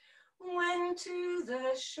 When to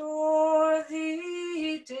the shore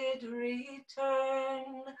thee did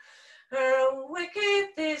return,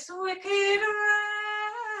 this wicked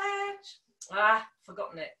wretch,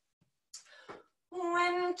 forgotten it.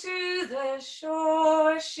 When to the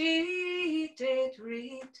shore she did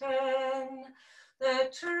return, the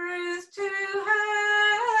truth to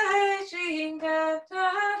her she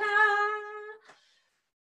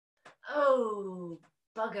oh,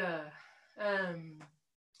 bugger.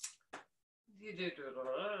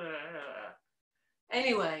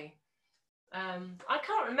 Anyway, I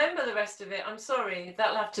can't remember the rest of it. I'm sorry.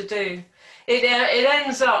 That'll have to do. It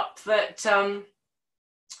ends up that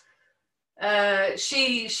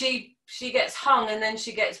she gets hung and then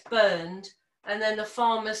she gets burned, and then the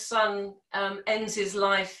farmer's son ends his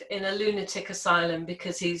life in a lunatic asylum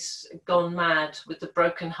because he's gone mad with the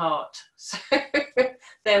broken heart. So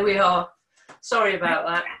there we are. Sorry about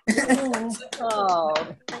that. Oh,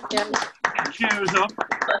 yeah. Cheers up.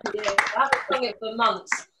 Yeah, I haven't sung it for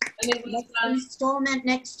months. And it was installment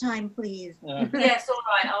next time, please. yes, all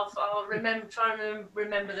right. I'll remember. Try and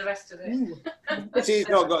remember the rest of it. But he's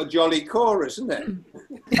not got a jolly chorus, isn't it?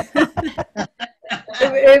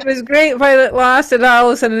 It was great while it lasted,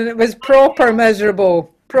 Alison, and it was proper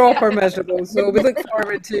miserable. Proper miserable. So we look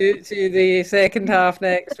forward to the second half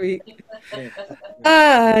next week.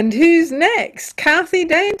 And who's next? Kathy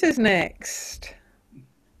Dent is next.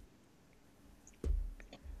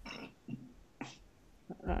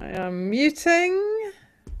 I am muting,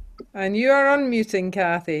 and you are unmuting,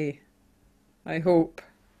 Kathy. I hope.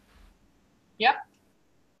 Yep.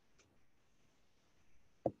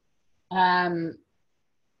 One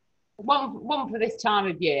for this time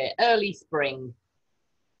of year, early spring.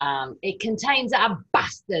 It contains a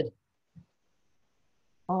bastard.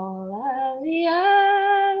 All early,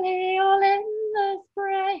 all in the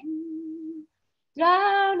spring,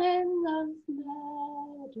 down in those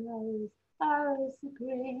meadows, hours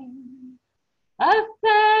green. A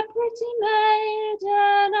fair pretty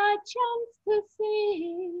maiden I chanced to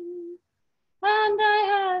see, and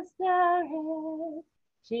I asked her if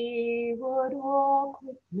she would walk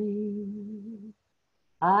with me.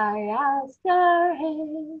 I asked her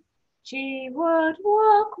if she would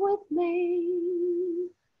walk with me,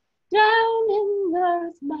 down in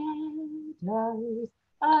those meadows,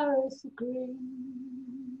 hours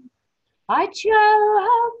green. I'd show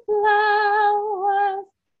her flowers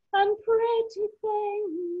and pretty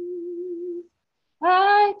things.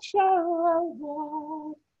 I'd show her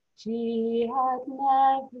what she had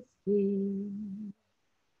never seen.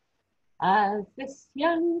 As this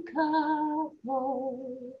young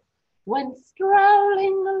couple went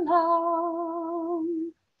strolling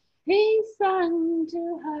along, he sang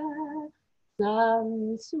to her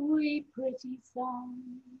some sweet pretty song.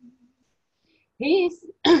 He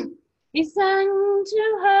sang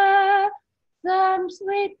to her some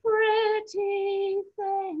sweet pretty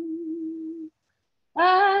thing,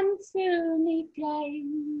 and soon he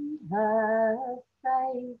gained her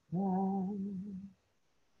favour.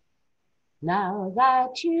 Now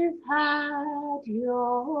that you've had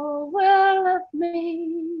your will of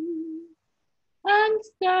me and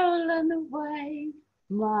stolen away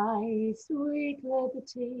my sweet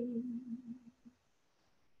liberty,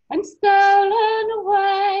 and stolen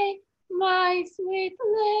away my sweet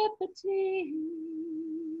liberty,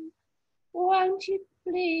 won't you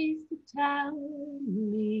please to tell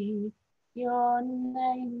me your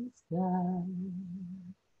name, sir?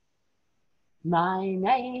 My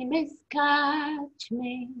name is Catch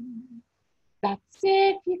Me, that's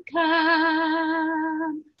if you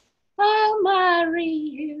can. I'll marry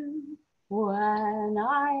you when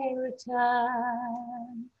I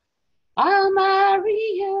return. I'll marry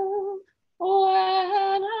you when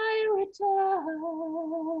I return.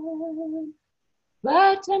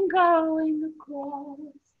 But I'm going across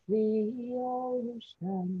the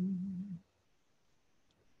ocean.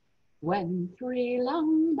 When 3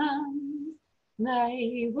 long months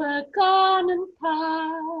they were gone and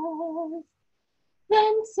past,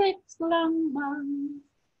 then 6 long months,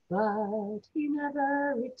 but he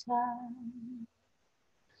never returned.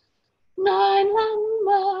 9 long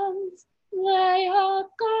months, they are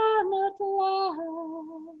gone at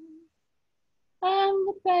last, and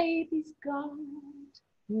the baby's got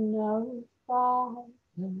no father.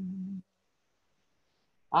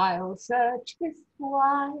 I'll search this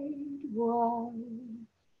wide world,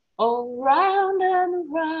 all round and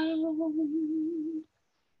round.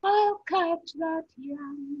 I'll catch that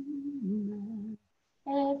young man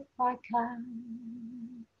if I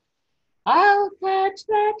can. I'll catch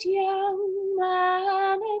that young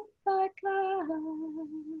man if I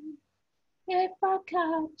can. If I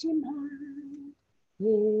catch him at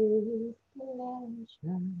his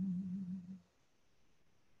pleasure.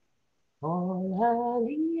 All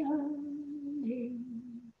early, early,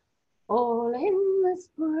 all in the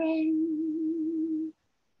spring,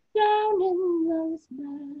 down in those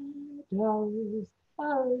meadows,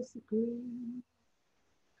 oh so green.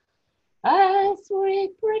 A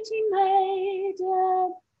sweet pretty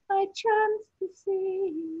maiden I chanced to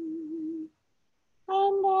see,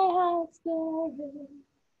 and I asked her if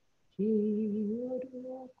she would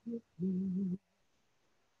walk with me.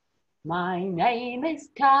 My name is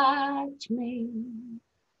Catch Me,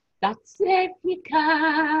 that's if you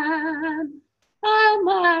can. I'll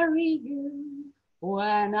marry you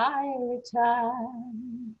when I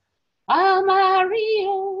return. I'll marry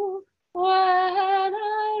you when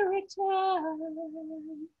I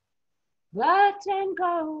return. But I'm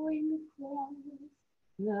going across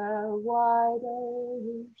the wide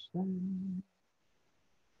ocean.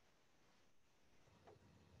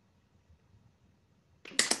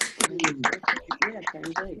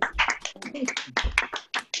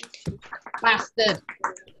 Bastard.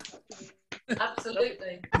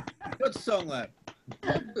 Absolutely. Good song, though.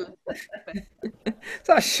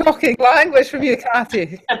 That's shocking language from you,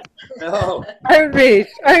 Cathy. No. Outraged,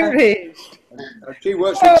 outraged. She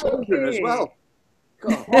works with children as well.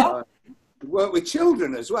 God, you work with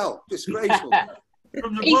children as well. Disgraceful.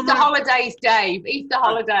 Easter holidays, Dave. Easter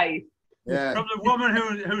holidays. Yeah. From the woman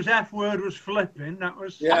whose F word was flipping, that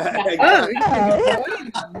was...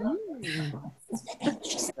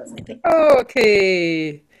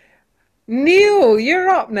 Okay. Neil, you're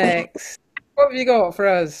up next. What have you got for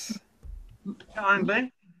us?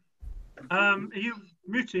 Kindly. Are you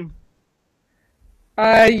muting?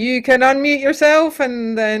 You can unmute yourself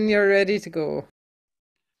and then you're ready to go.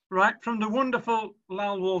 Right, from the wonderful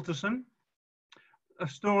Lal Walterson, a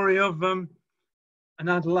story of an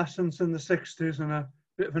adolescence in the 60s and a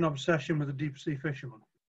bit of an obsession with a deep sea fisherman.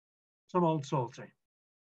 Some old salty.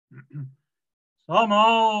 Some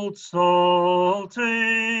old salty,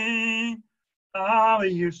 how he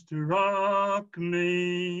used to rock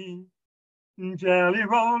me. Jelly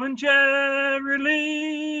roll and Jerry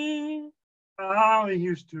Lee, how he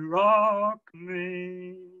used to rock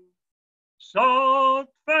me. Salt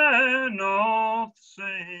fair North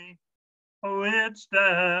Sea, oh, it's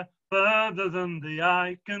there further than the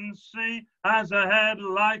eye can see, as a head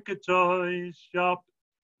like a toy shop.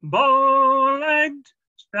 Bow-legged,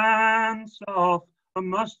 stands off, and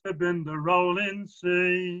must have been the rolling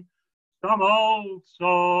sea. Some old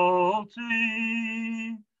salty,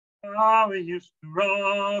 how he used to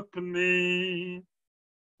rock me.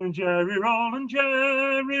 And Jerry Roll and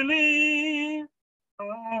Jerry Lee,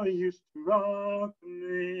 how he used to rock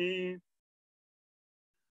me.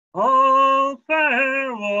 All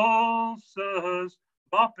fair waltzers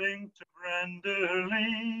bopping to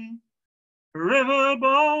Brenderley,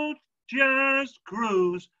 riverboat jazz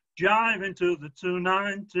cruise jiving to the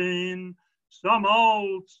 219. Some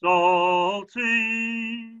old salty,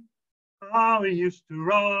 how he used to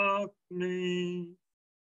rock me.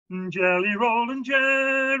 Jelly roll and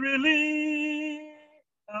Jerry Lee,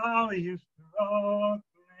 how he used to rock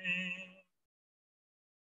me.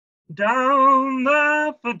 Down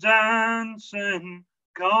there for dancing,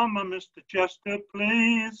 come on, Mr. Chester,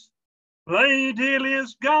 please. Lady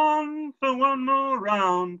Delia's gone for one more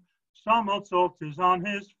round. Some old salt is on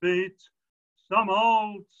his feet, some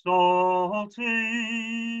old salty,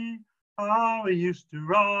 how he used to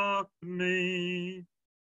rock me.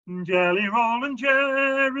 Jelly roll and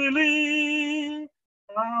Jerry Lee,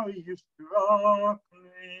 how he used to rock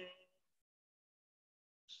me.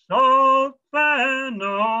 So fair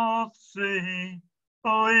North Sea,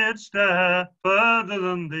 oh, it's there further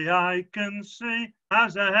than the eye can see,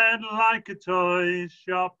 has a head like a toy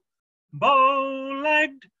shop,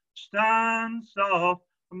 bow-legged, stands off,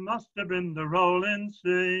 must have been the rolling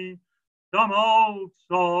sea. Some old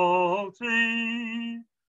salty,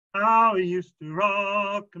 how he used to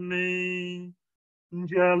rock me.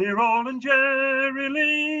 Jelly roll and Jerry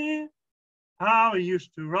Lee, how he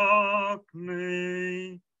used to rock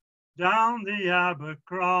me. Down the Abercrombie.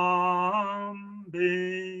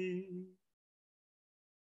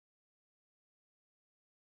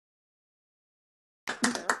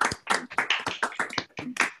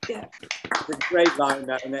 It's a great line,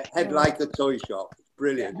 that, isn't it? Head like a toy shop. It's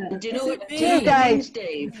brilliant. Do you know what it means,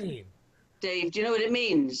 Dave? Dave, do you know what it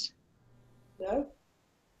means? No.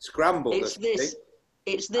 Scramble. It's this.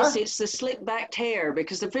 It's this. It's the slick-backed hair,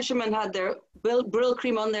 because the fishermen had their brill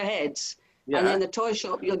cream on their heads, and in the toy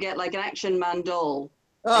shop you'll get like an Action Man doll,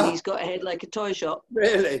 and he's got a head like a toy shop.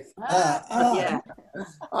 Really? Yeah.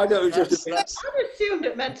 I know it was just a bit. I assumed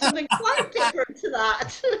it meant something quite different to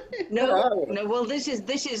that. No, no. Well, this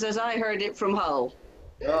is as I heard it from Hull.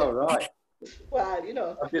 Oh, right. Well, you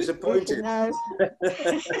know. I'm disappointed. I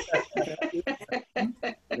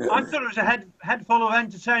thought it was a head full of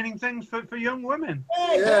entertaining things for young women.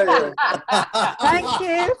 Yeah. Thank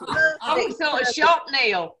you. It's sort of shot,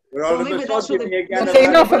 Neil. We're on the misogyny again. Okay,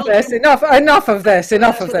 enough of this. Enough of this.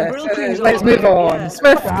 Let's move on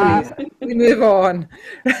swiftly. We move on.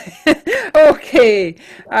 Okay,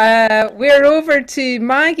 we're over to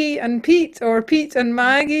Maggie and Pete, or Pete and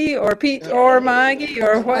Maggie, or Pete or Maggie,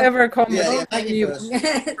 or whatever combination you.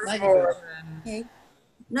 Okay.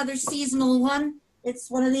 Another seasonal one.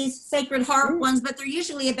 It's one of these Sacred Heart ones, but they're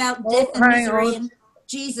usually about death and misery and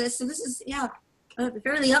Jesus. So this is, a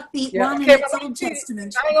fairly upbeat one, Okay, and it's Old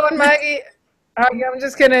Testament. Hang on, Maggie. I'm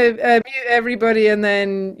just going to mute everybody, and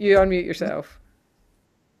then you unmute yourself.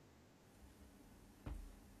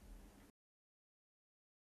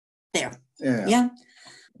 There. Yeah.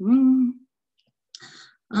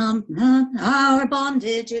 Our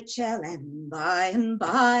bondage it shall end by and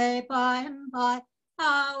by, by and by.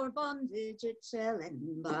 Our bondage it shall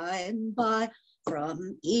end by and by.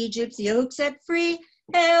 From Egypt's yoke set free,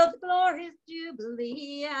 hail the glorious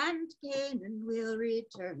Jubilee, and Canaan will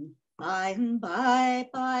return by and by,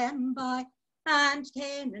 by and by. And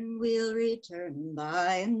Canaan will return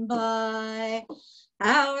by and by.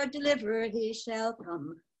 Our deliverer he shall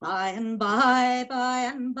come by and by, by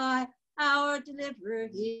and by. Our deliverer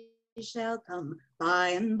he shall come by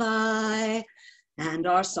and by. And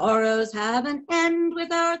our sorrows have an end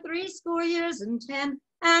with our 80 years and 10,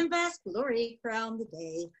 and vast glory crown the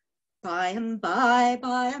day. By and by,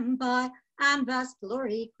 by and by, and vast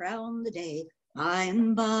glory crown the day. By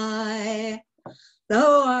and by.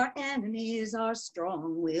 Though our enemies are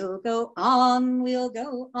strong, we'll go on, we'll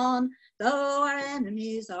go on. Though our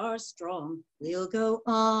enemies are strong, we'll go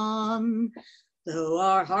on. Though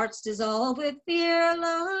our hearts dissolve with fear,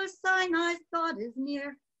 lo, Sinai's God is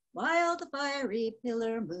near. While the fiery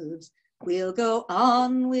pillar moves, we'll go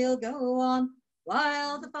on, we'll go on.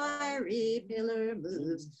 While the fiery pillar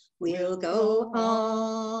moves, we'll go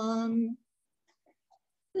on.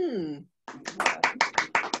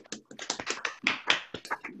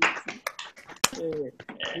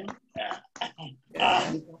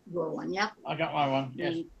 Your one, yeah? I got my one,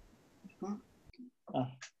 yes.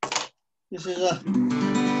 This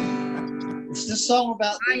is a song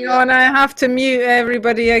about. Hang on, I have to mute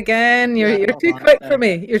everybody again. You're too quick for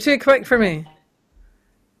me. You're too quick for me.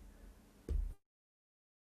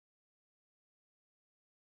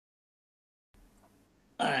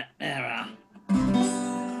 All right, there we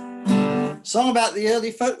are. Song about the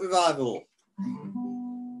early folk revival.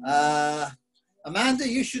 Amanda,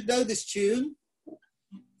 you should know this tune.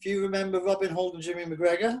 If you remember Robin Hood and Jimmy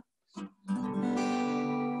McGregor.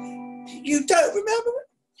 You don't remember it?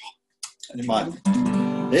 Never mind.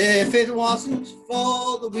 If it wasn't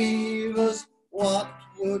for the weavers, what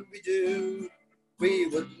would we do? we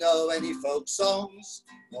wouldn't know any folk songs,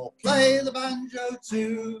 nor play the banjo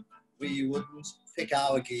too. We wouldn't pick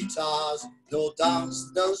our guitars, nor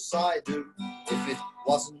dance the do if it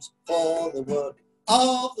wasn't for the work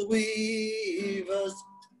of the weavers.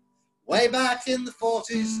 Way back in the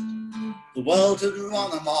 40s, the world had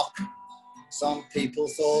run amok. Some people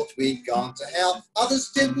thought we'd gone to hell,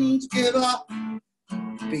 others didn't give up.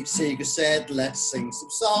 Pete Seeger said, let's sing some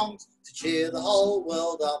songs to cheer the whole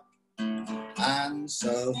world up. And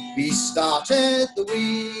so we started the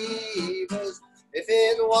Weavers. If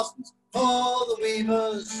it wasn't for the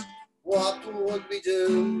Weavers, what would we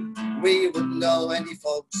do? We wouldn't know any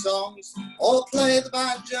folk songs or play the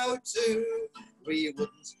banjo too. We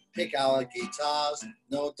wouldn't pick our guitars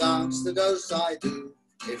nor dance the do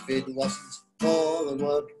if it wasn't for the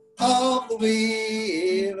work of the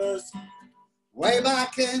Weavers. Way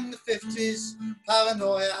back in the 50s,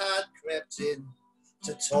 paranoia had crept in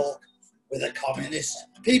to talk with a communist.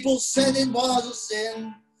 People said it was a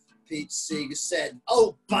sin. Pete Seeger said,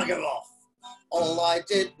 oh, bugger off. All I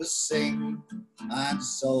did was sing. And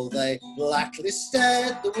so they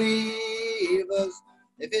blacklisted the Weavers.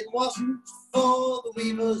 If it wasn't for the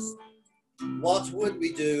Weavers, what would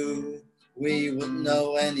we do? We wouldn't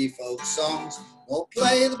know any folk songs or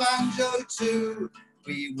play the banjo too.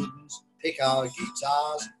 We wouldn't pick our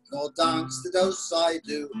guitars nor dance the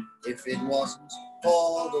do if it wasn't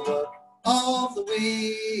for the work of the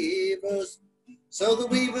Weavers. So the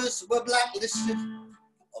Weavers were blacklisted,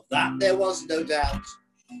 of that there was no doubt.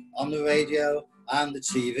 On the radio and the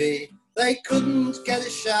TV, they couldn't get a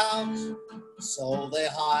shout. So they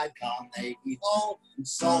hired Carnegie Hall and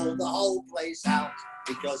sold the whole place out,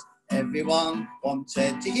 because everyone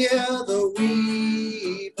wanted to hear the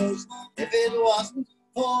Weavers. If it wasn't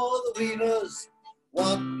for the Weavers,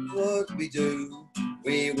 what would we do?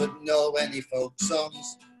 We wouldn't know any folk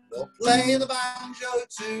songs, nor play the banjo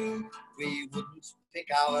too. We wouldn't pick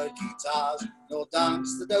our guitars, nor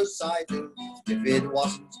dance the do if it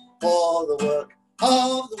wasn't for the work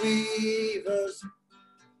of the Weavers.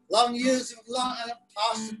 Long years have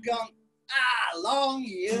passed and gone. Long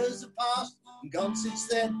years have passed and gone since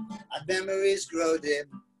then, and memories grow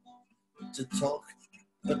dim. To talk,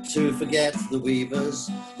 but to forget the Weavers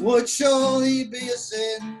would surely be a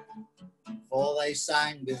sin. For they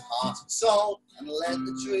sang with heart and soul and let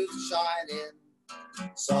the truth shine in.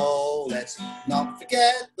 So let's not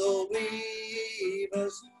forget the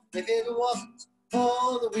Weavers. If it wasn't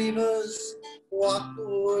for the Weavers, what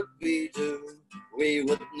would we do? We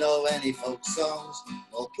wouldn't know any folk songs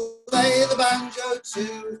or play the banjo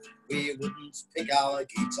too. We wouldn't pick our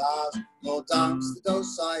guitars nor dance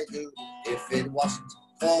the do if it wasn't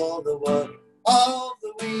for the work of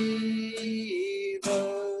the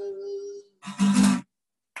Weavers.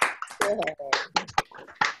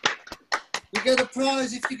 You get a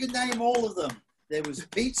prize if you can name all of them. There was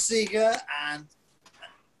Pete Seeger and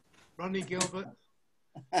Ronnie Gilbert.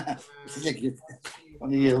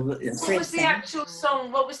 Ronnie Gilbert, yes. What was the actual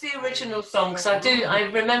song? What was the original song? Because I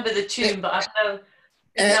remember the tune, but I don't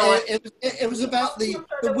know. It was about the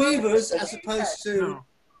Weavers as opposed to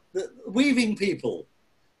the weaving people.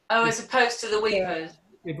 Oh, as opposed to the Weavers.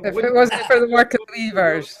 If it wasn't for the work of the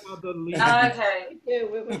Weavers. Okay.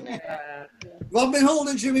 Robin Hood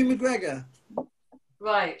and Jimmy McGregor.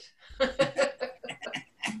 Right.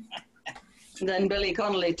 Then Billy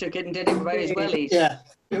Connolly took it and did it for his wellies. Yeah,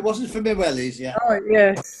 it wasn't for my wellies, yeah. Oh,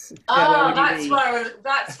 yes. Oh,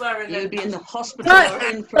 that's where you'd be in the hospital or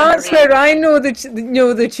infirmary. That's where I know the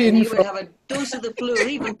tune you from. would have a dose of the flu, or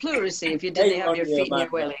even pleurisy, if you didn't have your feet in your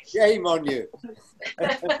wellies. Shame on you.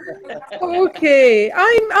 Okay,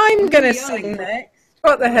 I'm gonna sing next.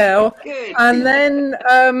 What the hell? Good. And then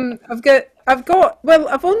I've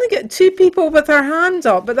only got two people with their hands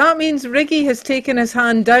up, but that means Riggy has taken his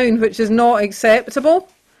hand down, which is not acceptable.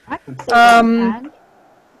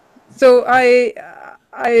 So I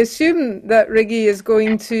assume that Riggy is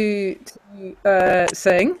going to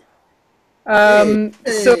sing. So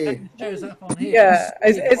yeah,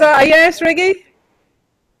 is that a yes, Riggy?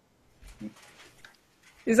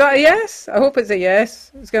 Is that a yes? I hope it's a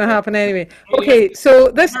yes. It's going to happen anyway. Okay,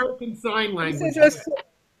 so this American Sign Language.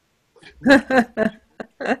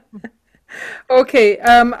 Okay,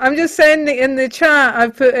 I'm just sending in the chat.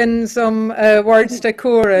 I've put in some words to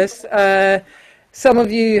chorus. Some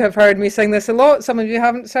of you have heard me sing this a lot. Some of you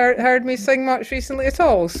haven't heard me sing much recently at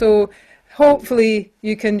all. So hopefully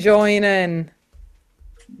you can join in.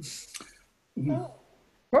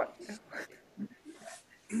 What?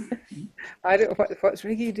 I don't. What's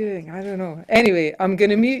Riggy doing? I don't know. Anyway, I'm going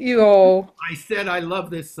to mute you all. I said I love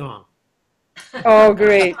this song. Oh,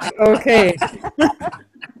 great. Okay.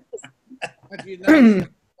 you know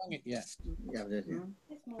sung it yet. Yeah, we did, yeah.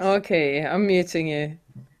 Okay, I'm muting you.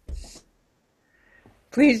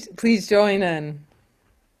 Please join in.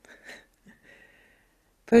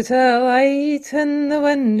 Put a light in the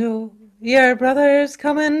window, your brother's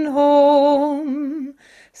coming home.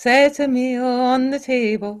 Set a meal on the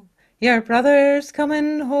table, your brother's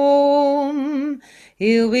coming home.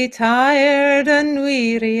 He'll be tired and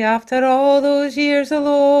weary after all those years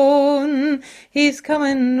alone. He's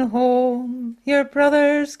coming home, your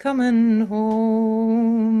brother's coming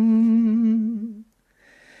home.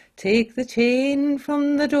 Take the chain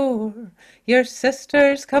from the door, your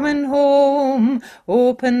sister's coming home.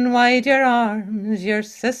 Open wide your arms, your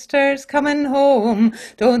sister's coming home.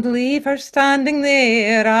 Don't leave her standing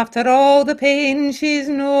there after all the pain she's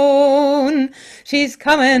known. She's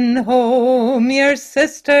coming home, your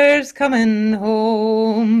sister's coming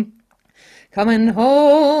home. Coming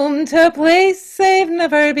home to a place they've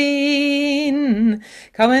never been.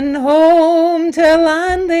 Coming home to a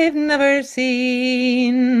land they've never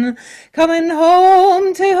seen. Coming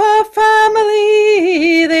home to a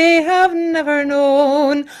family they have never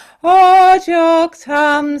known. Oh, Jock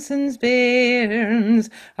Tamson's bairns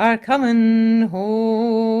are coming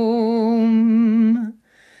home.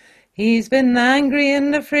 He's been angry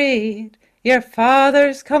and afraid. Your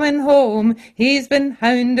father's coming home, he's been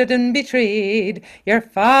hounded and betrayed. Your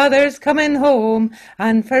father's coming home,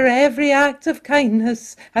 and for every act of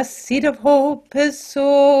kindness a seed of hope is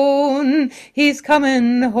sown. He's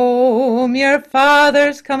coming home, your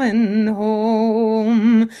father's coming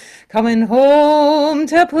home. Coming home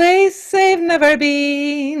to a place they've never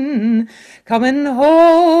been. Coming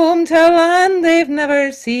home to a land they've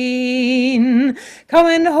never seen.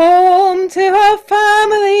 Coming home to a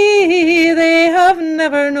family they have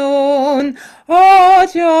never known. Oh,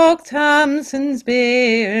 Jock Tamson's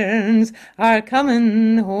bairns are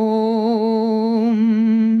coming home.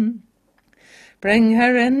 Bring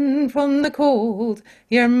her in from the cold,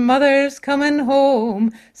 your mother's coming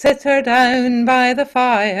home. Sit her down by the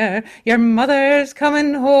fire, your mother's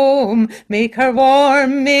coming home. Make her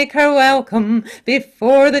warm, make her welcome,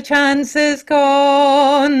 before the chance is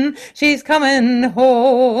gone. She's coming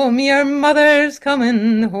home, your mother's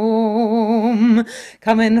coming home.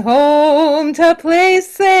 Coming home to a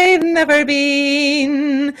place they've never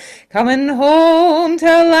been. Coming home to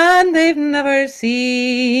a land they've never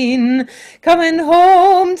seen. Coming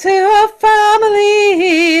home to a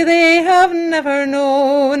family they have never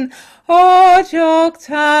known. Oh, Jock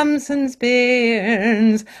Tamson's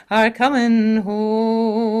bairns are coming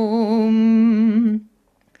home.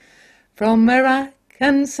 From Iraq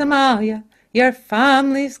and Somalia, your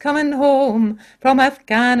family's coming home. From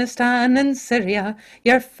Afghanistan and Syria,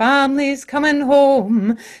 your family's coming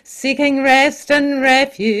home. Seeking rest and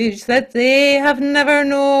refuge that they have never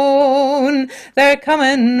known. They're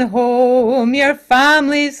coming home, your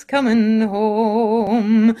family's coming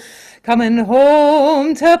home. Coming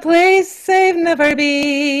home to a place they've never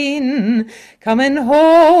been. Coming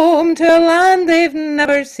home to a land they've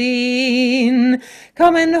never seen.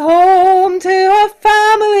 Coming home to a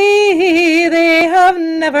family they have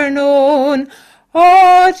never known.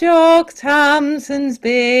 Oh, Jock Tamson's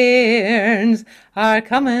bairns are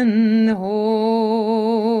coming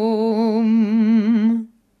home.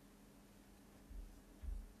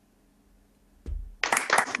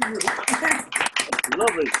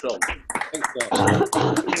 Lovely song.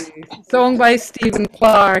 Song by Stephen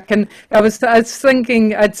Clark, and I was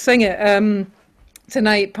thinking I'd sing it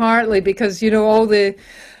tonight, partly because, you know, all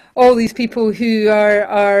these people who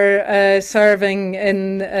are serving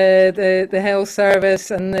in the health service,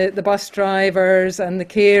 and the bus drivers and the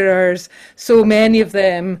carers, so many of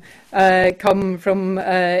them come from,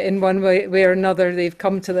 in one way or another, they've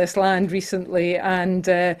come to this land recently, and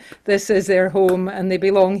this is their home and they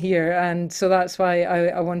belong here, and so that's why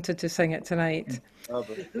I wanted to sing it tonight.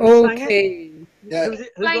 Okay.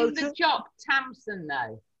 Playing the Jock Tamson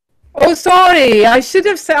though. Oh, sorry, I should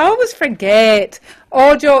have said, I always forget.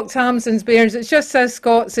 Oh, Jock Tamson's bairns, it's just a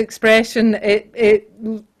Scots expression. It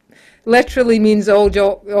literally means all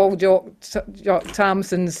Jock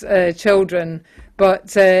Tamson's children,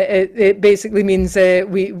 but it basically means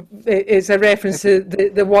it's a reference to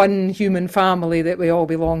the one human family that we all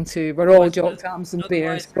belong to. We're all Jock Tamson's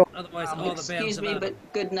bairns. Excuse me, but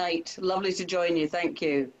good night. Lovely to join you. Thank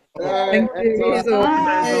you. Thank you, Hazel.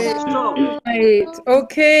 Right.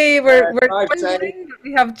 Okay, we're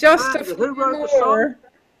we have just a few who wrote more. the song?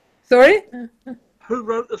 Sorry? Who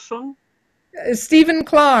wrote the song? Stephen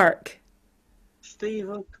Clark.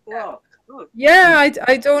 Stephen Clark. Yeah,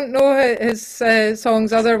 I don't know his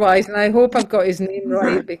songs otherwise, and I hope I've got his name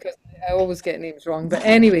right because I always get names wrong. But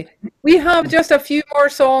anyway, we have just a few more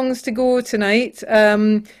songs to go tonight.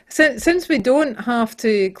 Since we don't have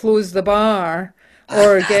to close the bar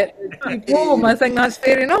or get people home, I think that's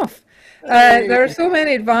fair enough. There are so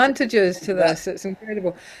many advantages to this. It's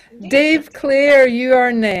incredible. Dave, Clare, you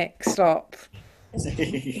are next up.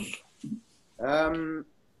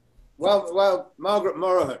 Well, Margaret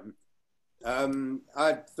Moraghan.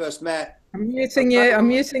 I first met. I'm muting you. I'm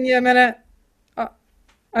muting you a minute.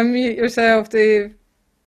 Unmute yourself, Dave.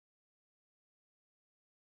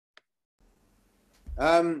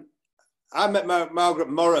 I met Margaret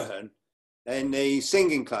Moraghan in the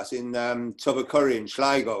singing class in Tubbercurry in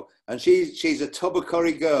Sligo, and she's a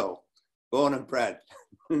Tubbercurry girl, born and bred,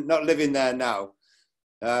 not living there now.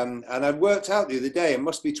 And I worked out the other day, it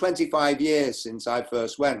must be 25 years since I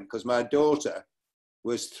first went, because my daughter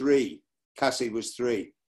was 3. Cassie was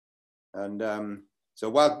 3. And so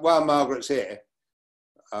while Margaret's here,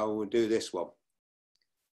 I will do this one.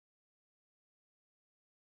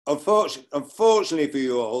 Unfortunately for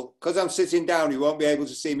you all, because I'm sitting down, you won't be able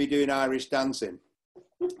to see me doing Irish dancing,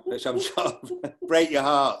 which I'm sure break your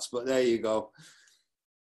hearts, but there you go.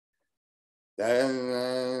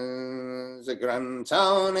 There's a grand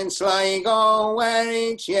town in Sligo where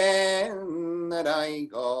each year that I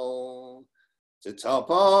go to top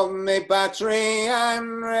of my battery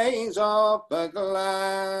and raise up a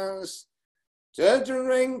glass to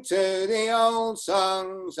drink to the old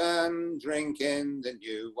songs and drink in the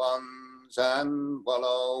new ones and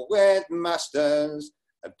wallow with masters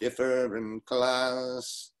of different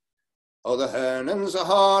class. Oh, the Hernans, the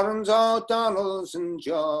Horns, O'Donnells and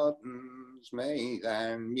Jordans, may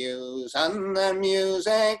their muse and their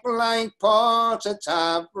music like porter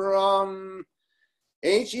tap run.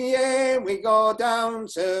 Each year we go down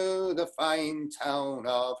to the fine town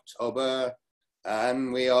of Tubber,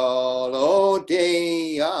 and we all OD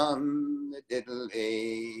on the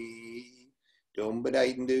diddly. Dum ba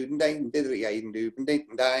dee doo dee diddly dee doo dee dee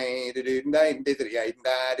doo dee diddly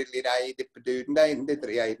da diddly da dip doo dee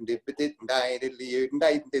diddly dip dip da diddly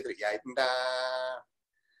dee diddly da.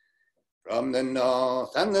 From the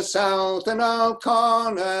north and the south and all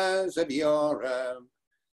corners of Europe,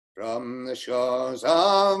 from the shores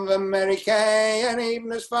of America and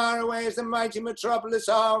even as far away as the mighty metropolis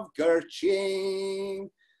of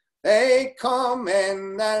Guthrie, they come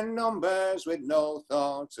in their numbers with no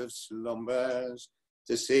thoughts of slumbers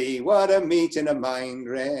to see what a meeting of mind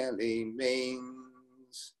really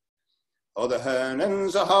means. Oh, the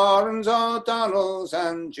Hernans, the Horns, O'Donnells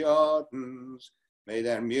and Jordans, may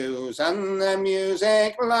their muse and their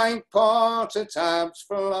music like porter taps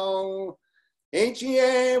flow. Each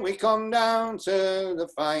year we come down to the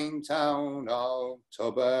fine town of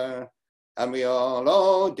Tubber, and we all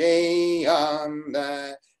OD on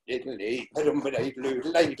the diddly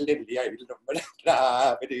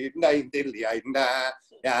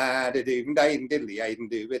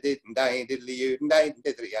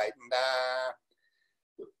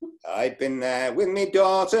I've been there with me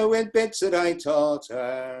daughter with bits that I taught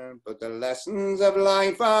her, but the lessons of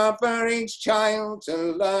life are for each child to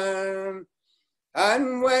learn.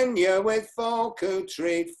 And when you're with folk who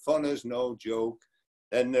treat fun as no joke,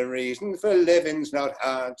 then the reason for living's not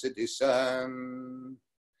hard to discern.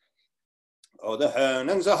 Oh, the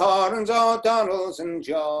Hernans, the Horns, O'Donnells and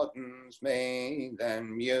Jordans, may their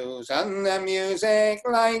muse and their music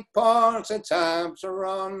like porter taps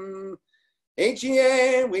run. Each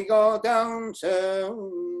year we go down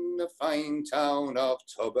to the fine town of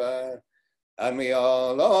Tubber, and we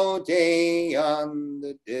all OD on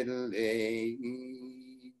the diddly.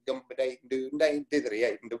 You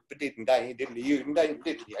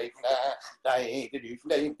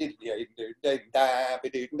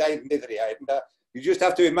just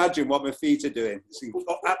have to imagine what my feet are doing. It's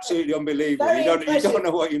absolutely unbelievable. You don't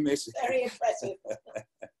know what you're missing. Very impressive.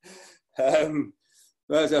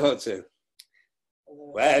 Where's I ought to?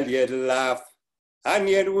 Well, you'd laugh and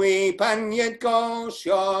you'd weep and you'd go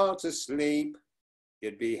sure to sleep.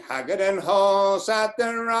 You'd be haggard and hoarse at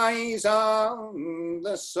the rise of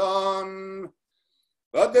the sun.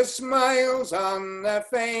 But the smiles on their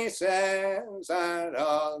faces are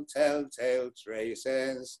all telltale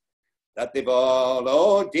traces that they've all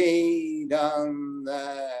OD'd on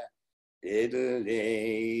the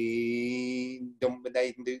diddly.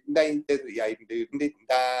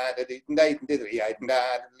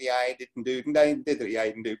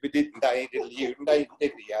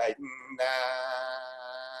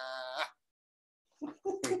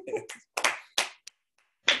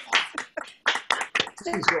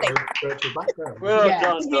 Well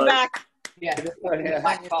done, Me back.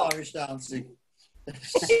 Yeah. Irish dancing.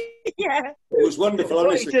 Yeah. It was wonderful, What he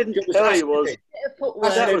honestly. didn't It was tell you was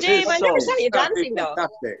that was Dave, his I never saw song. you dancing though.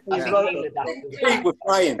 Fantastic. He's Yeah. like- Feet were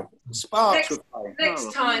flying. Sparks were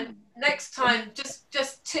flying. Next time,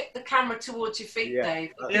 just tip the camera towards your feet, Yeah.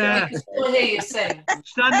 Dave. Yeah. We can still hear you sing.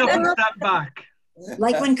 Stand up and stand back.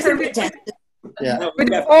 Like when Kermit danced. Yeah. We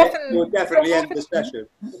We'll definitely end the session.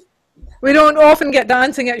 We don't often get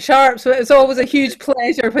dancing at Sharp, so it's always a huge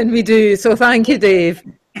pleasure when we do. So thank you, Dave.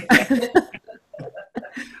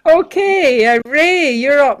 Okay, Ray,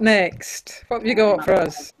 you're up next. What have you got for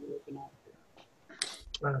us?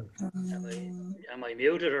 Am I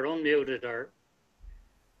muted or unmuted or?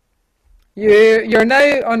 You're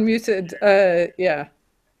now unmuted. Yeah.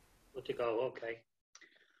 Good to go. Okay.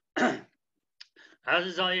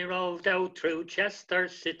 As I roved out through Chester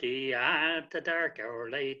City at the dark hour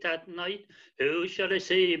late at night, who should I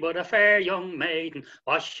see but a fair young maiden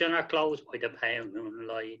washing her clothes by the pale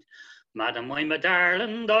moonlight? Madam, I'm a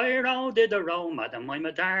darling, I rode the row, Madam, I'm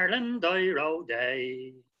a darling, I rode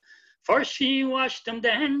day. First she washed them,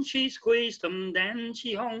 then she squeezed them, then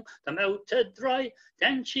she hung them out to dry,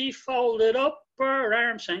 then she folded up her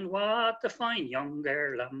arms, saying, what a fine young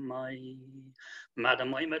girl am I.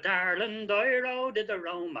 Madam, I'm a darling, I rode the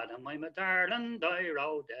row, Madam, I'm a darling, I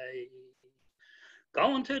rode day.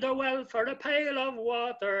 Going to the well for a pail of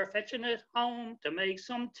water, fetching it home to make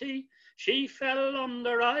some tea. She fell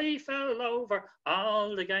under, I fell over,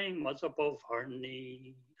 all the game was above her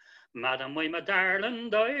knee. Madam, I'm a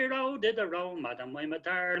darling, I rode the row, Madam, I'm a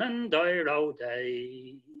darling, I rode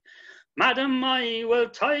day. Madam, I will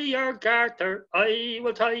tie your garter, I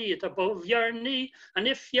will tie it above your knee, and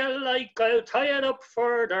if you like, I'll tie it up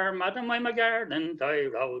further. Madam, I'm a garland, I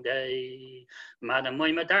rode day. Madam,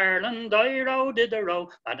 I'm a darling, I rode the row,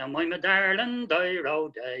 Madam, I'm a darling, I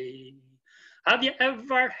rode day. Have you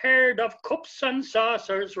ever heard of cups and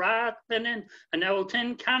saucers rattling in an old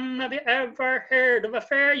tin can? Have you ever heard of a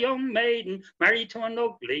fair young maiden married to an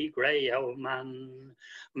ugly grey old man?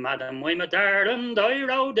 Madam, I'm a darling, I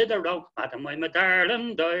rode the row, Madam, I'm a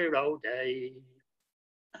darling, I rode day.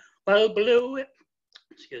 Well, blue,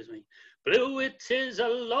 excuse me, blue it is a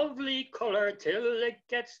lovely colour till it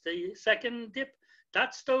gets the second dip.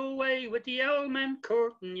 That's the way with the old man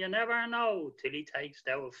courting, you never know till he takes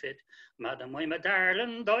the outfit. Madam, I'm a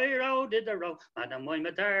darling, I rode the row, Madam, I'm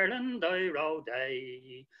a darling, I rode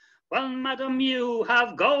day. Well, Madam, you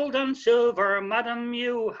have gold and silver, Madam,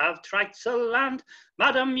 you have tracts of land,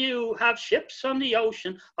 Madam, you have ships on the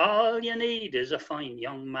ocean, all you need is a fine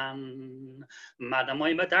young man. Madam,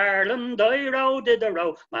 I'm a darling, I rode the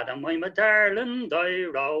row, Madam, I'm a darling, I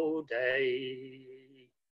rode day.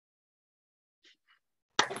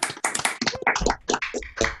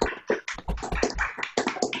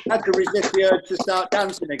 I had to resist the urge to start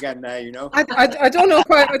dancing again there, you know. I don't know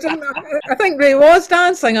quite. I think Ray was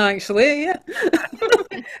dancing actually. Yeah,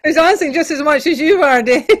 he was dancing just as much as you were,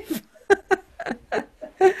 Dave.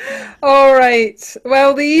 All right.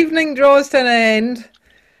 Well, the evening draws to an end,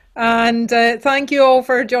 and thank you all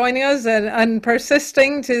for joining us and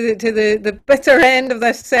persisting to the bitter end of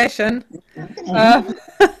this session.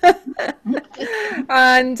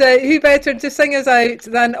 And who better to sing us out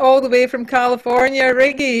than all the way from California,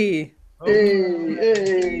 Riggy?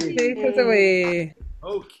 Take us away.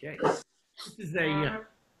 Okay. This is a.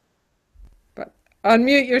 But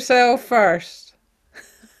unmute yourself first.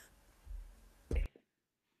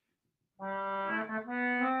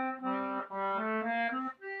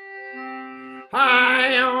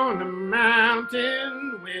 High on a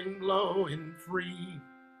mountain, wind blowing free,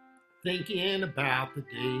 thinking about the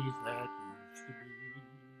days that used to be.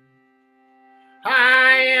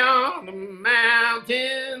 High on the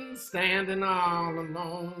mountain, standing all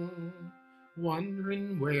alone,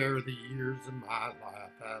 wondering where the years of my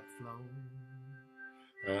life have flown.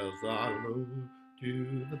 As I look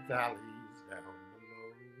to the valleys down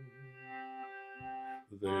below,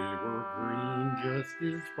 they were green just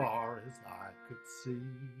as far as I could see.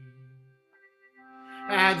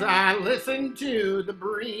 As I listened to the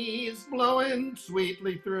breeze blowing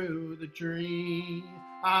sweetly through the trees,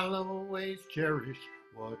 I'll always cherish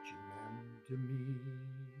what you meant to me.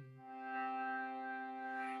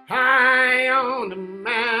 High on the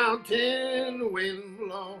mountain, wind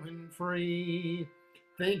blowing free,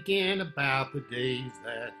 thinking about the days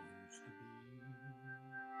that used to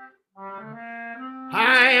be.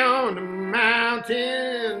 High on the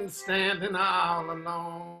mountain, standing all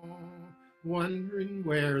alone, wondering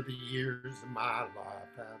where the years of my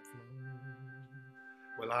life have flown.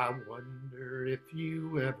 Well, I wonder if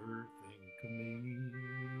you ever think of me,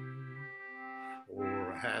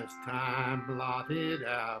 or has time blotted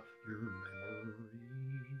out your memory.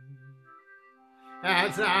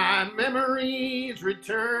 As thy memories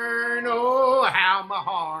return, oh, how my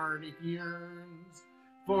heart it yearns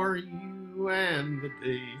for you and the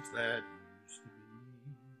days that used to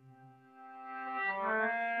be.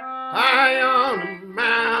 High on a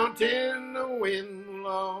mountain, the wind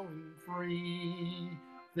blowing free,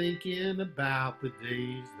 thinking about the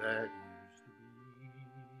days that used to be.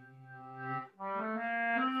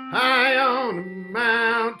 High on a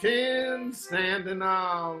mountain, standing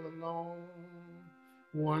all alone,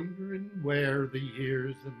 wondering where the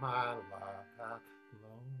years of my life have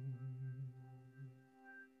flown.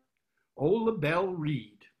 Oh, LaBelle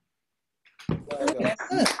Reed.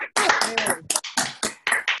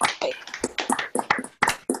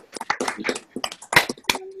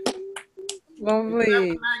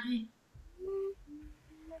 Lovely.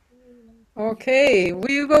 Okay,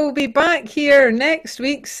 we will be back here next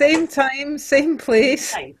week, same time, same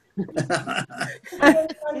place.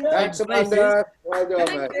 Thanks, Amanda. Well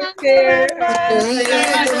done, mate. Take care.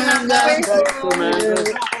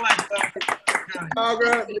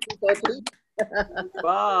 Margaret.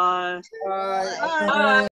 Bye. Bye. Bye.